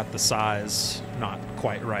he's got the size not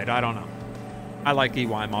quite right. I don't know. I like EY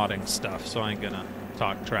Modding stuff, so I ain't gonna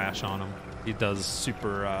talk trash on him. He does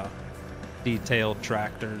super detailed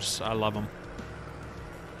tractors. I love them.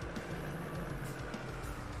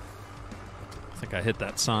 I think I hit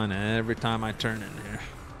that sign every time I turn in here.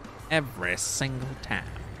 Every single time.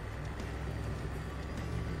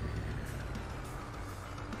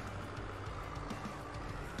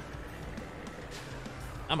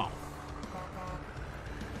 Come on.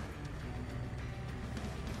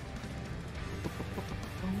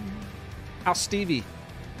 How's Stevie? You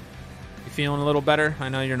feeling a little better? I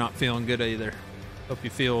know you're not feeling good either. Hope you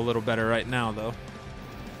feel a little better right now, though.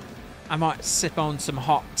 I might sip on some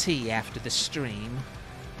hot tea after the stream.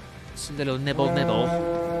 Just a little nibble.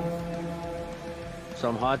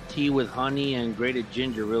 Some hot tea with honey and grated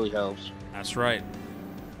ginger really helps. That's right.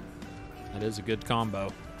 That is a good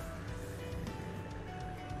combo.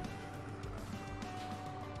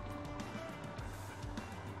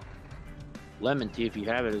 Lemon tea, if you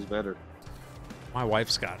have it, is better. My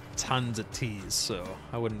wife's got tons of teas, so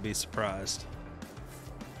I wouldn't be surprised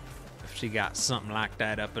if she got something like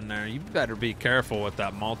that up in there. You better be careful with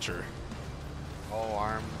that mulcher. Oh,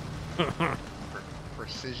 arm.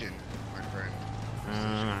 Precision, my friend.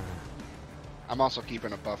 Precision. I'm also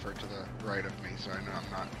keeping a buffer to the right of me, so I know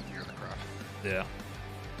I'm not near the crop. Yeah.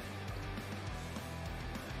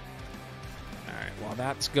 Alright, while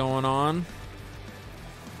that's going on,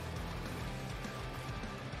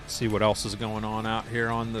 see what else is going on out here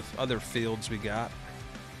on the other fields we got.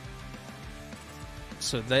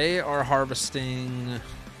 So they are harvesting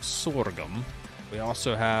sorghum. We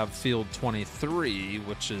also have field 23,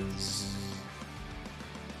 which is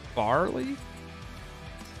barley?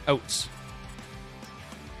 Oats.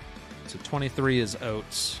 So 23 is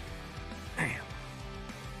oats. Damn.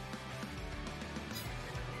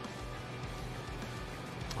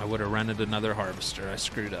 I would have rented another harvester. I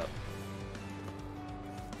screwed up.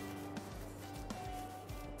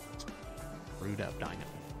 Screwed up, dang it.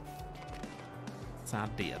 So I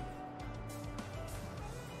did.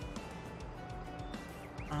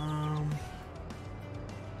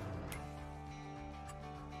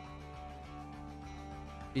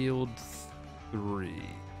 Field 3.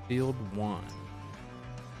 Field 1.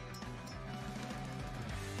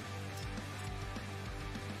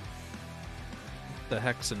 The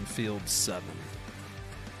heck's in field 7.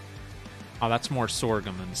 Oh, that's more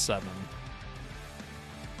sorghum in 7.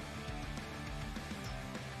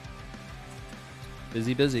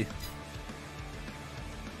 Busy, busy.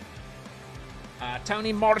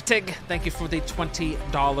 Tony Mortig, thank you for the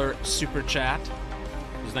 $20 super chat.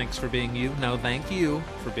 Thanks for being you. No, thank you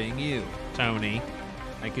for being you, Tony.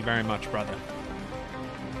 Thank you very much, brother.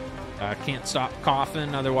 I can't stop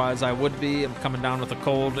coughing, otherwise I would be. I'm coming down with a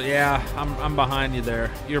cold. Yeah, I'm behind you there.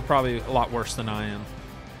 You're probably a lot worse than I am.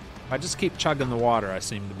 If I just keep chugging the water, I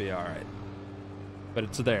seem to be all right. But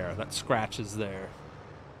it's there. That scratch is there.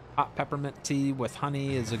 Hot peppermint tea with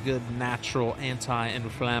honey is a good natural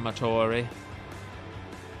anti-inflammatory.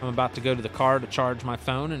 I'm about to go to the car to charge my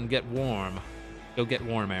phone and get warm. Go get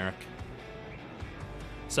warm, Eric.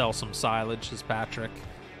 Sell some silage, says Patrick.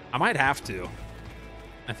 I might have to.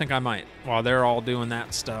 I think I might. While they're all doing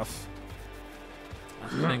that stuff, I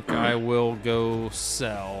think I will go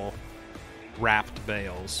sell wrapped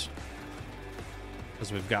bales.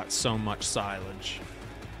 Because we've got so much silage.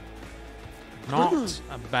 Not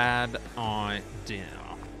a bad idea.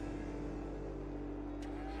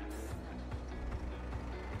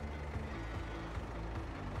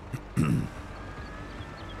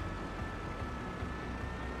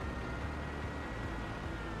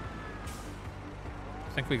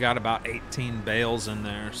 I think we got about 18 bales in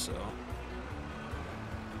there, so.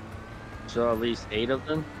 So at least 8 of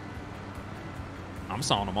them? I'm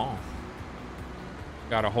selling them all.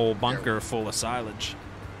 Got a whole bunker full of silage.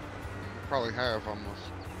 Probably have almost,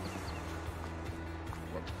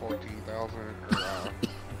 what, 14,000 or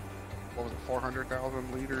what was it,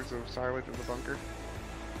 400,000 liters of silage in the bunker?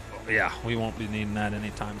 Yeah, we won't be needing that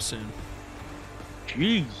anytime soon.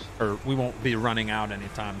 Jeez. Or we won't be running out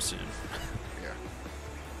anytime soon.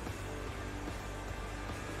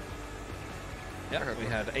 Yeah. Yep, we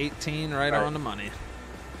had 18 right on the money.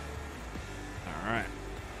 All right.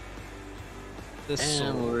 This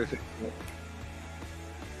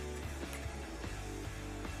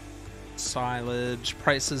silage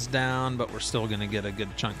price is down, but we're still going to get a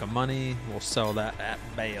good chunk of money. We'll sell that at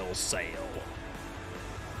Bale sale.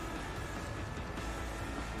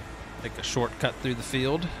 Take a shortcut through the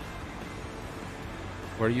field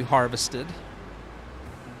where you harvested.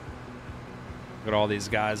 Look at all these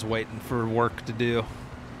guys waiting for work to do.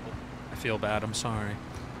 I feel bad, I'm sorry.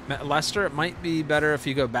 Lester, it might be better if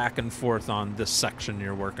you go back and forth on this section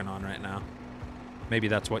you're working on right now. Maybe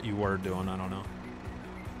that's what you were doing, I don't know.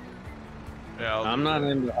 Yeah, I'm not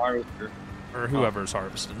in the harvester. Or whoever's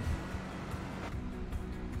harvesting.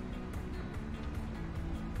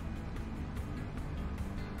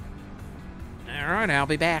 Alright, I'll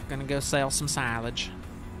be back. Gonna go sell some silage.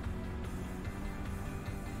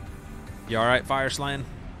 You alright, Fire Slaying?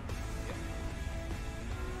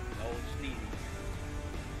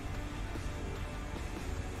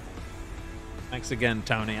 Thanks again,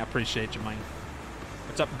 Tony. I appreciate you, man.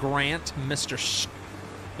 What's up, Grant? Mr.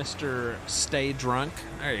 Stay Drunk.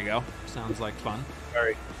 There you go. Sounds like fun.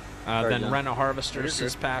 Sorry. Then rent a harvester,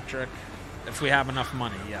 says Patrick. If we have enough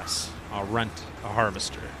money, yes. I'll rent a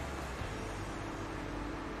harvester.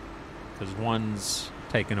 Because one's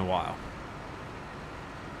taking a while.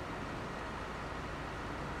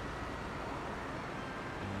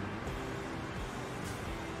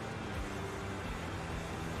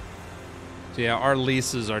 So yeah, our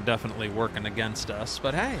leases are definitely working against us,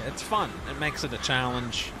 but hey, it's fun. It makes it a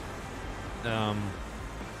challenge.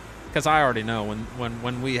 Because I already know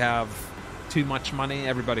when we have too much money,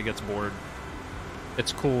 everybody gets bored.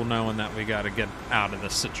 It's cool knowing that we got to get out of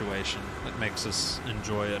this situation. It makes us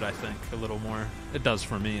enjoy it, I think, a little more. It does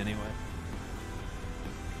for me, anyway.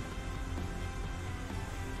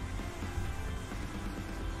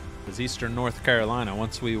 Because Eastern North Carolina,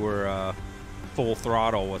 once we were full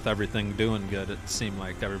throttle with everything doing good, it seemed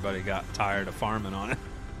like everybody got tired of farming on it.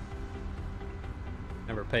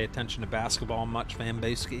 Never pay attention to basketball much, Fan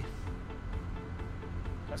Basky.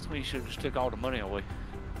 That's when you should have just took all the money away.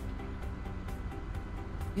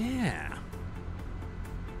 Yeah.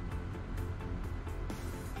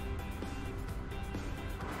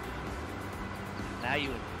 Now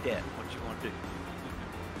you in debt. What you want to do?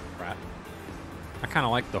 Right. I kind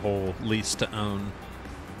of like the whole lease to own.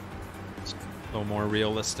 It's a little more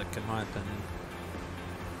realistic, in my opinion.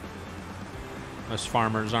 Most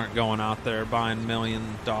farmers aren't going out there buying $1 million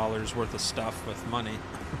worth of stuff with money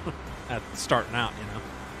at starting out, you know.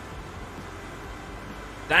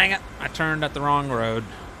 Dang it! I turned at the wrong road.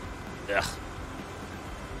 Ugh.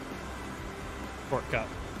 Shortcut.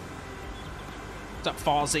 What's up,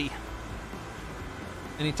 Fawzy?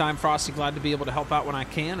 Anytime, Frosty. Glad to be able to help out when I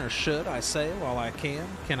can, or should I say, while I can.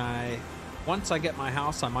 Can I... Once I get my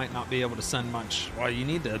house, I might not be able to send much. Well, you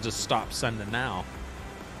need to just stop sending now.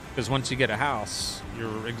 Because once you get a house,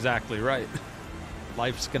 you're exactly right.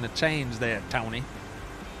 Life's going to change there, Tony.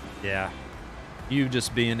 Yeah. You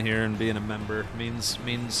just being here and being a member means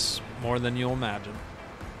more than you'll imagine.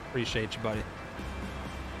 Appreciate you, buddy.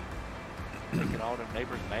 Making all them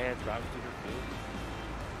neighbors mad driving through their fields.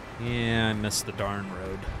 Yeah, I missed the darn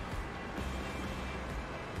road.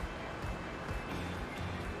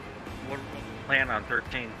 What plan on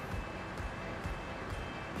 13?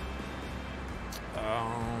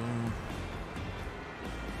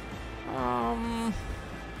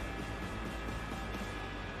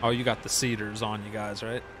 Oh, you got the cedars on you guys,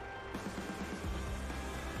 right?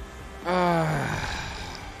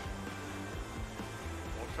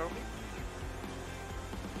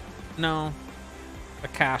 No. A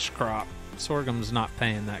cash crop. Sorghum's not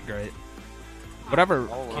paying that great. Whatever.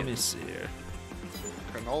 Let me see here.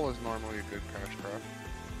 Canola is normally a good cash crop.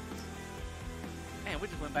 Man, we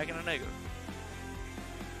just went back in a negative.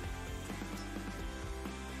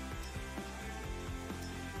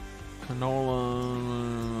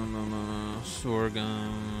 Canola,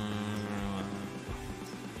 sorghum.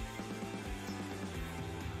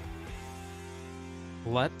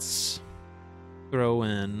 Let's throw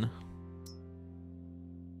in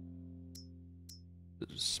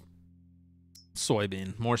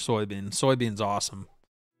soybean. More soybean. Soybean's awesome.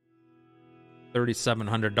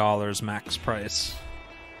 $3,700 max price.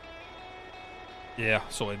 Yeah,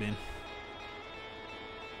 soybean.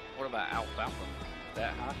 What about alfalfa? Is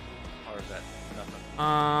that high? Or is that nothing?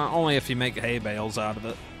 Only if you make hay bales out of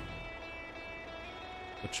it.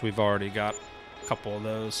 Which we've already got a couple of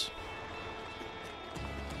those.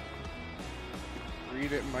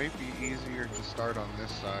 Reed, it might be easier to start on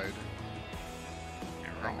this side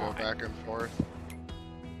and go back and forth.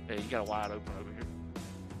 Yeah, you got a wide open over here.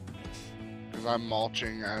 Because I'm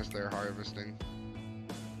mulching as they're harvesting.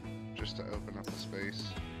 Just to open up the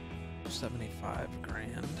space. 75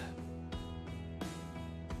 grand.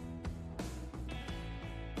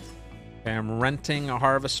 Okay, I'm renting a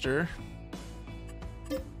harvester.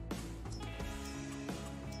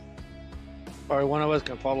 Or one of us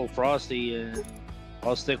can follow Frosty, and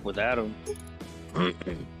I'll stick with Adam. Once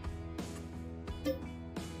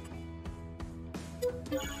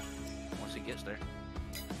he gets there.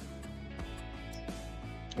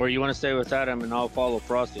 Or you want to stay with Adam, and I'll follow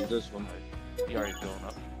Frosty this one. He already going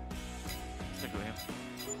up. Stick with him.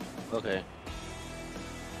 Okay.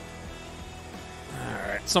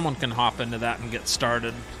 Alright, someone can hop into that and get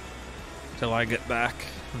started till I get back,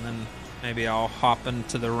 and then maybe I'll hop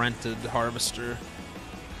into the rented harvester.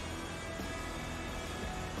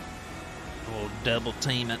 We'll double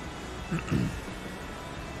team it.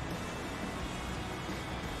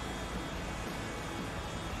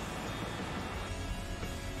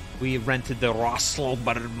 We rented the Roslo,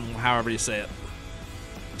 but however you say it.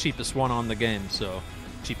 Cheapest one on the game, so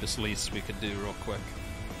cheapest lease we could do real quick.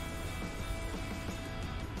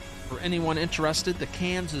 For anyone interested, the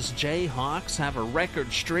Kansas Jayhawks have a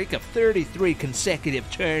record streak of 33 consecutive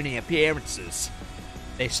tourney appearances.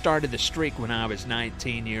 They started the streak when I was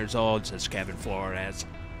 19 years old, says Kevin Flores.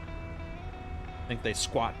 Think they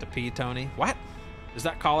squat to pee, Tony? What? Is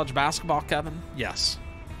that college basketball, Kevin? Yes.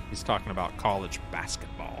 He's talking about college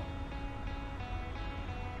basketball.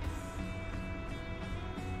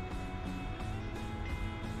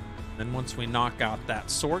 Then once we knock out that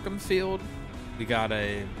sorghum field, we got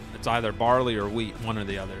it's either barley or wheat, one or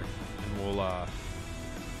the other. And we'll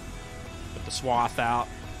put the swath out,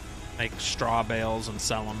 make straw bales and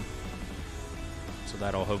sell them. So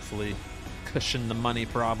that'll hopefully cushion the money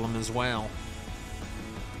problem as well.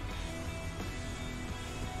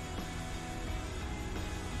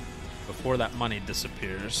 Before that money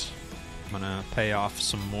disappears, I'm gonna pay off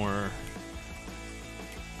some more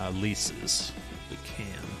leases if we can.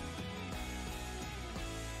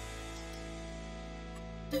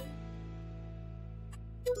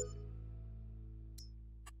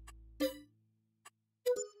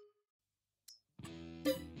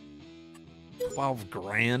 12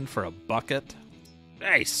 grand for a bucket?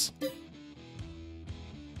 Nice. There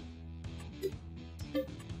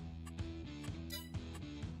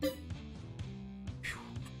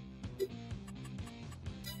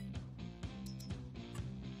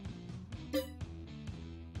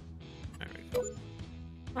we go.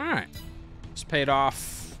 All right. Just paid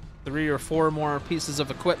off 3 or 4 more pieces of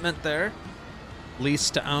equipment there. Lease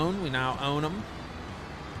to own. We now own them.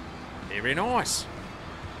 Very nice.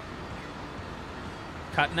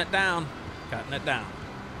 Cutting it down. Cutting it down.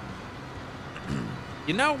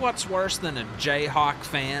 You know what's worse than a Jayhawk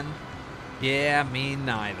fan? Yeah, me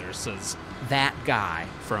neither, says that guy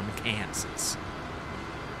from Kansas.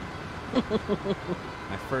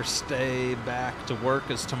 My first day back to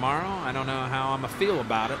work is tomorrow. I don't know how I'm gonna feel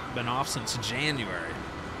about it. Been off since January.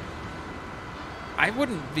 I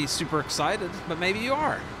wouldn't be super excited, but maybe you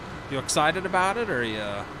are. You excited about it, or are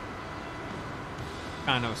you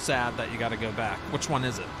kind of sad that you got to go back? Which one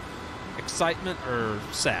is it? Excitement or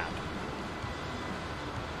sad?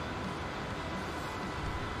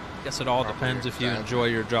 Guess it all Probably depends if you sad. enjoy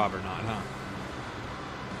your job or not, huh?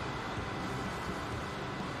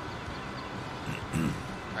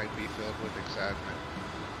 I'd be filled with excitement.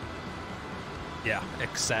 Yeah,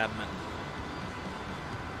 excitement.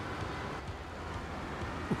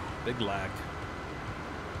 Big lag.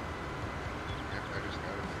 Yep, I just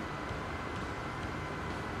got it.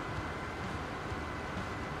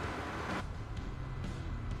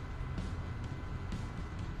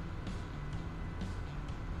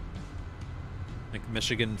 Think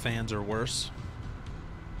Michigan fans are worse.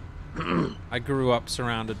 I grew up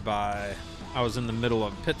surrounded by, I was in the middle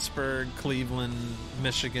of Pittsburgh, Cleveland,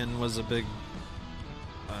 Michigan was a big,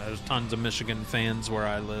 there's tons of Michigan fans where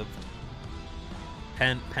I lived.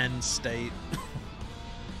 Penn State,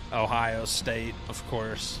 Ohio State, of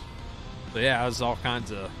course. But yeah, it was all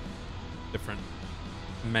kinds of different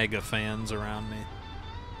mega fans around me.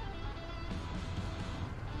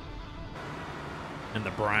 And the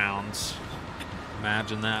Browns.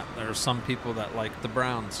 Imagine that. There are some people that like the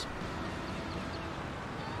Browns.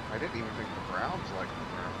 I didn't even think the Browns liked the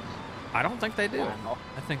Browns. I don't think they do. Wow.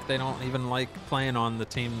 I think they don't even like playing on the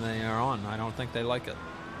team they are on. I don't think they like it.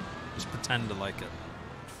 Just pretend to like it.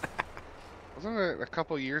 Wasn't it a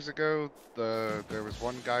couple years ago, there was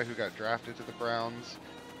one guy who got drafted to the Browns,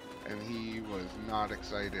 and he was not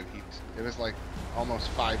excited. It was like almost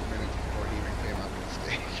 5 minutes before he even came up on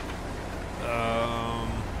stage.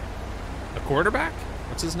 The quarterback?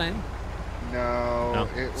 What's his name? No,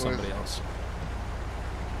 it was somebody else.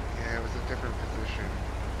 Yeah, it was a different position.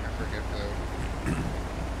 I forget though.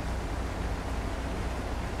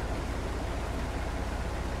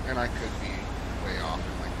 And I could be way off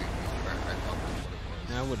in my thinking, but I thought that's what it was.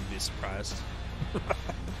 Yeah, I wouldn't be surprised.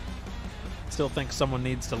 Still think someone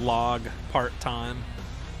needs to log part-time.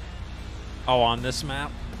 Oh, on this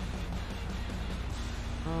map?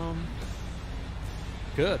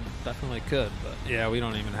 Could. Definitely could, but yeah, we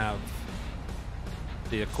don't even have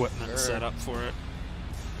the equipment set up for it.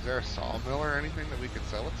 Is there a sawmill or anything that we could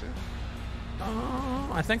sell it to?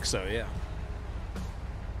 I think so, yeah.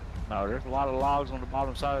 No, there's a lot of logs on the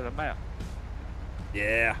bottom side of the map.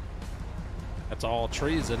 Yeah. That's all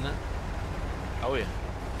trees, isn't it? Oh yeah.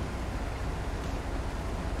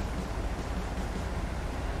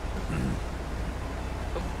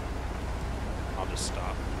 I'll just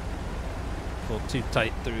stop. A little too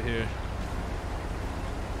tight through here.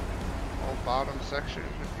 Whole bottom section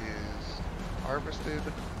is harvested,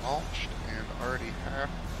 mulched, and already half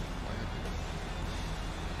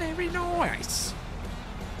planted. Very nice.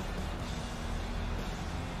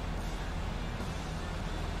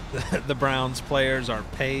 The Browns players are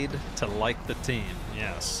paid to like the team.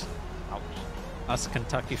 Yes. Us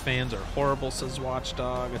Kentucky fans are horrible, says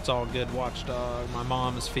Watchdog. It's all good, Watchdog. My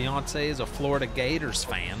mom's fiance is a Florida Gators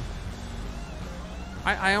fan.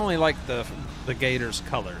 I only like the Gators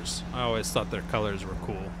colors. I always thought their colors were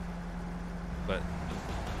cool, but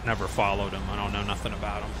never followed them. I don't know nothing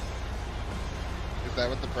about them. Is that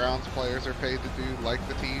what the Browns players are paid to do, like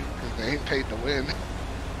the team? Because they ain't paid to win.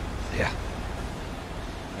 Yeah.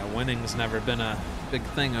 Yeah, winning's never been a big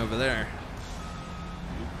thing over there.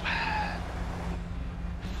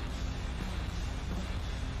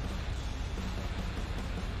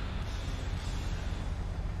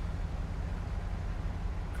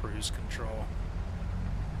 Cruise control.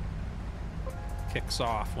 Kicks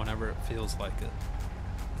off whenever it feels like it.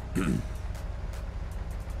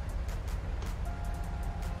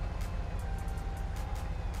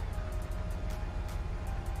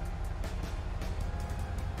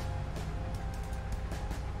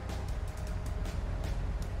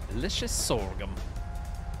 Delicious sorghum.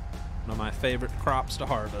 One of my favorite crops to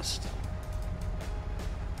harvest.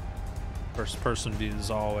 First person view is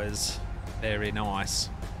always very nice.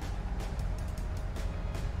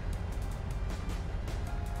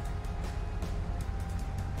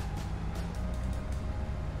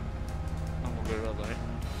 I'm gonna go to the other way.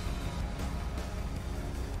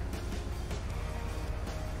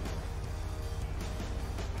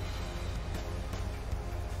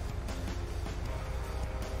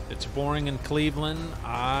 It's boring in Cleveland.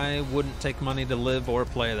 I wouldn't take money to live or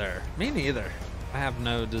play there. Me neither. I have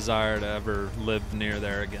no desire to ever live near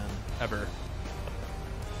there again, ever.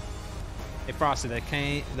 Hey Frosty,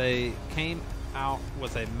 they came out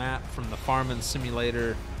with a map from the Farming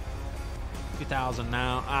Simulator 2000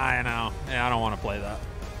 now. I know. Yeah, I don't want to play that.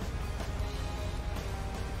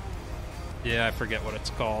 Yeah, I forget what it's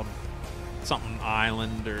called. Something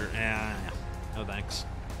Island or no thanks.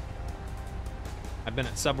 I've been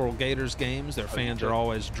at several Gators games. Their fans are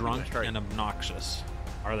always drunk and obnoxious.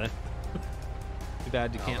 Are they? Too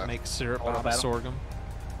bad you can't make syrup out of sorghum.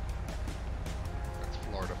 That's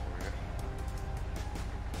Florida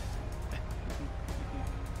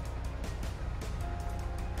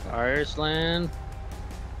for you. Iceland.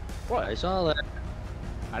 What? I saw that.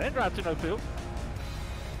 I didn't drive to no field.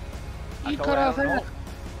 You cut off that.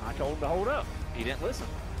 I told him to hold up. He didn't listen.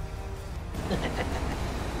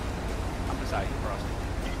 I'm beside you, Frosty.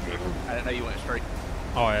 I didn't know you went straight.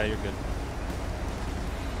 Oh yeah, you're good.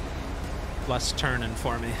 Less turning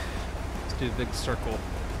for me. Let's do a big circle.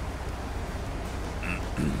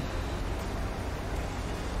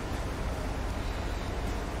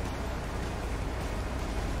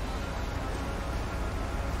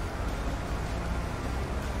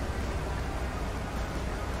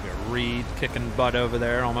 Reed kicking butt over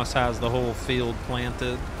there, almost has the whole field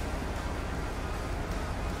planted.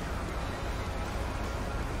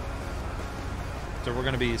 So we're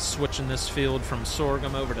going to be switching this field from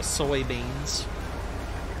sorghum over to soybeans.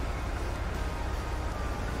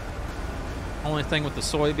 Only thing with the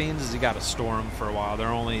soybeans is you got to store them for a while. They're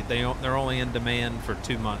only in demand for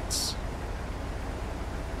 2 months.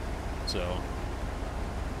 So,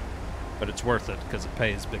 but it's worth it because it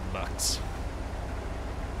pays big bucks.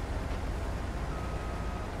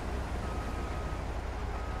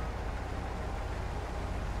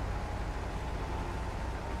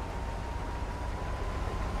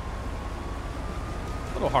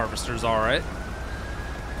 Little harvester's all right.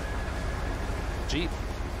 Jeep.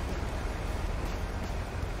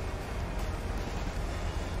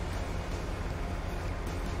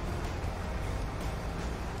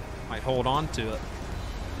 Might hold on to it.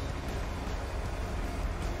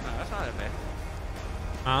 No, that's not that bad.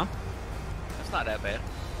 Huh? That's not that bad.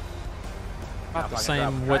 About the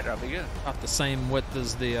same width. About the same width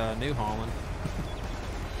as the New Holland.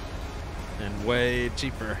 And way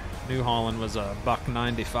cheaper. New Holland was a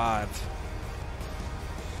 $1.95.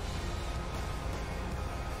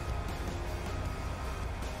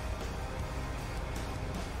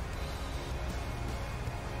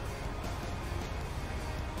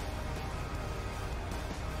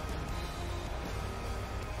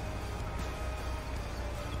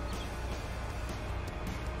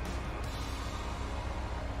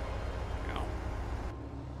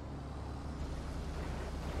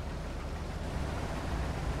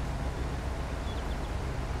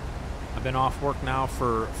 I've been off work now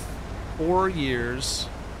for 4 years,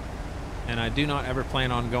 and I do not ever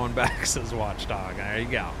plan on going back, says Watchdog. There you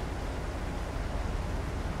go.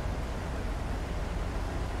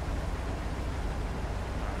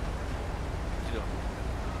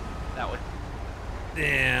 That way.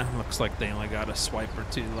 Yeah, looks like they only got a swipe or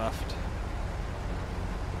two left.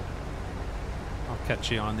 I'll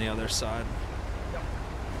catch you on the other side.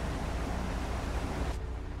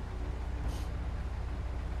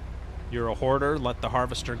 You're a hoarder, let the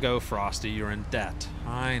harvester go, Frosty. You're in debt.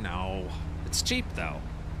 I know. It's cheap, though.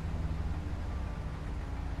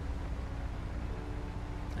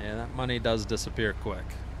 Yeah, that money does disappear quick.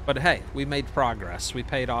 But hey, we made progress. We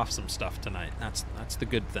paid off some stuff tonight. That's the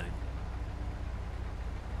good thing.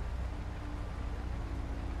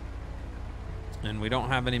 And we don't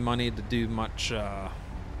have any money to do much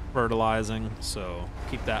fertilizing, so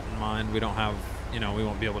keep that in mind. We don't have, we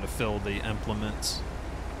won't be able to fill the implements.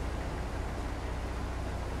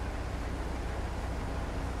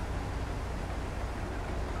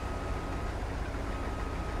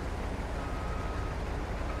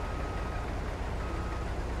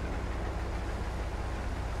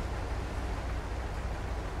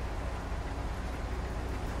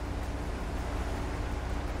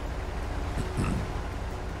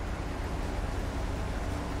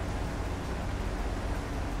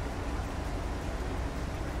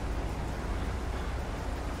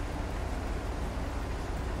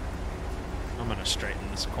 gonna straighten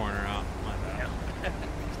this corner out. My bad. Yeah.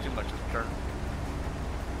 It's too much to turn.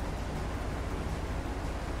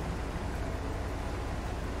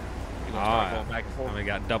 You gonna start going back and forth? And we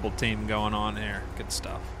got double team going on here. Good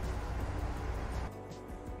stuff.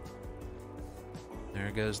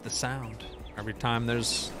 There goes the sound. Every time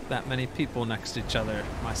there's that many people next to each other,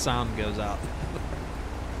 my sound goes out.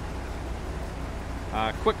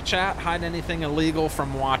 Quick chat, hide anything illegal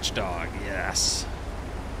from Watchdog? Yes.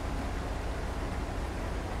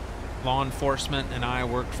 Law enforcement and I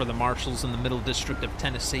worked for the marshals in the Middle District of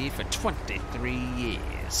Tennessee for 23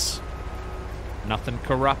 years. Nothing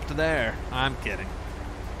corrupt there. I'm kidding.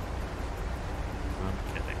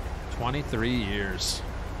 I'm kidding. 23 years.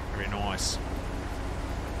 Very nice.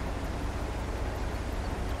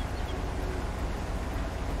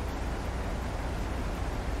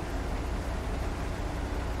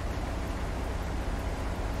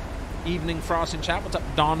 Evening Frosting Chat. What's up,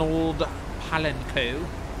 Donald Palenko?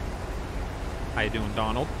 How you doing,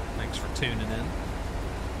 Donald? Thanks for tuning in.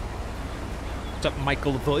 What's up,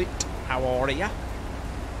 Michael Voigt? How are ya?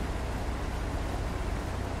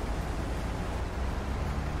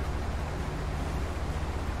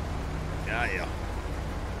 Yeah.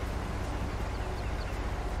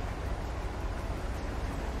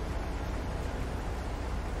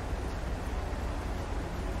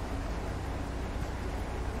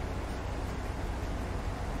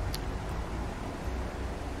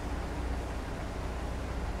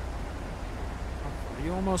 Are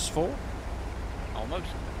you almost full? Almost.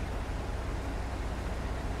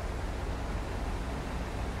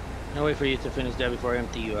 I'll wait for you to finish that before I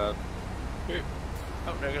empty you out.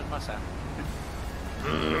 Oh, there goes my sound.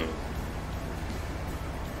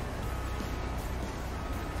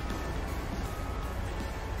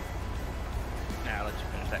 Now I'll let you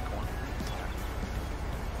finish that corner.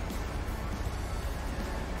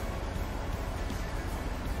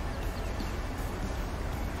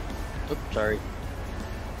 Oops, sorry.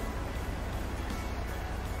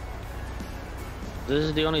 This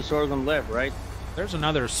is the only sorghum left, right? There's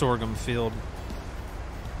another sorghum field.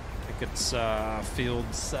 I think it's field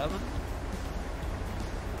 7.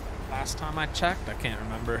 Last time I checked, I can't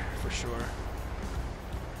remember for sure.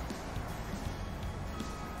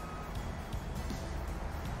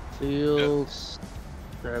 Field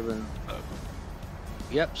 7.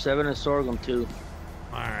 Yep, 7 is sorghum too.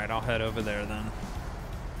 Alright, I'll head over there then.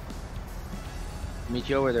 Meet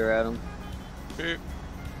you over there, Adam. Okay.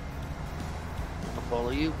 I'll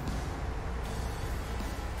follow you.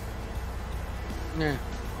 Yeah,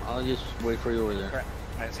 I'll just wait for you over there. Crap.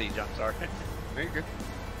 I didn't see you, John. Sorry. There you go.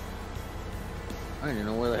 I don't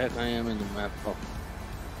know where the heck I am in the map. Oh.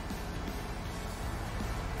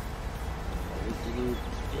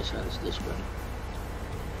 Yes, it's this way.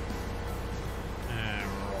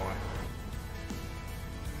 Alright.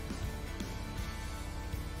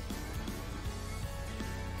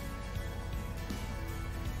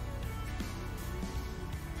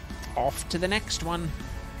 Off to the next one.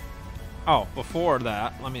 Oh, before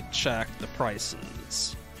that, let me check the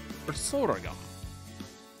prices for sorghum.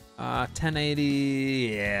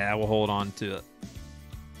 1080. Yeah, we'll hold on to it.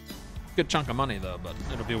 Good chunk of money though, but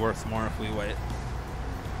it'll be worth more if we wait.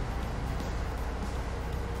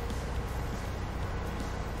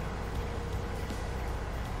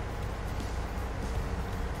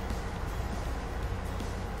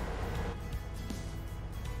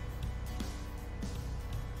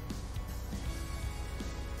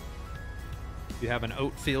 You have an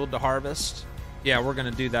oat field to harvest? Yeah, we're gonna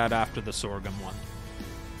do that after the sorghum one.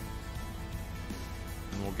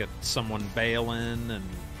 And we'll get someone baling and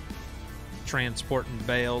transporting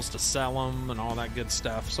bales to sell them and all that good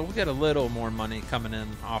stuff. So we'll get a little more money coming in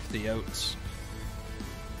off the oats.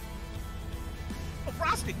 Oh,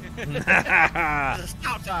 Frosty! There's a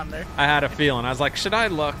stop time there. I had a feeling. I was like, should I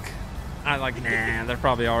look? I was like, nah, they're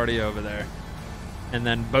probably already over there. And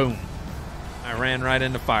then boom. I ran right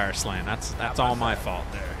into Fire Slam. That's all my fault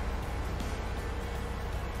there.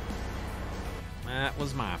 That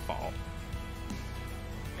was my fault.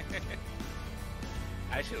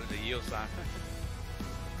 Actually, it was a yield sign.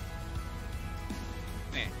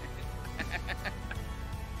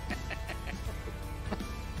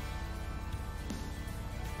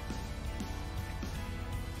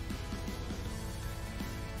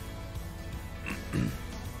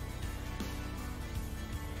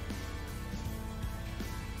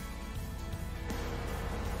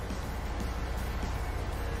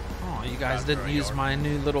 Oh, you guys didn't use my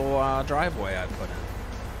new little driveway I put in.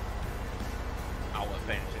 I wasn't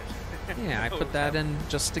paying attention. Yeah, I put that in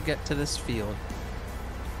just to get to this field.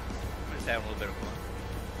 I'm just having a little bit of fun.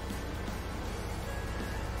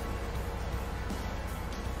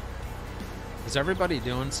 Is everybody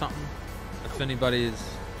doing something? If anybody's...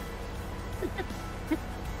 I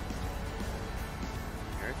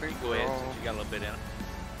think Go we're ahead, all- since you got a little bit in it.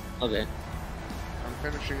 Okay. I'm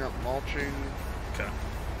finishing up mulching. Okay.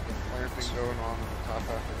 Planting going on in the top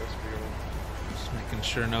half of this field. Just making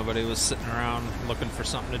sure nobody was sitting around looking for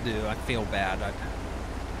something to do. I feel bad.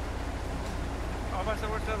 Oh, if I said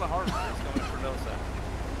where's the other harvest? It's going for the other side.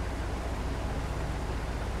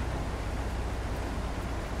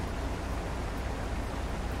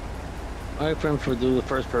 Alright, friend, for do the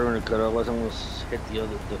first perimeter cut, otherwise I'm gonna hit the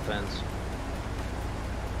other defense.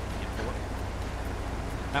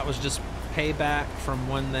 That was just payback from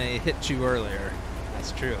when they hit you earlier.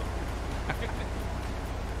 That's true.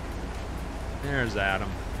 There's Adam.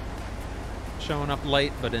 Showing up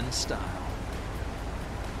late, but in style.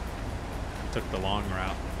 Took the long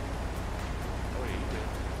route. Oh, yeah, you did.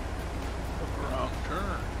 Look around,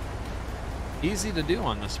 turn. Easy to do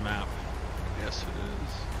on this map. Yes, it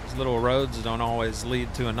is. These little roads don't always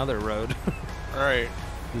lead to another road. Right.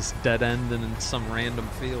 This dead end in some random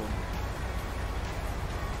field.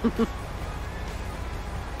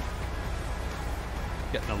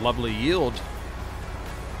 Getting a lovely yield.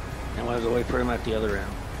 And we'll have to wait for him at the other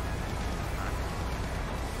end.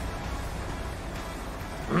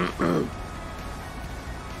 I'm going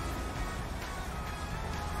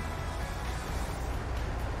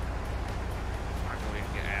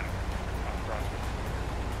to get Adam. I'll cross it.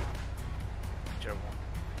 Whichever one.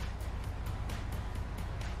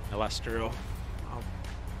 Illustrial. I'll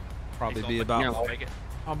probably He's be gonna about... Yeah. I'll make it.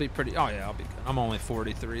 I'll be pretty... Oh yeah, I'll be good. I'm only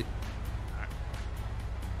 43.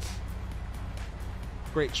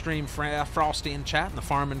 Great stream, Frosty and chat and the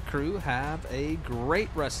farming crew. Have a great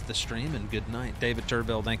rest of the stream and good night. David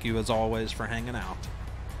Turbill, thank you as always for hanging out.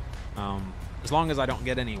 As long as I don't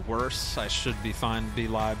get any worse, I should be fine to be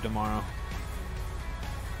live tomorrow.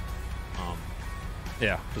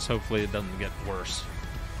 Yeah, just hopefully it doesn't get worse.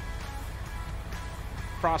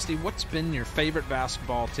 Frosty, what's been your favorite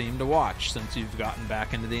basketball team to watch since you've gotten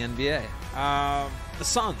back into the NBA? The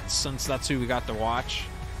Suns, since that's who we got to watch.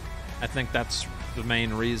 I think that's the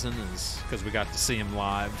main reason, is because we got to see them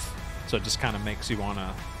live. So it just kind of makes you want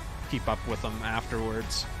to keep up with them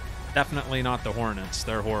afterwards. Definitely not the Hornets.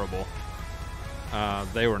 They're horrible.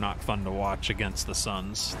 They were not fun to watch against the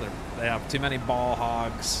Suns. They have too many ball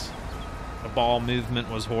hogs. The ball movement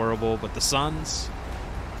was horrible, but the Suns,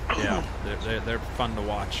 yeah, they're fun to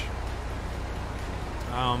watch.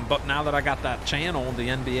 But now that I got that channel, the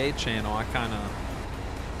NBA channel,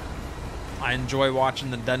 I enjoy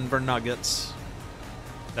watching the Denver Nuggets.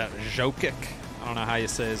 That Jokic, I don't know how you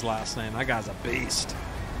say his last name. That guy's a beast.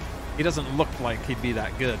 He doesn't look like he'd be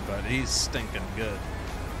that good, but he's stinking good.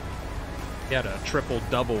 He had a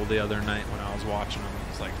triple-double the other night when I was watching him.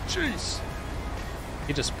 It's like, jeez.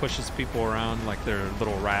 He just pushes people around like they're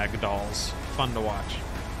little rag dolls. Fun to watch.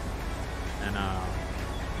 And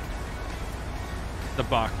the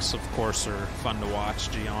Bucks, of course, are fun to watch.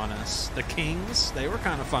 Giannis. The Kings, they were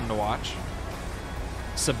kind of fun to watch.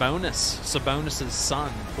 Sabonis'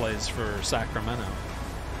 son plays for Sacramento.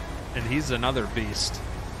 And he's another beast.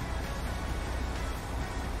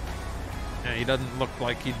 Yeah, he doesn't look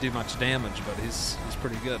like he'd do much damage, but he's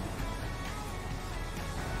pretty good.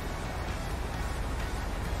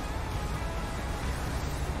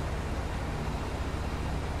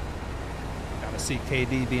 Gotta see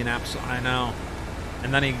KD being absolute. I know.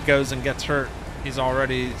 And then he goes and gets hurt. He's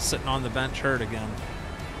already sitting on the bench hurt again.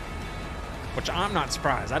 Which I'm not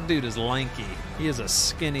surprised. That dude is lanky. He is a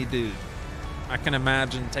skinny dude. I can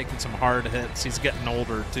imagine taking some hard hits. He's getting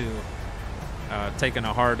older too. Taking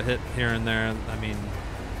a hard hit here and there. I mean,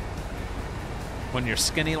 when you're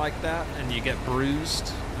skinny like that and you get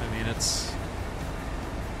bruised, I mean, it's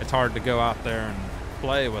hard to go out there and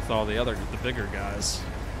play with all the bigger guys.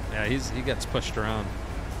 Yeah, he gets pushed around.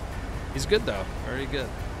 He's good though, very good.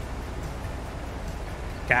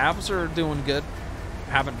 Cavs are doing good.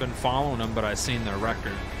 Haven't been following them, but I've seen their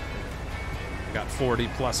record. They got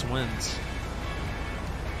 40+ wins.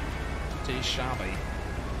 T. Shabby.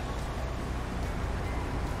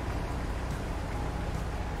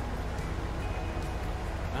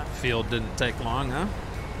 That field didn't take long, huh?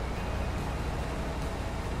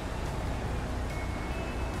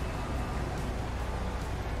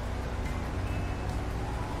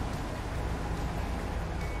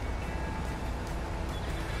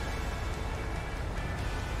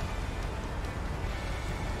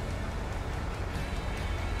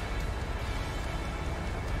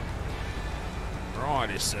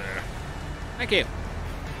 Righty, sir. Thank you.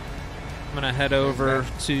 I'm gonna head over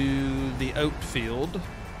to the oat field,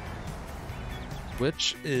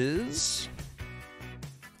 which is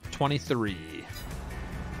 23.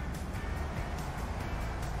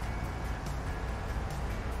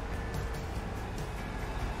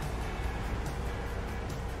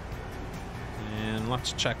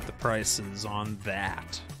 let's check the prices on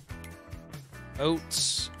that.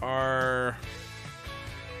 Oats are...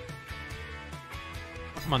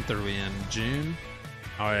 What month are we in? June?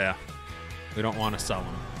 Oh yeah. We don't want to sell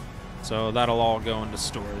them. So that'll all go into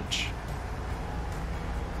storage.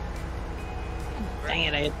 Dang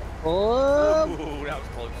it, I hit the... Oh! Ooh, that was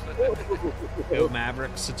close. Go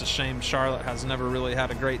Mavericks. It's a shame Charlotte has never really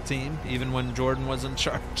had a great team, even when Jordan was in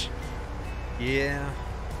charge. Yeah.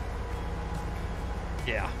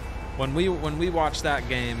 Yeah. When we watched that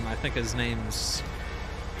game, I think his name's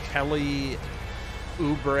Kelly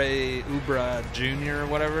Oubre Jr. or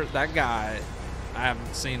whatever. That guy, I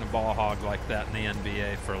haven't seen a ball hog like that in the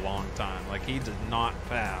NBA for a long time. Like, he did not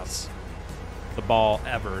pass the ball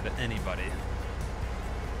ever to anybody.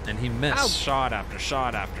 And he missed shot after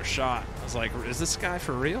shot after shot. I was like, is this guy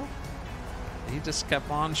for real? He just kept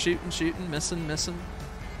on shooting, missing.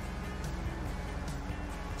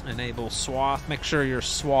 Enable swath. Make sure your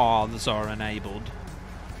swaths are enabled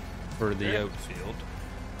for the oat field.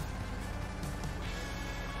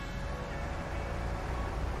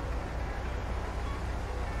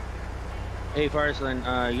 Hey,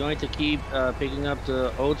 Fireslane, you want to keep picking up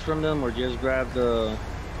the oats from them, or just grab the...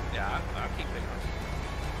 Yeah, I'll keep picking up.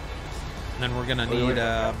 And then we're going to need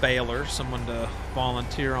a baler, someone to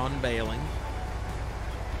volunteer on baling.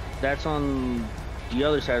 That's on the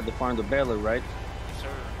other side of the farm, the baler, right? Yes, sir.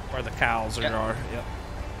 Where the cows are. Yep.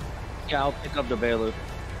 Yeah, I'll pick up the baler.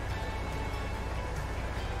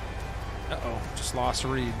 Uh-oh, just lost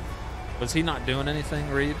Reed. Was he not doing anything,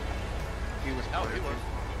 Reed? He was. Oh, he was.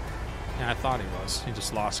 Yeah, I thought he was. He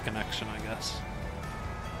just lost connection, I guess.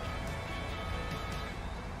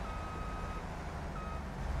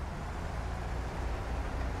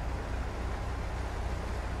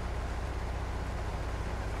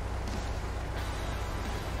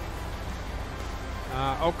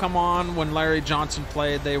 Oh, come on. When Larry Johnson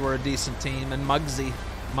played, they were a decent team. And Muggsy,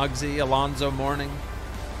 Alonzo Mourning.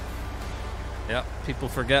 Yep, people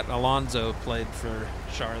forget Alonzo played for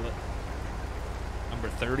Charlotte. Number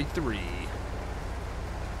 33.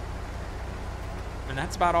 And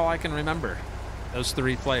that's about all I can remember. Those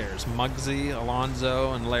three players. Muggsy,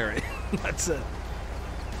 Alonzo, and Larry. That's it.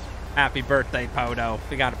 Happy birthday, Poto.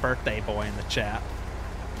 We got a birthday boy in the chat.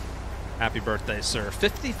 Happy birthday, sir.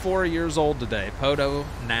 54 years old today. Poto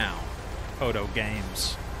now. Poto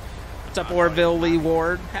Games. What's up, Orville Lee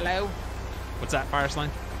Ward? Hello. What's that,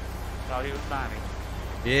 Fireslane? Thought he was 90.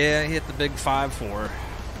 Yeah, he hit the big 5-4.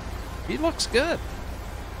 He looks good.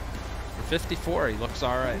 For 54, he looks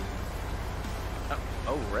all right.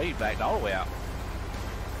 Oh, Ray backed all the way out.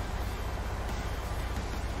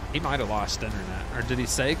 He might have lost internet. Or did he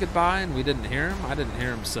say goodbye and we didn't hear him? I didn't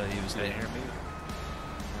hear him say he was leaving. Didn't hear me.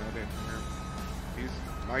 I didn't hear him.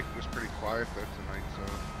 Mike was pretty quiet though tonight, so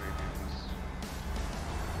maybe it was.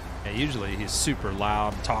 Yeah, usually he's super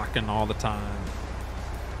loud, talking all the time.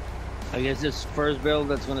 I guess this first build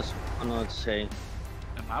that's gonna... I don't know what to say.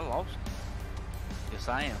 Am I lost? Yes,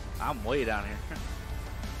 I am. I'm way down here.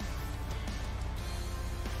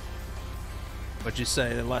 What'd you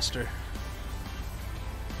say, Lester?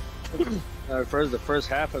 The first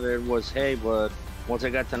half of it was hay, but once I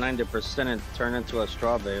got to 90%, it turned into a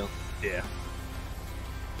straw bale. Yeah.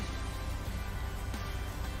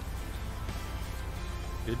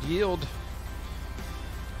 Good yield.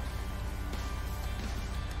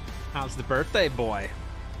 How's the birthday boy?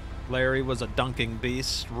 Larry was a dunking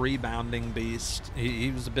beast, rebounding beast. He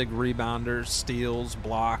was a big rebounder, steals,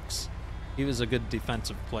 blocks. He was a good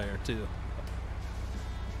defensive player, too.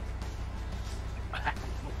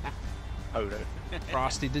 Poto.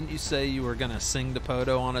 Frosty, didn't you say you were going to sing to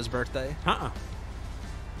Poto on his birthday? I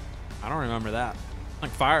don't remember that. I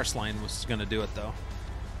think Fireslane was going to do it, though.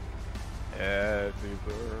 Happy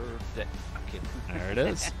birthday. I'm kidding. There it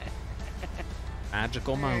is.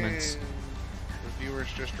 Magical moments. And the viewers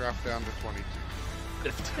just dropped down to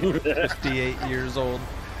 22. 58 years old.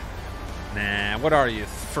 Nah, what are you?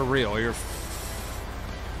 For real,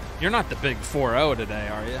 you're not the big 4-0 today,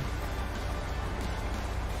 are you?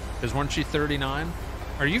 Because weren't you 39?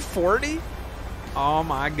 Are you 40? Oh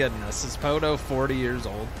my goodness, is Poto 40 years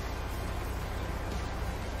old?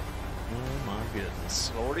 Oh my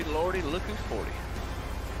goodness. Lordy, lordy, look who's 40.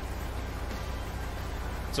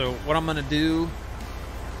 So what I'm gonna do,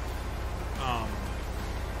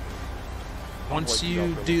 once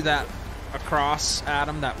you do that across,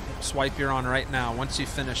 Adam, that swipe you're on right now, once you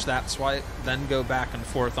finish that swipe, then go back and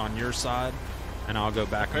forth on your side, and I'll go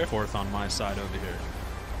back and forth on my side over here.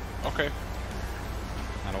 Okay.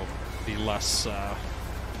 That'll be less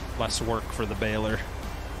work for the baler.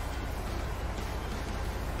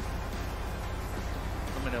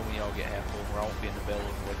 How me know when y'all get half full, where I won't be in the Bale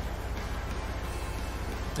with.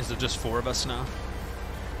 Is it just 4 of us now?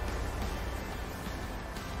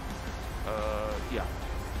 Yeah.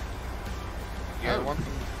 Yeah, Oh. once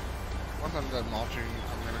I'm done mulching,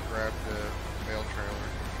 I'm gonna grab the Bale trailer.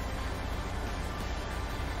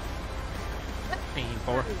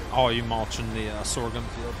 For oh, you mulching the sorghum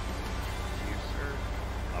field? Yes, sir.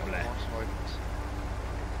 Lovely. More soybeans.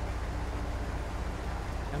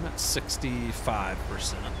 I'm at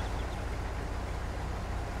 65%.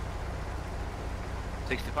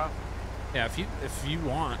 65. Yeah, if you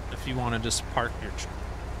want to just park your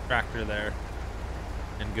tractor there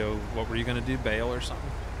and go, what were you gonna do, Bale or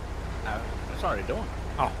something? It's already doing.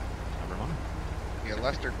 Oh, never mind. Yeah,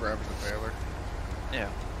 Lester grabbed the baler. Yeah.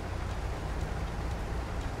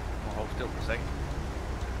 I'm gonna hold still for a second.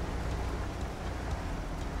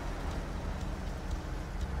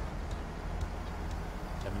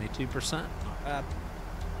 %, not bad.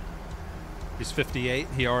 He's 58.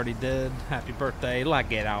 He already did. Happy birthday!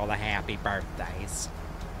 Look at all the happy birthdays.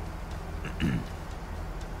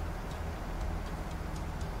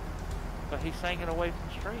 But he's singing away from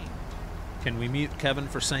stream. Can we mute Kevin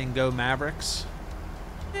for saying "Go Mavericks"?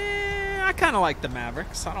 I kind of like the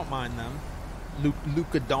Mavericks. I don't mind them.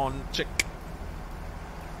 Luka Doncic.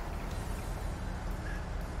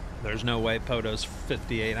 There's no way Poto's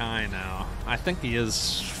 58. I know. I think he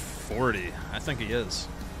is 40. I think he is.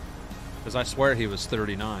 Because I swear he was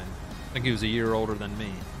 39. I think he was a year older than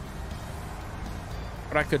me.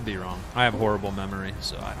 But I could be wrong. I have horrible memory,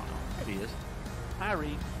 so I don't know. There he is. Hi,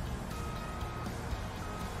 Reed.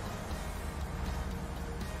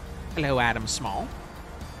 Hello, Adam Small.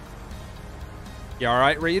 You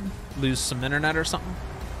alright, Reed? Lose some internet or something?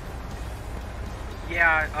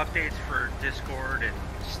 Yeah, updates for Discord and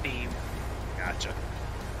Steam. Gotcha.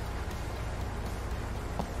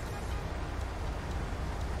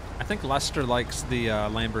 I think Lester likes the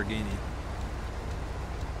Lamborghini.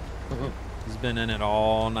 He's been in it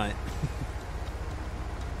all night.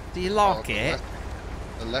 Do you like it?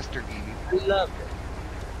 The Lester Genie. I love it.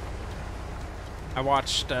 I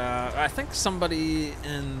watched, I think somebody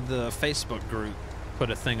in the Facebook group put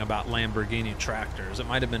a thing about Lamborghini tractors. It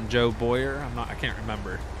might have been Joe Boyer. I can't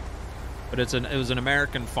remember. But it was an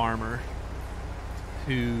American farmer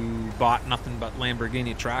who bought nothing but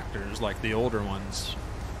Lamborghini tractors, like the older ones,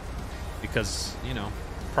 because, you know,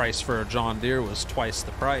 price for a John Deere was twice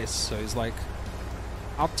the price. So he's like,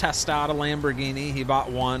 I'll test out a Lamborghini. He bought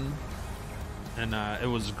one, and it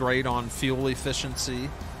was great on fuel efficiency,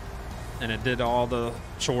 and it did all the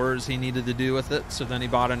chores he needed to do with it. So then he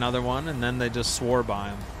bought another one, and then they just swore by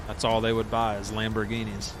him. That's all they would buy is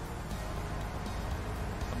Lamborghinis.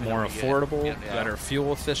 More affordable, better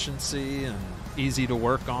fuel efficiency, and easy to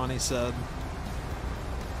work on, he said.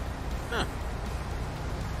 Huh.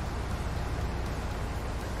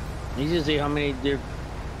 You just see how many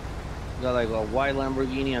got like a white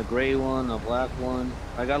Lamborghini, a gray one, a black one.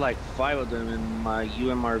 I got like 5 of them in my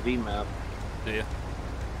UMRV map. Do you?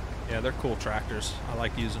 Yeah, they're cool tractors. I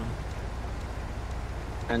like using them.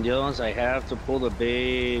 And the other ones I have to pull the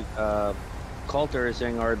big Coulter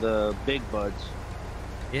thing are the big buds.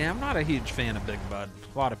 Yeah, I'm not a huge fan of Big Bud.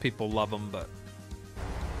 A lot of people love them, but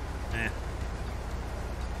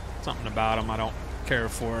something about them I don't care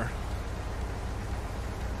for.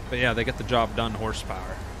 But yeah, they get the job done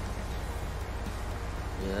horsepower.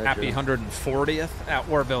 Yeah, Happy true. 140th at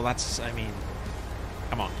Warville. That's, I mean,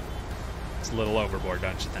 come on. It's a little overboard,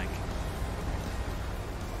 don't you think?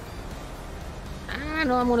 I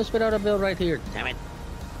know I'm gonna spit out a bill right here. Damn it.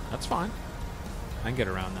 That's fine. I can get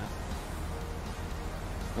around that.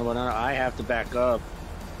 No, but I have to back up.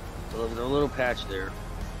 So there's a little patch there.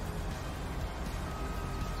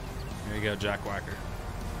 There you go, Jack Whacker.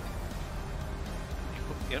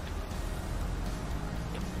 Yep.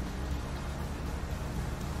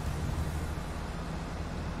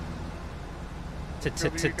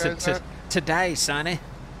 Today, Sonny.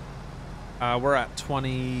 We're at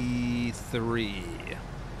 23.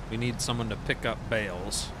 We need someone to pick up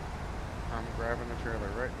bales. I'm grabbing the trailer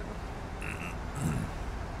right now.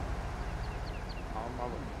 On my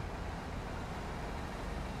way.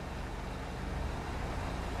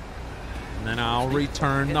 And then I'll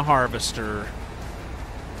return the harvester.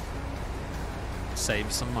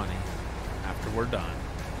 Save some money after we're done.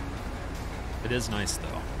 It is nice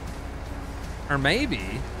though. Or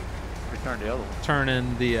maybe Return the other one. turn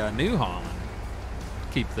in the New Holland.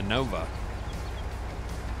 Keep the Nova.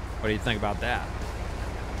 What do you think about that?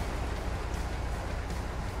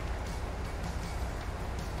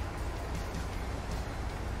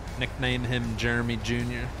 Nickname him Jeremy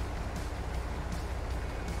Jr.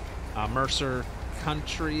 Mercer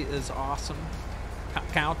Country is awesome.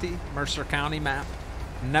 County, Mercer County map.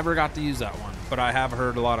 Never got to use that one, but I have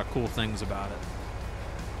heard a lot of cool things about it.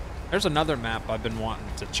 There's another map I've been wanting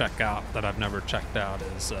to check out that I've never checked out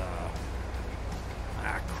is,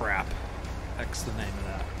 crap. Heck's the name of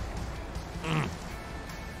that?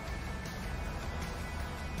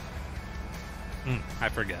 I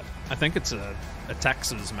forget. I think it's a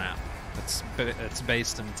Texas map. It's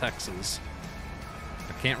based in Texas.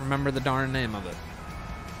 I can't remember the darn name of it.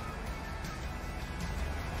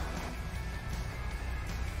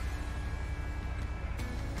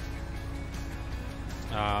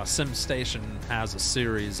 SimStation has a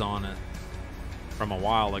series on it from a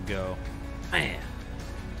while ago. Man.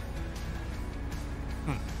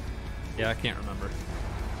 Yeah, I can't remember.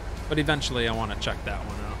 But eventually I want to check that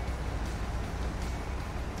one out.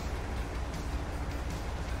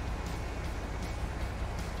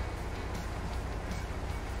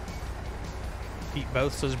 Pete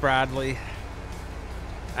Both says Bradley.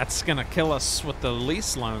 That's gonna kill us with the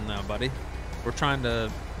lease loan though, buddy. We're trying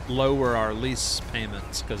to lower our lease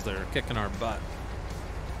payments because they're kicking our butt.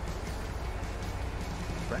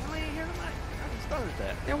 Bradley ain't here tonight. I just started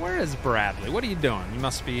that. Yeah, where is Bradley? What are you doing? You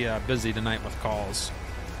must be busy tonight with calls.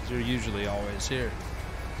 'Cause you're usually always here.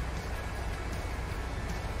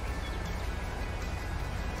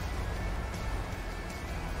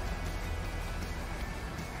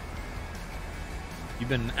 You've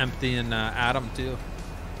been emptying Adam too?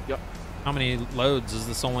 Yep. How many loads? Is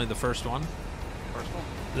this only the first one? First one.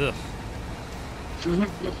 Ugh.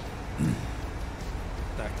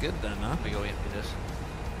 That good then, huh? Let me go empty this.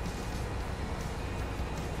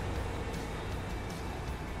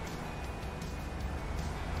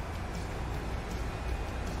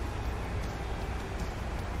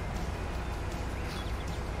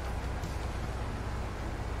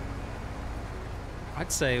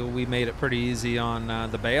 I'd say we made it pretty easy on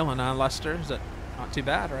the Bale and Lester. Is that not too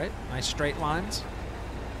bad, right? Nice straight lines.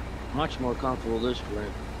 Much more comfortable this way.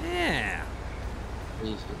 Yeah.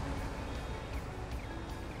 Easy.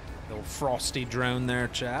 Little frosty drone there,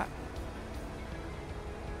 chat.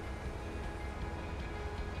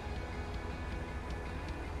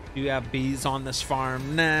 Do you have bees on this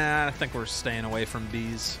farm? Nah, I think we're staying away from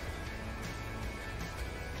bees.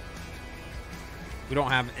 We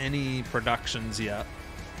don't have any productions yet.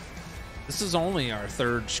 This is only our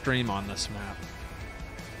third stream on this map.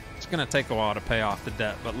 It's gonna take a while to pay off the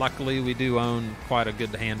debt, but luckily we do own quite a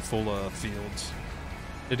good handful of fields.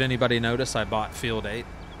 Did anybody notice I bought Field 8?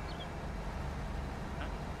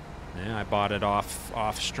 Yeah, I bought it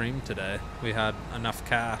off stream today. We had enough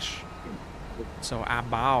cash. So I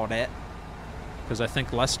bought it. Because I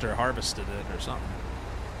think Lester harvested it or something.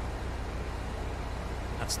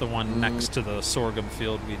 That's the one next to the sorghum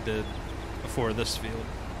field we did before this field.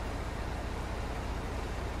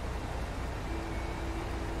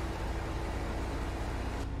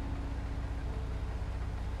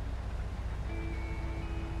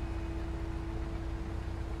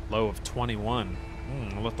 Low of 21.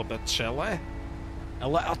 A little bit chilly. A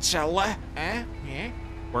little chilly, eh? Yeah.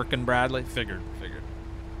 Working, Bradley? Figured.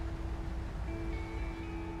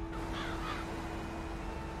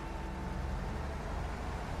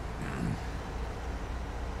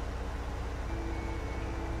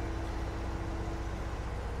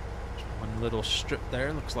 One little strip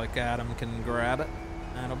there. Looks like Adam can grab it.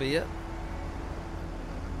 That'll be it.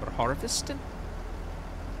 For harvesting.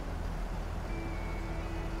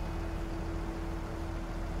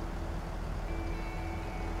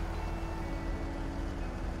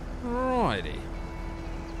 Alrighty.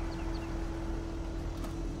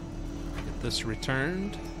 Get this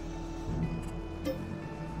returned.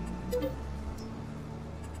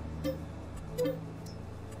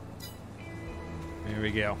 There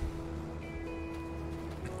we go.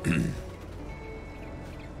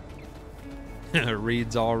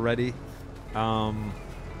 Reeds already. I'll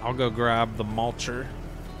go grab the mulcher.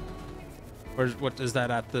 What is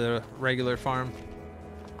that at the regular farm?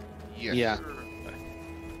 Yes. Yeah.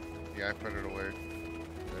 Yeah, I put it away.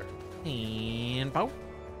 There. And bow.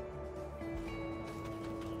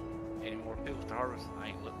 Any more fields to harvest? I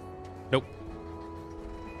ain't looking. Nope.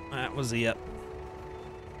 That was it.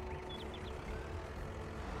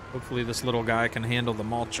 Hopefully this little guy can handle the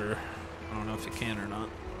mulcher. I don't know if he can or not.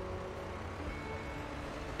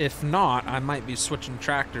 If not, I might be switching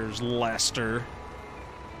tractors, Lester.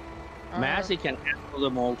 Massey can handle the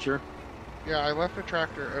mulcher. Yeah, I left a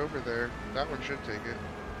tractor over there. That one should take it.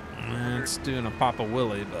 It's doing a Papa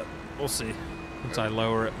Willie, but we'll see. Once I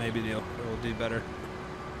lower it, maybe it'll do better.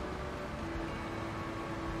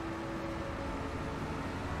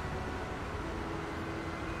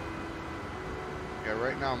 Yeah,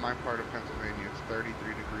 right now in my part of Pennsylvania it's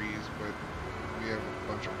 33 degrees, but we have a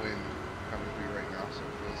bunch of wind coming through right now, so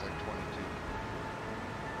it feels like 22.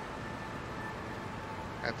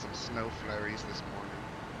 Had some snow flurries this morning.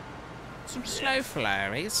 Some snow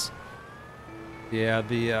flurries. Yeah,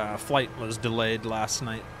 the flight was delayed last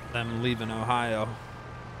night, them leaving Ohio.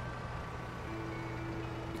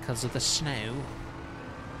 Because of the snow.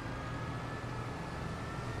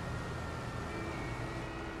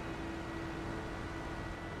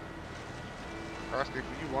 Frosty, if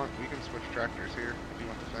you want, we can switch tractors here if you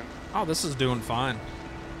want to send. Oh, this is doing fine.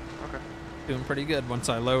 Okay. Doing pretty good. Once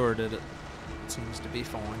I lowered it, it seems to be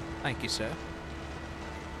fine. Thank you, sir.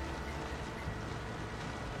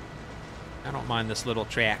 I don't mind this little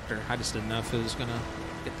tractor. I just didn't know if it was gonna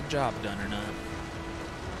get the job done or not.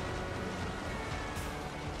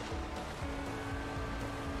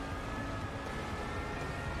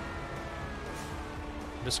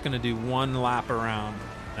 I'm just gonna do one lap around,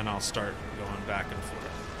 and I'll start going back and forth.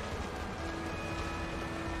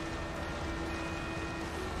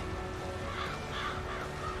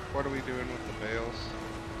 What are we doing with the bales?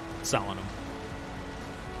 Selling them.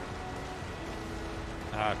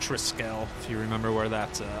 Triskel, if you remember where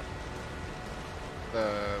that's at.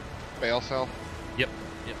 The bale cell? Yep,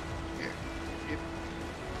 yep. Yeah. Yep.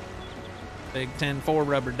 Big 10-4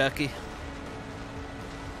 rubber ducky.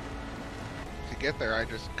 To get there, I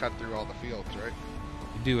just cut through all the fields, right?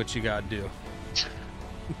 You do what you gotta do.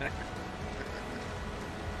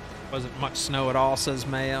 Wasn't much snow at all, says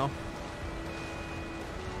Mayo.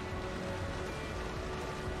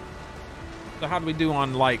 So how did we do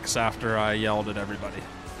on likes after I yelled at everybody?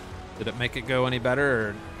 Did it make it go any better,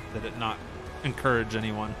 or did it not encourage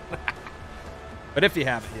anyone? But if you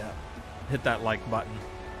haven't yet, hit that like button.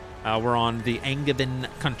 We're on the Angevin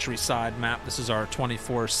countryside map. This is our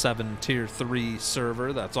 24/7 Tier 3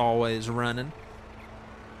 server that's always running.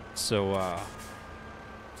 So,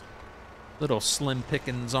 little slim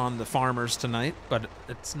pickings on the farmers tonight, but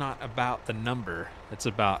it's not about the number. It's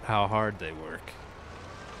about how hard they work.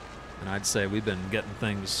 And I'd say we've been getting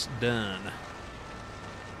things done.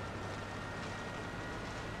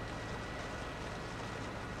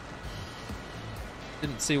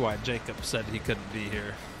 Didn't see why Jacob said he couldn't be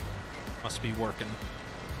here. Must be working.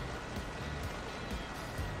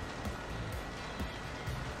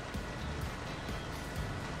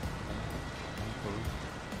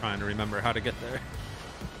 Trying to remember how to get there.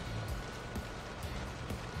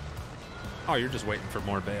 Oh, you're just waiting for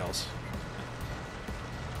more bales.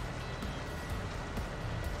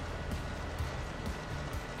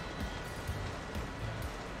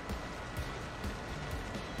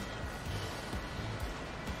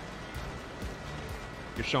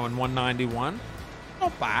 You're showing 191.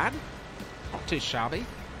 Not bad. Not too shabby.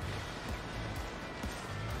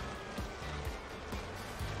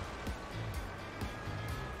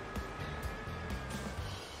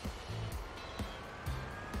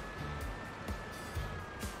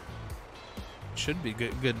 Should be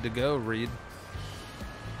good to go, Reed.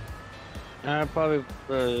 I'll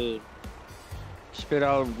probably spit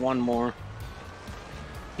out one more.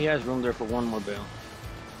 He has room there for one more bale.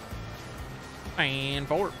 And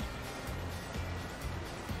forward.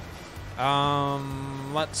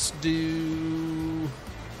 Let's do.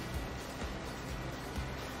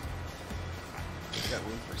 Got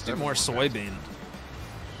room for Let's do seven more guys. soybean.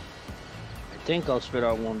 I think I'll spit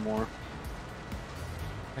out one more.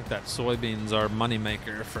 I think that soybean's our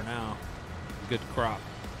moneymaker for now. Good crop.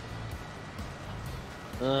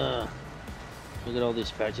 Look at all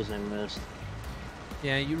these patches I missed.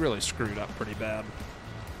 Yeah, you really screwed up pretty bad.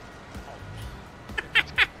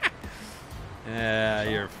 Yeah,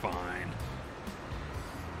 you're fine.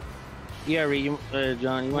 Yeah, Reed,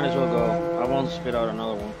 John, you might as well go. I won't spit out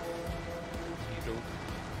another one.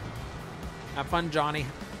 Have fun, Johnny.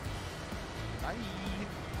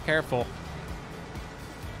 Careful.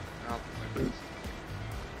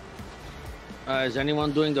 Is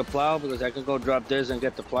anyone doing the plow? Because I can go drop this and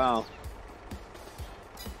get the plow.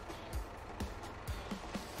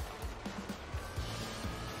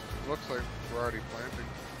 Looks like we're already planting.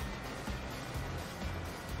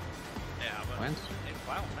 Yeah, but When? it's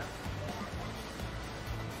plowing now.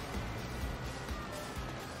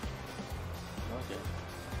 Okay.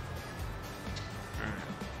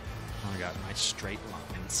 I got my straight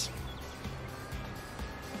lines.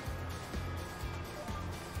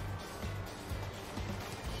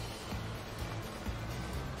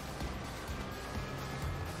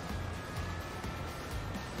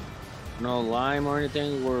 No lime or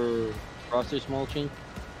anything? We're Frosty's mulching?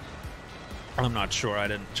 I'm not sure. I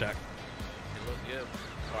didn't check. It looked good,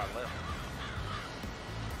 so I left.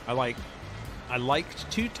 I like I liked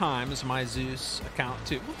 2 times my Zeus account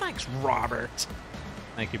too. Well, thanks, Robert.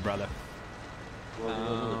 Thank you, brother.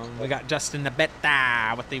 We got Justin the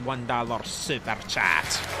Betta with the $1 super chat.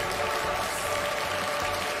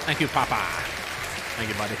 Thank you, Papa. Thank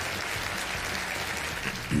you, buddy.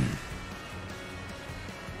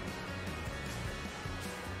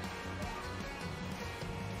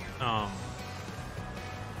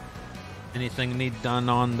 Anything need done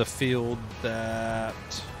on the field that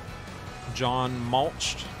John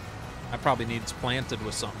mulched? That probably needs planted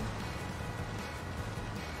with something.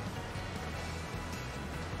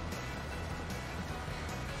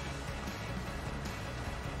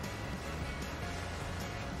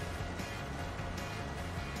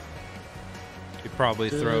 You'd probably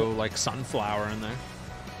throw like sunflower in there.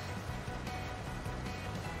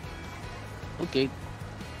 Okay.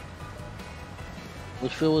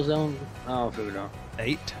 Which field was that one? Oh, I'll figure it out.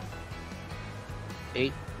 8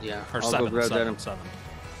 8? Yeah. or I'll 7. go grab that 7. and 7.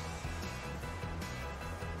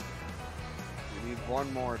 We need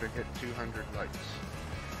one more to hit 200 likes.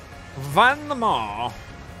 Van more. I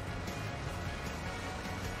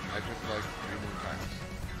just like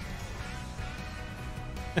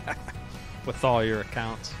 3 more times. With all your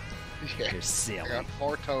accounts. Yeah. You're I silly. got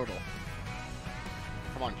 4 total.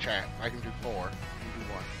 Come on, chat. I can do 4. You can do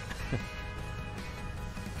 1.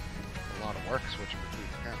 A lot of work switching between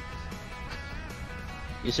accounts.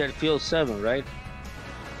 You said field 7, right?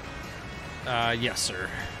 Yes, sir.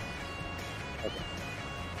 Okay.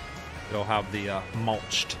 It'll have the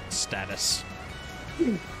mulched status.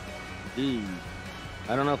 Dude.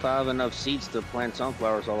 I don't know if I have enough seeds to plant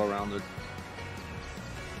sunflowers all around it.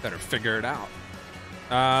 Better figure it out.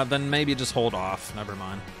 Then maybe just hold off. Never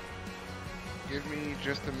mind. Give me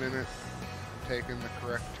just a minute taking the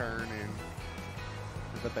correct turn in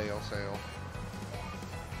the Bale sale.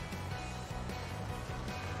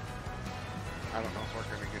 I don't know if we're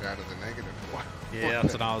going to get out of the negative. Yeah,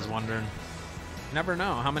 that's what I was wondering. Never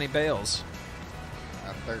know. How many bales?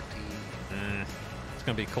 13. It's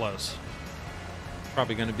going to be close.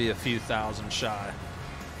 Probably going to be a few thousand shy.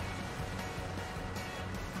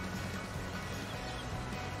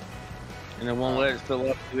 And it won't let it fill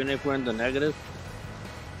up even if we're in the negative?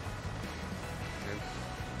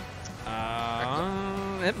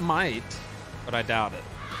 It might, but I doubt it.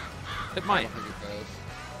 It I might. don't think it does.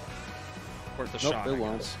 Worth a Nope, shot. it I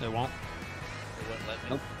won't. guess. It won't. It wouldn't let me.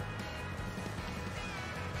 Nope.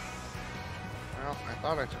 Well, I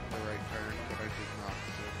thought I took the right turn, but I did not.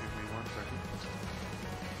 So give me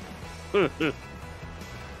 1 second.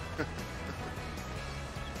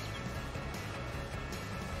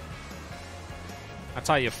 That's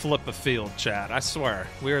how you flip a field, Chad. I swear.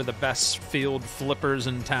 We are the best field flippers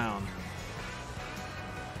in town.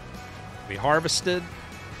 We harvested.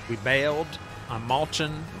 We baled. I'm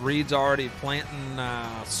mulching. Reed's already planting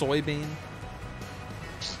soybean.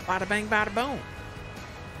 Bada bang, bada boom.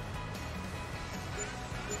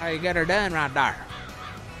 How you get her done right there?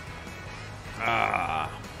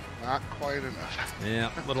 Not quite enough. Yeah,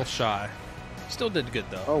 a little shy. Still did good,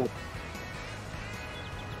 though. Oh.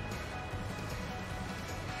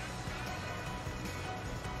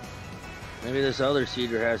 Maybe this other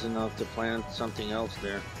seeder has enough to plant something else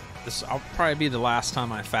there. This will probably be the last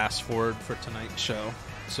time I fast forward for tonight's show.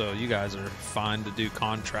 So you guys are fine to do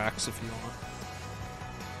contracts if you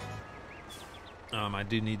want. I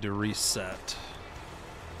do need to reset.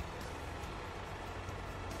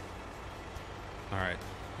 Alright.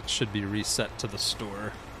 It should be reset to the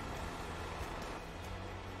store.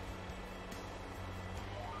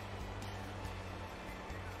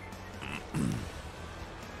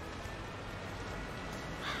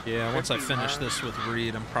 Yeah, once I finish this with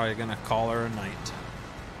Reed, I'm probably going to call her a night.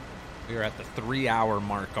 We are at the 3-hour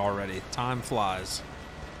mark already. Time flies.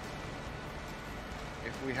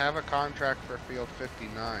 If we have a contract for field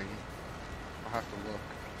 59, I'll have to look.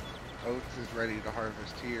 Oats is ready to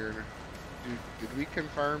harvest here. Did we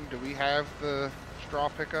confirm, do we have the straw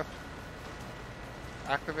pickup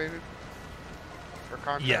activated for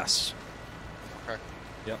contract? Yes. Okay.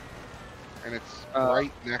 Yep. And it's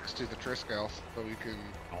right next to the Triskel, so we can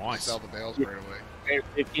Nice. sell the bales right away.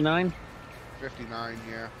 59? 59,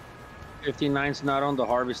 yeah. 59's not on the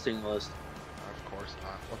harvesting list. Of course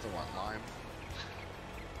not. What's it want, lime?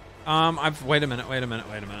 Wait a minute.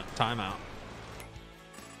 Time out.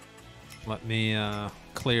 Let me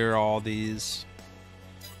clear all these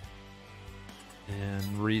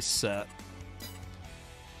and reset.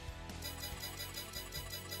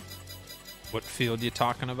 What field you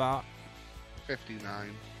talking about?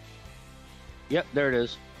 59. Yep, there it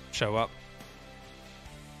is. Show up.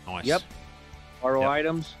 Nice. Yep. Borrow Yep.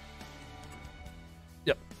 items.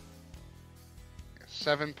 Yep.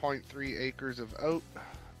 7.3 acres of oat.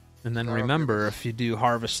 And then That'll remember, give us- if you do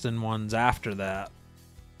harvesting ones after that,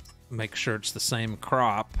 make sure it's the same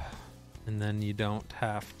crop, and then you don't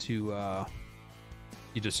have to,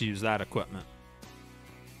 you just use that equipment.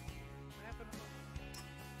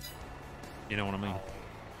 You know what I mean?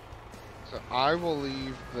 So I will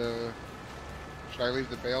leave the... Should I leave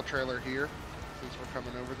the bale trailer here, since we're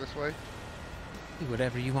coming over this way? Do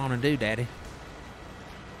whatever you want to do, Daddy.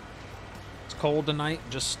 It's cold tonight,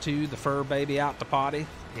 just to the fur baby out the potty.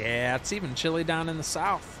 Yeah, it's even chilly down in the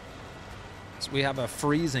south. So we have a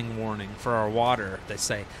freezing warning for our water. They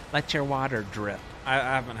say, let your water drip. I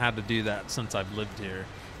haven't had to do that since I've lived here.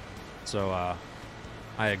 So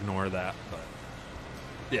I ignore that, but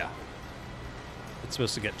yeah. It's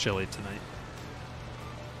supposed to get chilly tonight.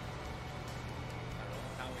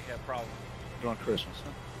 How we have problems during Christmas,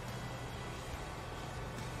 huh?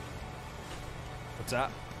 What's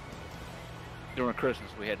that? During Christmas,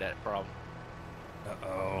 we had that problem.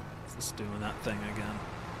 Uh-oh. It's just doing that thing again.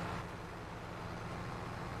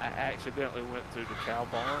 I accidentally went through the cow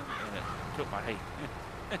barn and it took my hay.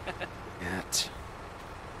 It.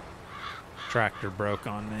 Tractor broke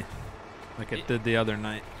on me, like it did the other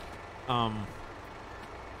night.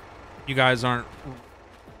 You guys aren't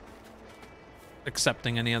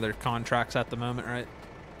accepting any other contracts at the moment, right?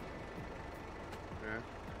 Yeah.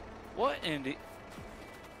 What in the...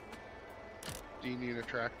 Do you need a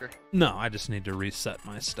tractor? No, I just need to reset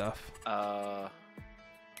my stuff.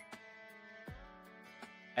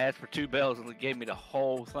 Asked for 2 bells and it gave me the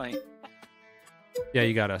whole thing. Yeah,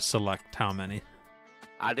 you gotta select how many.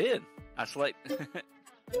 I did. I select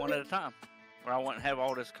one at a time, where I wouldn't have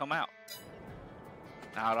all this come out.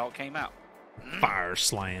 Now it all came out. Fire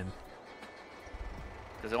slaying.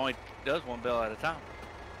 Because it only does 1 bell at a time.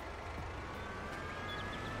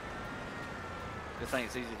 This thing,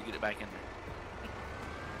 it's easy to get it back in there.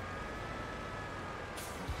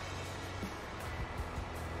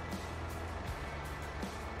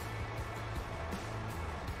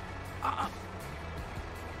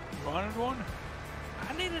 You wanted one?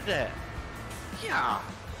 I needed that. Yeah.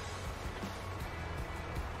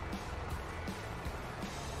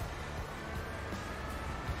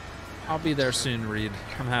 I'll be there soon, Reed.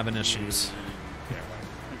 I'm having issues.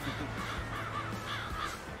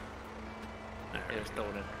 Yeah, it's still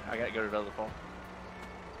in there. I gotta go to the other phone.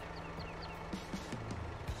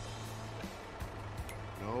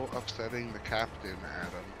 No upsetting the captain,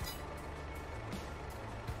 Adam.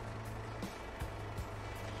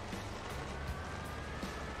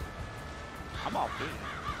 I'm off duty.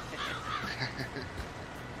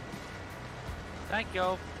 Thank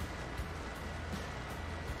you.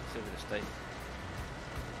 Civil estate.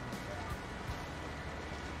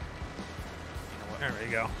 You know what? There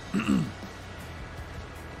we go.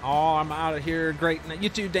 Oh, I'm out of here. Great night. You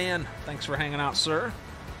too, Dan. Thanks for hanging out, sir.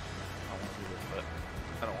 I want to do this, but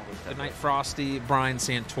I don't want to do that. Good night, Frosty. Brian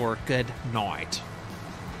Santor. Good night.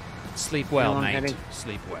 Sleep well, I'm mate. heading.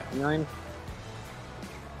 Sleep well. 9.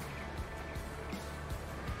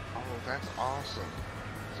 Oh, that's awesome.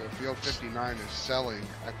 So Field 59 is selling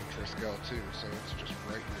at the Triskel too, so it's just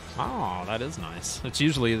right next to Oh, that is nice. It's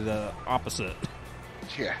usually the opposite. it.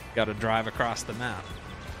 Yeah. Got to drive across the map.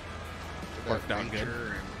 So that Worked out nature good.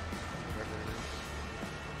 and whatever it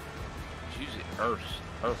It's usually Earth.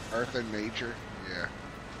 is. Earth and nature. Yeah.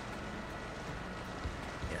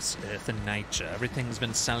 Yes, Earth and nature. Everything's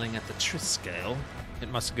been selling at the Triskel. It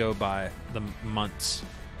must go by the months.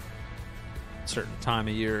 Certain time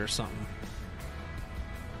of year or something.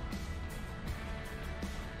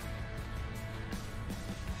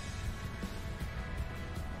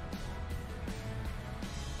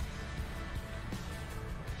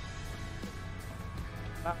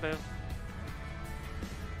 Not bad.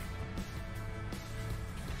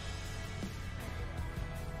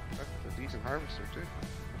 That's a decent harvester too.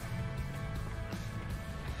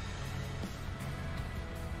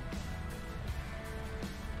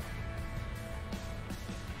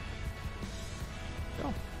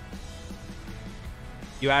 Go.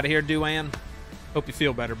 You out of here, Duane? Hope you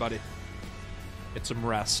feel better, buddy. Get some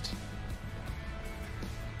rest.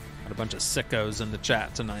 Got a bunch of sickos in the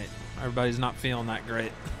chat tonight. Everybody's not feeling that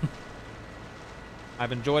great.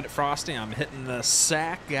 I've enjoyed it, Frosty. I'm hitting the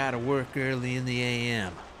sack. Gotta work early in the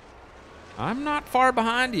AM. I'm not far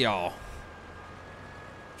behind y'all.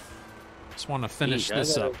 Just want to finish Geez, I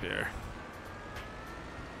this gotta- up here.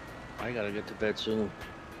 I gotta get to bed soon.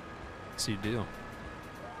 Yes, you do.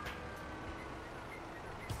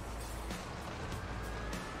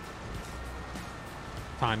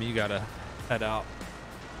 Time you gotta head out.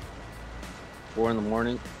 4 in the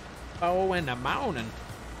morning. Oh, in the morning.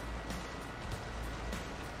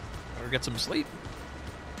 Or get some sleep.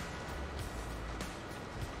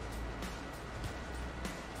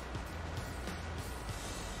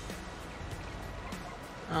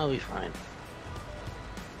 I'll be fine.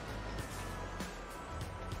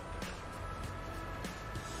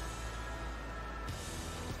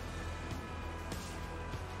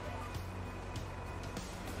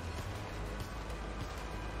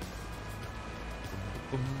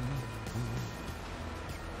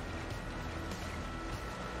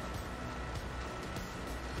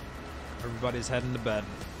 Everybody's heading to bed.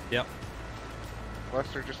 Yep.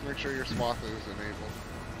 Lester, just make sure your swath is enabled.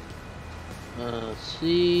 Let's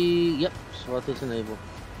see. Yep, SWAT is enabled.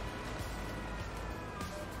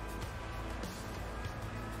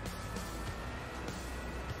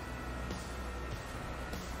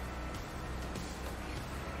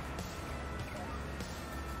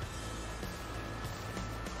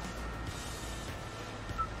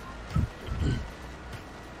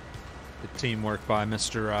 Good teamwork by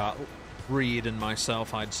Mr. Reed and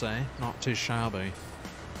myself, I'd say. Not too shabby.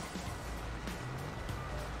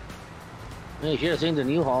 Hey, you should have seen the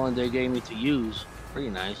New Holland they gave me to use.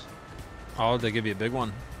 Pretty nice. Oh, they give you a big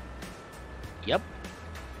one. Yep.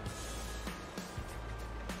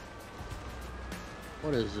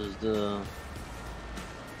 What is this? The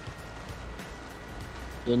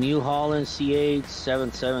New Holland C8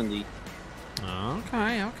 770.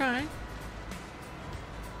 Okay, okay.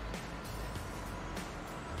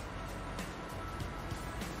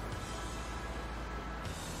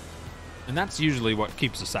 And that's usually what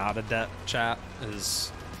keeps us out of debt, chat,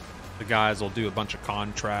 is the guys will do a bunch of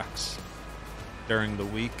contracts during the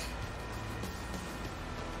week.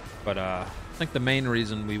 But I think the main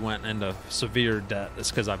reason we went into severe debt is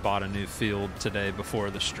because I bought a new field today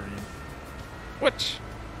before the stream. Which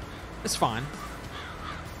is fine.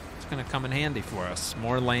 It's going to come in handy for us.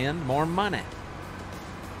 More land, more money.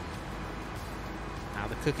 How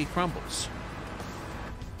the cookie crumbles.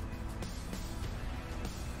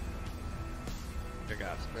 You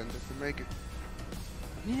gotta spend it to make it.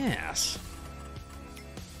 Yes.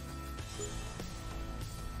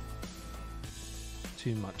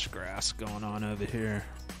 Too much grass going on over here.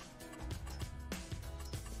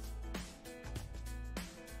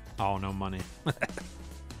 Oh, no money.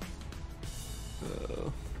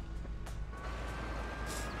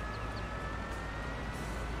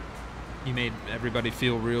 You made everybody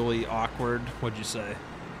feel really awkward. What'd you say?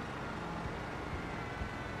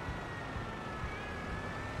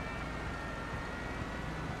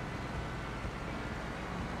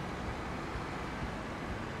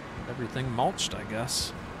 Everything mulched, I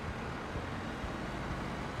guess.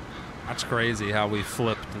 That's crazy how we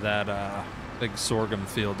flipped that big sorghum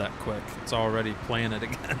field that quick. It's already planted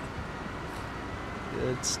again.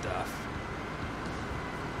 Good stuff.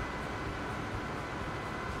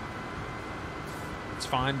 It's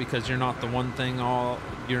fine because you're not the one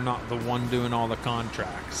you're not the one doing all the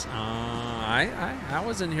contracts. I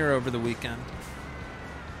was in here over the weekend.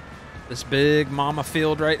 This big mama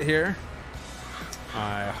field right here.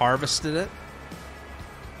 I harvested it,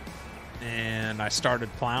 and I started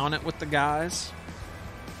plowing it with the guys.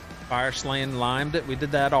 Fire slaying, limed it. We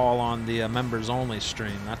did that all on the members only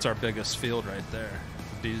stream. That's our biggest field right there,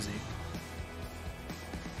 doozy.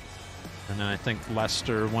 And then I think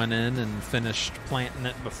Lester went in and finished planting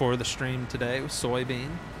it before the stream today with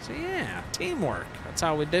soybean. So yeah, teamwork. That's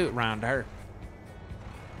how we do it around here.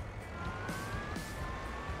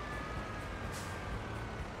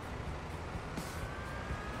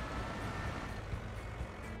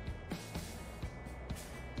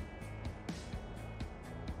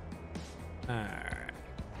 Alright.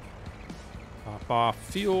 Pop off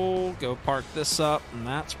fuel, go park this up, and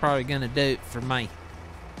that's probably gonna do it for me.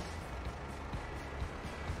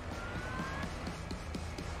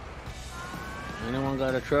 Anyone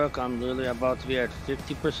got a truck? I'm literally about to be at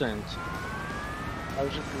 50%. I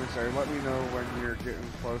was just gonna say, let me know when you're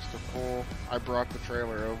getting close to full. I brought the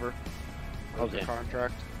trailer over for the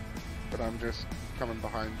contract, but I'm just coming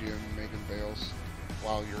behind you and making bales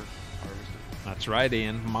while you're harvesting. That's right,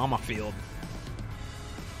 Ian. Mama field.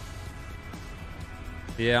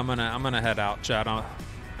 Yeah, I'm gonna head out, chat. I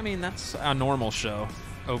mean, that's a normal show.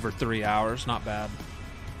 Over 3 hours, not bad.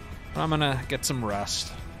 But I'm gonna get some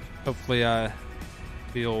rest. Hopefully I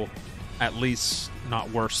feel at least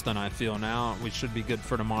not worse than I feel now. We should be good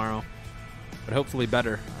for tomorrow. But hopefully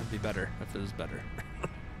better. I'd be better if it was better.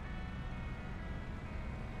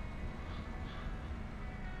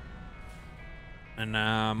 And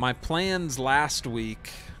my plans last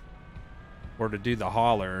week were to do the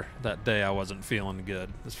hauler. That day I wasn't feeling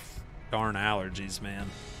good. This darn allergies, man.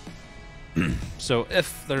 So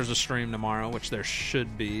if there's a stream tomorrow, which there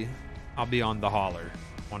should be, I'll be on the hauler.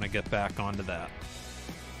 Want to get back onto that.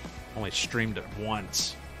 Only streamed it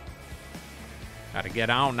once. Gotta get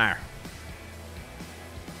on there.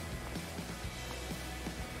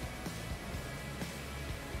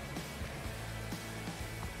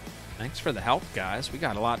 Thanks for the help, guys. We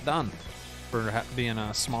got a lot done for being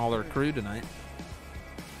a smaller crew tonight.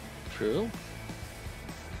 True.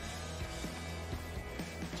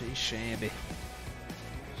 Gee, shabby.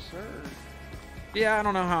 Sir. Yeah, I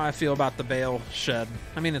don't know how I feel about the Bale shed.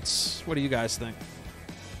 I mean, it's... What do you guys think?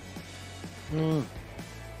 Mm.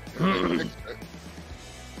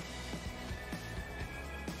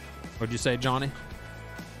 What'd you say, Johnny?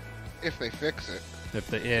 If they fix it. If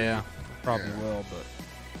they... Yeah, probably Yeah. will, but...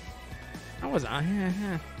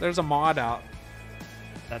 There's a mod out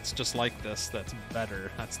that's just like this, that's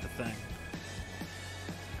better. That's the thing.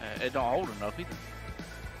 It don't hold enough either.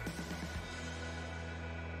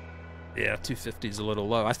 Yeah, 250 is a little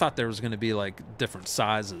low. I thought there was going to be like different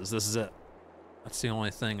sizes. This is it. That's the only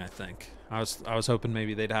thing I think. I was hoping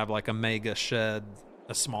maybe they'd have like a mega shed,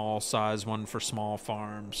 a small size one for small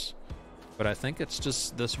farms. But I think it's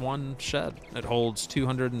just this one shed. It holds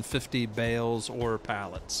 250 bales or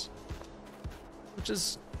pallets. Which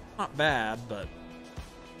is not bad, but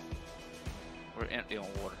We're empty on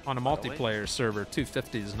water. on a by the way. multiplayer server,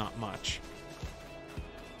 250 is not much.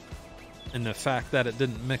 And the fact that it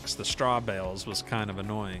didn't mix the straw bales was kind of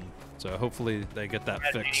annoying. So hopefully they get that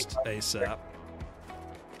fixed ASAP.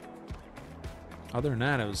 Other than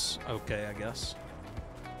that, it was okay, I guess.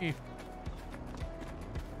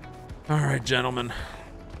 All right, gentlemen.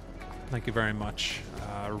 Thank you very much.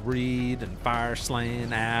 Reed and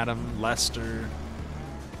Fireslane, Adam, Lester.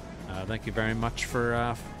 Thank you very much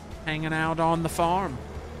for hanging out on the farm.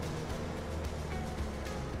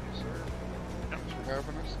 Sir. Thanks for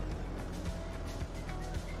having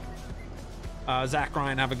us. Zach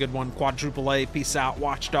Ryan, have a good one. Quadruple A, peace out.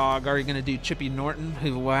 Watchdog, are you going to do Chippy Norton?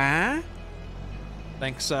 Who,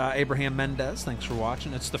 Thanks, Abraham Mendez. Thanks for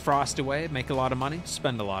watching. It's the Frosty way. Make a lot of money,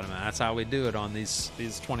 spend a lot of money. That's how we do it on these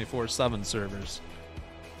 24/7 servers.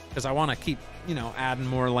 Because I want to keep, adding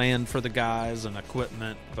more land for the guys and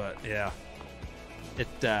equipment. But, yeah.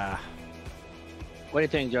 What do you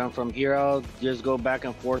think, John? From here out, just go back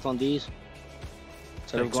and forth on these?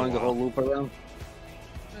 Instead of Takes a going the whole while. loop around?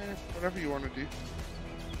 Whatever you want to do.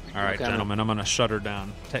 All right, Okay. gentlemen, I'm going to shut her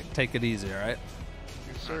down. Take it easy, all right?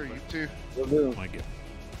 Yes, sir. You too. Will do. Thank you.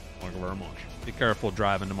 Thank you very much. Be careful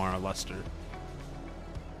driving tomorrow, Lester.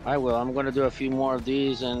 I will. I'm going to do a few more of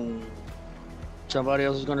these, and somebody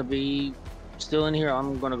else is going to be still in here.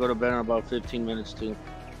 I'm going to go to bed in about 15 minutes, too.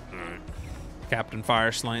 All right. Captain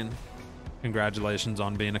Fireslane, congratulations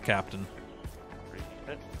on being a captain.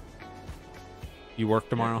 You work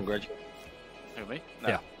tomorrow? Congratulations. Who, me? No.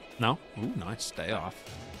 Yeah. No? Ooh, nice. Day off.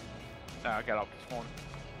 No, I got off this morning.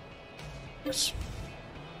 Yes.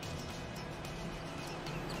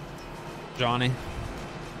 Johnny,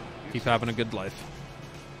 keep having a good life.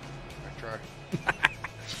 I try.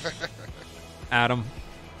 Adam,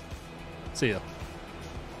 see ya.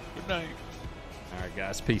 Good night. All right,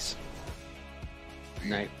 guys. Peace.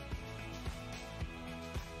 Night.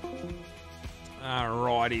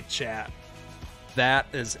 Alrighty, chat. That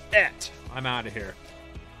is it. I'm out of here.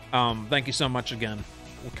 Thank you so much again.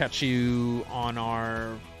 We'll catch you on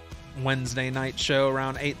our Wednesday night show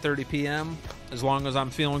around 8:30 p.m. As long as I'm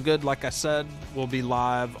feeling good, like I said, we'll be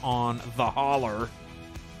live on The Holler.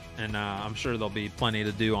 And I'm sure there'll be plenty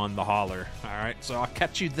to do on The Holler. All right, so I'll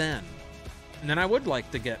catch you then. And then I would like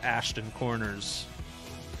to get Ashton Corners.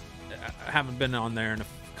 I haven't been on there in a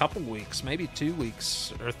couple weeks, maybe 2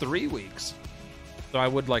 weeks or 3 weeks. So I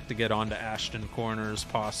would like to get on to Ashton Corners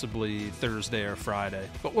possibly Thursday or Friday.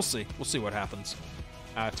 But we'll see. We'll see what happens.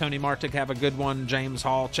 Tony Martig, have a good one. James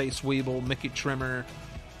Hall, Chase Weeble, Mickey Trimmer,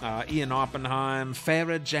 Ian Oppenheim,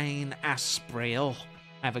 Farah Jane Asprell.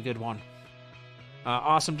 Have a good one.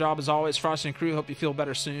 Awesome job as always, Frosty and crew. Hope you feel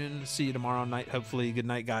better soon. See you tomorrow night, hopefully. Good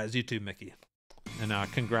night, guys. You too, Mickey. And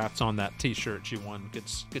congrats on that t-shirt you won.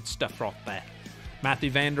 Good stuff right there.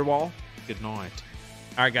 Matthew Vanderwall, good night.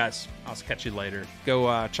 All right, guys. I'll catch you later.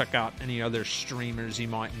 Go check out any other streamers you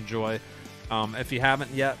might enjoy. If you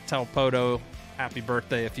haven't yet, tell Poto happy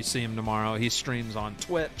birthday if you see him tomorrow. He streams on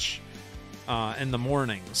Twitch in the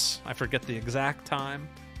mornings. I forget the exact time,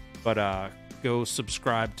 but go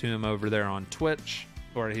subscribe to him over there on Twitch,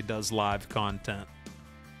 where he does live content.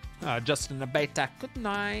 Justin Abeta, good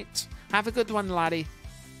night. Have a good one, laddie.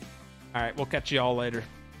 All right, we'll catch you all later.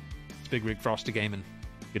 It's Big Rig Frosty Gaming.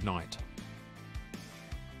 Good night.